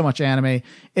seen so much anime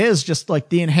is just like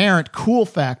the inherent cool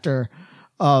factor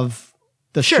of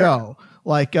the show.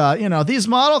 Like, these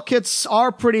model kits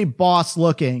are pretty boss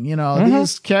looking,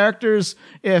 these characters,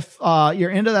 if, you're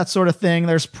into that sort of thing,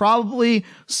 there's probably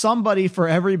somebody for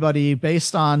everybody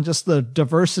based on just the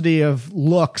diversity of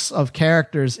looks of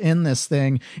characters in this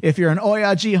thing. If you're an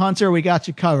Oyaji hunter, we got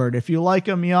you covered. If you like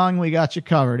them young, we got you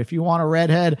covered. If you want a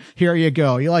redhead, here you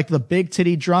go. You like the big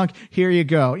titty drunk, here you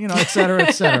go, et cetera,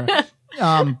 et cetera.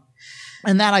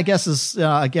 And that I guess is,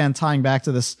 again, tying back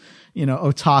to this,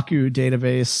 otaku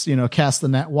database, cast the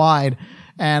net wide.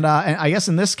 And I guess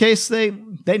in this case, they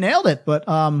nailed it. But,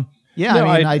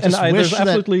 I just wish there's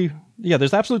absolutely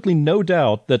there's absolutely no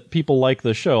doubt that people like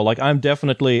the show. Like, I'm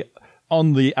definitely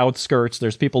on the outskirts.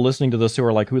 There's people listening to this who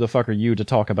are like, who the fuck are you to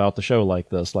talk about the show like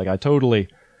this? Like, I totally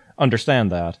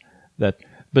understand that,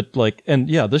 but like, and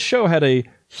yeah, this show had a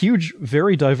huge,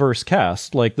 very diverse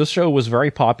cast. Like, this show was very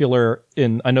popular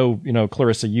in, I know,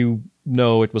 Clarissa,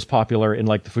 it was popular in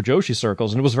like the Fujoshi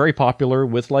circles, and it was very popular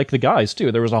with like the guys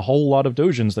too. There was a whole lot of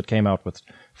doujins that came out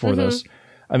for this.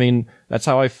 I mean, that's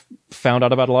how I found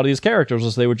out about a lot of these characters,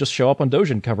 was they would just show up on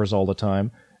doujin covers all the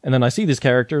time. And then I see these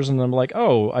characters and I'm like,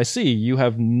 oh, I see. You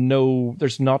have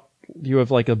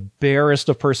like a barest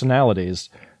of personalities,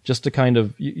 just to kind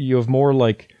of, you have more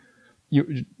like,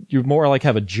 you more like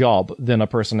have a job than a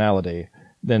personality,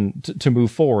 than to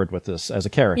move forward with this as a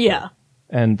character. Yeah.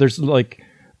 And there's like,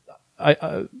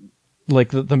 like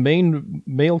the main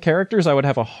male characters, I would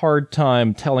have a hard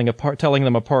time telling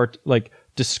them apart, like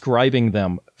describing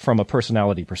them from a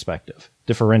personality perspective,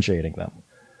 differentiating them.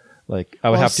 Like, I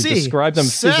would have to describe them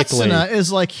physically. Setsuna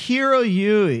is like Hiro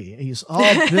Yui. He's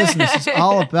all business. He's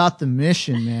all about the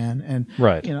mission, man. And,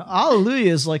 right.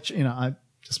 Alleluia is like, I'm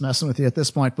just messing with you at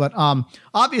this point. But,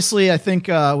 obviously, I think,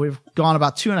 we've gone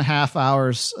about 2.5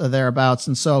 hours thereabouts.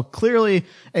 And so clearly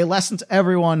a lesson to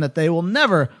everyone that they will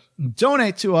never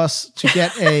donate to us to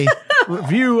get a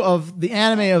review of the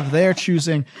anime of their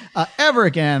choosing ever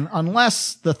again,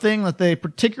 unless the thing that they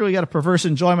particularly got a perverse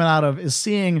enjoyment out of is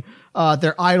seeing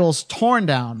their idols torn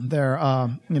down, their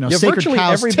sacred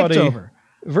cows tipped over.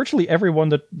 Virtually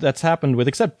everyone that's happened with,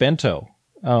 except Bento,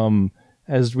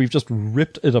 as we've just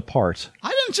ripped it apart. I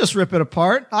didn't just rip it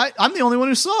apart. I'm the only one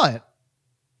who saw it.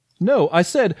 No, I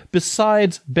said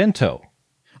besides Bento.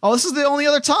 Oh, this is the only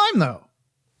other time, though.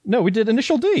 No, we did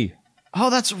Initial D. Oh,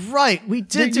 that's right. We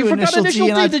did you do Initial D.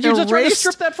 And did you just try to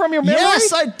strip that from your memory?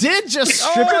 Yes, I did just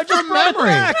strip it from memory.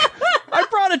 I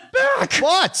brought it back.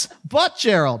 But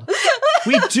Gerald,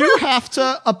 we do have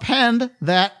to append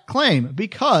that claim,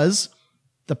 because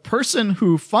the person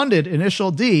who funded Initial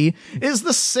D is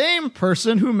the same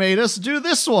person who made us do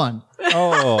this one.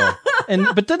 Oh,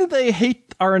 but didn't they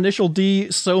hate our Initial D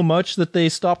so much that they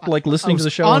stopped like listening to the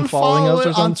show and following us or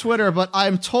something? On Twitter, but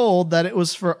I'm told that it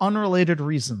was for unrelated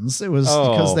reasons. It was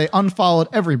because they unfollowed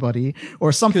everybody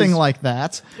or something like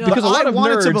that. Because a lot of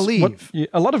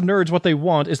nerds, what they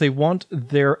want is they want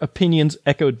their opinions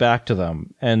echoed back to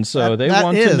them, and so they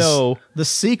want to know the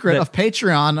secret of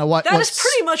Patreon. That is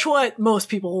pretty much what most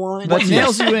people want. What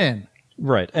nails you in.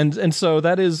 Right, and so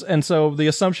the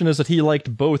assumption is that he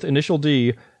liked both Initial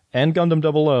D and Gundam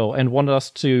 00 and wanted us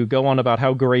to go on about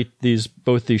how great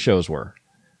both these shows were.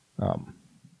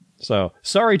 So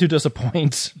sorry to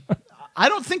disappoint. I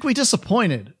don't think we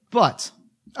disappointed, but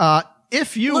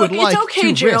if you would like, it's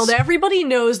okay, Gerald. Everybody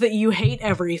knows that you hate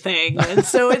everything, and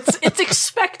so it's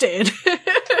expected.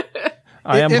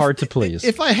 I am hard to please.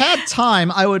 If I had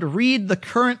time, I would read the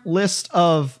current list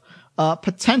of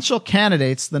potential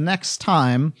candidates the next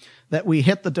time that we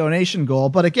hit the donation goal.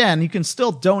 But again, you can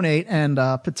still donate and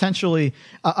potentially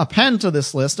append to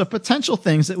this list of potential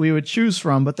things that we would choose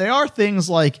from. But they are things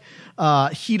like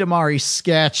Hidamari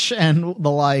sketch and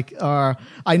the like.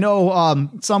 I know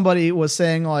somebody was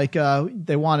saying like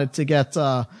they wanted to get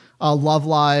Love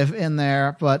Live in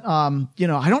there, but I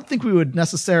don't think we would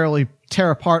necessarily tear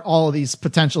apart all of these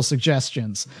potential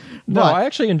suggestions. No, I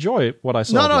actually enjoy what I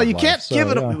saw. No, you can't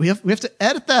give it. We have to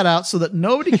edit that out so that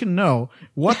nobody can know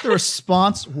what the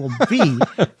response will be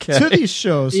to these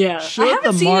shows. Yeah, I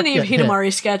haven't seen any of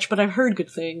Hidamari's sketch, but I've heard good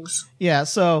things. Yeah,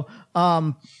 so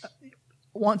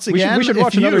once again, we should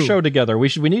watch another show together. We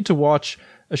need to watch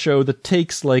a show that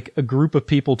takes like a group of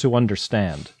people to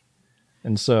understand.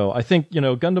 And so I think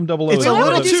Gundam 00. It's a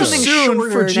little too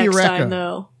soon for G-Reco,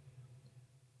 though.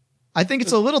 I think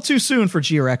it's a little too soon for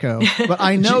G-Reco, but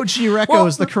I know G-Reco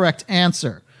is the correct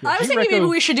answer. I was thinking maybe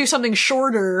we should do something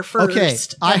shorter first. Okay,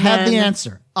 I have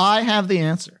the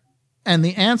answer. And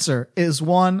the answer is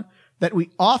one that we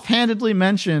offhandedly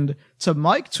mentioned to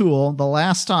Mike Toole the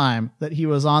last time that he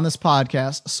was on this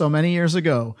podcast so many years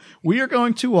ago. We are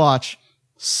going to watch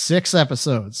 6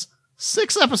 episodes.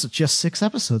 6 episodes. Just 6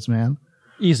 episodes, man.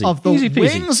 Easy. Of the Easy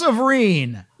Wings of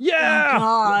Reen. Yeah! Oh,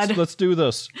 God. Let's do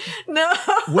this. No!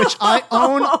 Which I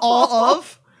own all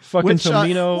of. Fucking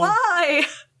Tomino. Why?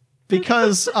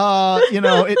 Because,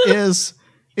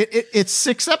 it's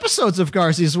 6 episodes of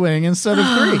Garzy's Wing instead of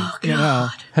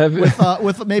 3,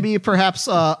 with maybe perhaps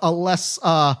a less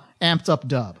amped up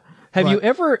dub. Have you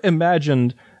ever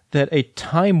imagined that a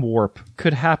time warp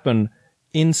could happen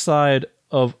inside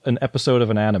of an episode of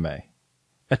an anime?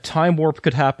 A time warp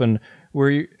could happen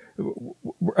where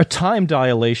a time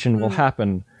dilation will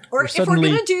happen Or if we're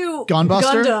gonna do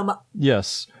Gunbuster? Gundam,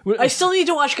 Yes. I still need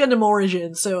to watch Gundam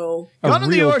Origin, so...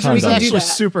 Gundam the Origin is Gundam. actually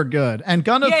super good. And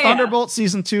Gundam Thunderbolt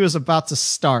Season 2 is about to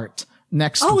start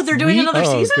next week. Oh, they're doing another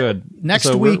season? Good.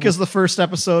 Next week is the first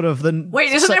episode of the...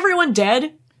 Wait, isn't everyone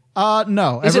dead?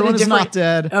 No, Is everyone is not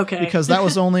dead. Okay. Because that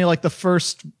was only like the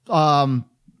first,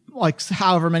 like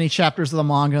however many chapters of the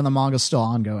manga, and the manga's still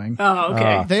ongoing. Oh,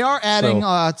 okay. They are adding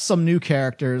some new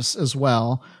characters as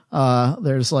well.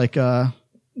 There's like,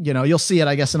 you'll see it,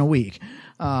 I guess, in a week.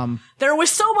 There was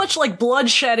so much like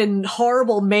bloodshed and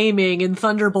horrible maiming in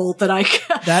Thunderbolt that I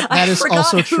is forgot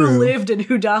also who true. lived and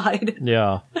who died.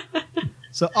 Yeah.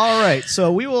 So, all right.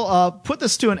 So we will put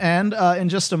this to an end in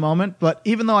just a moment. But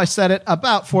even though I said it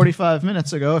about 45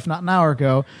 minutes ago, if not an hour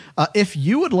ago, if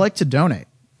you would like to donate.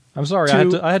 I'm sorry,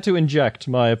 I had to inject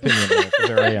my opinion at the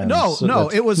very end.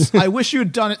 It was, I wish you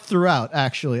had done it throughout,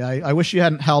 actually. I wish you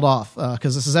hadn't held off,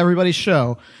 because this is everybody's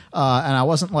show, and I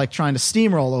wasn't like trying to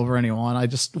steamroll over anyone. I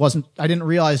didn't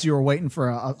realize you were waiting for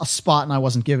a spot and I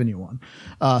wasn't giving you one.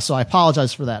 So I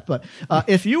apologize for that. But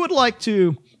if you would like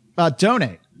to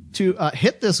donate to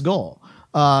hit this goal,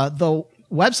 the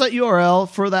website URL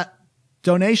for that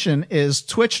donation is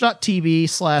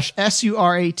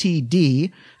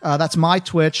twitch.tv/SURATD. That's my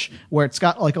Twitch, where it's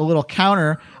got like a little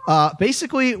counter.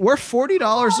 Basically, we're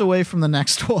 $40 away from the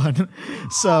next one.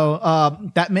 So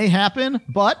that may happen,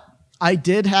 but I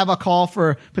did have a call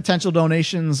for potential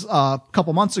donations a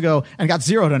couple months ago and got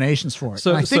 0 donations for it.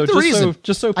 So I think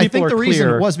the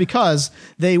reason was because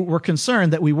they were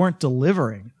concerned that we weren't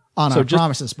delivering on our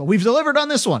promises. But we've delivered on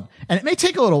this one, and it may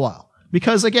take a little while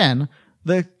because, again,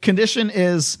 the condition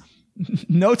is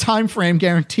no time frame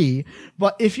guarantee.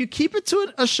 But if you keep it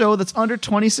to a show that's under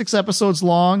 26 episodes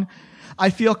long, I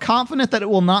feel confident that it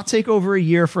will not take over a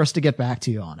year for us to get back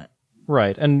to you on it.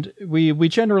 Right. And we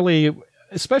generally,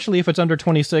 especially if it's under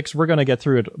 26, we're going to get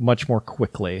through it much more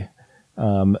quickly.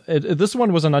 This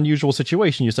one was an unusual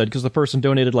situation, you said, because the person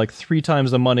donated like 3 times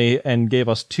the money and gave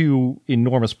us 2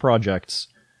 enormous projects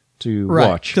to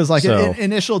watch. Because like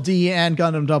Initial D and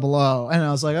Gundam 00, and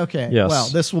I was like, okay, well,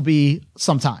 this will be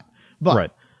some time.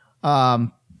 But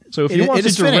so if you want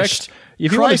to direct,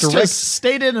 Christ has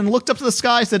stated and looked up to the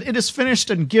sky, said it is finished,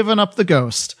 and given up the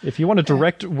ghost. If you want to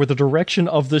direct with the direction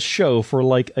of this show for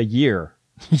like a year,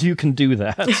 you can do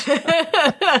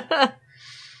that.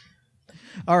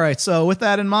 All right. So with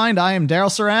that in mind, I am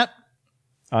Daryl Surratt.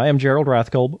 I am Gerald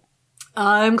Rathkolb.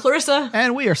 I'm Clarissa.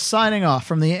 And we are signing off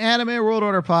from the Anime World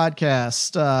Order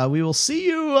podcast. We will see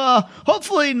you,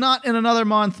 hopefully not in another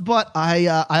month, but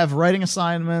I have writing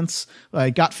assignments. I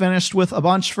got finished with a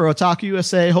bunch for Otaku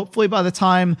USA. Hopefully by the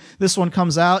time this one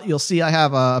comes out, you'll see I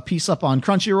have a piece up on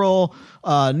Crunchyroll,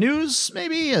 news,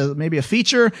 maybe a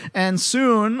feature. And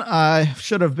soon, I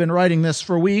should have been writing this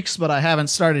for weeks, but I haven't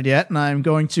started yet. And I'm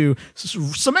going to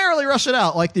summarily rush it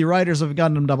out like the writers of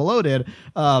Gundam 00 did,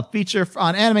 feature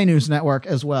on Anime News Network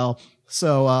as well.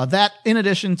 So that, in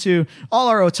addition to all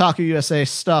our Otaku USA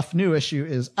stuff, new issue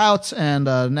is out, and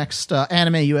next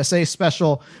Anime USA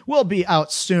special will be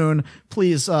out soon.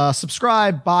 Please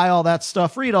subscribe, buy all that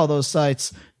stuff, read all those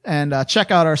sites, and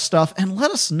check out our stuff, and let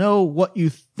us know what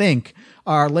you think.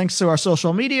 Our links to our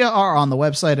social media are on the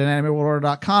website at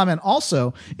animeworldorder.com. And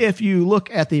also, if you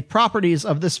look at the properties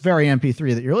of this very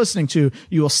MP3 that you're listening to,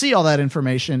 you will see all that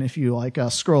information if you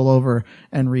scroll over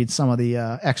and read some of the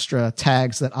extra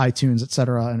tags that iTunes,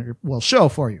 etc., will show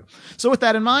for you. So with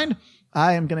that in mind,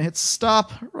 I am going to hit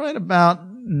stop right about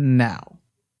now.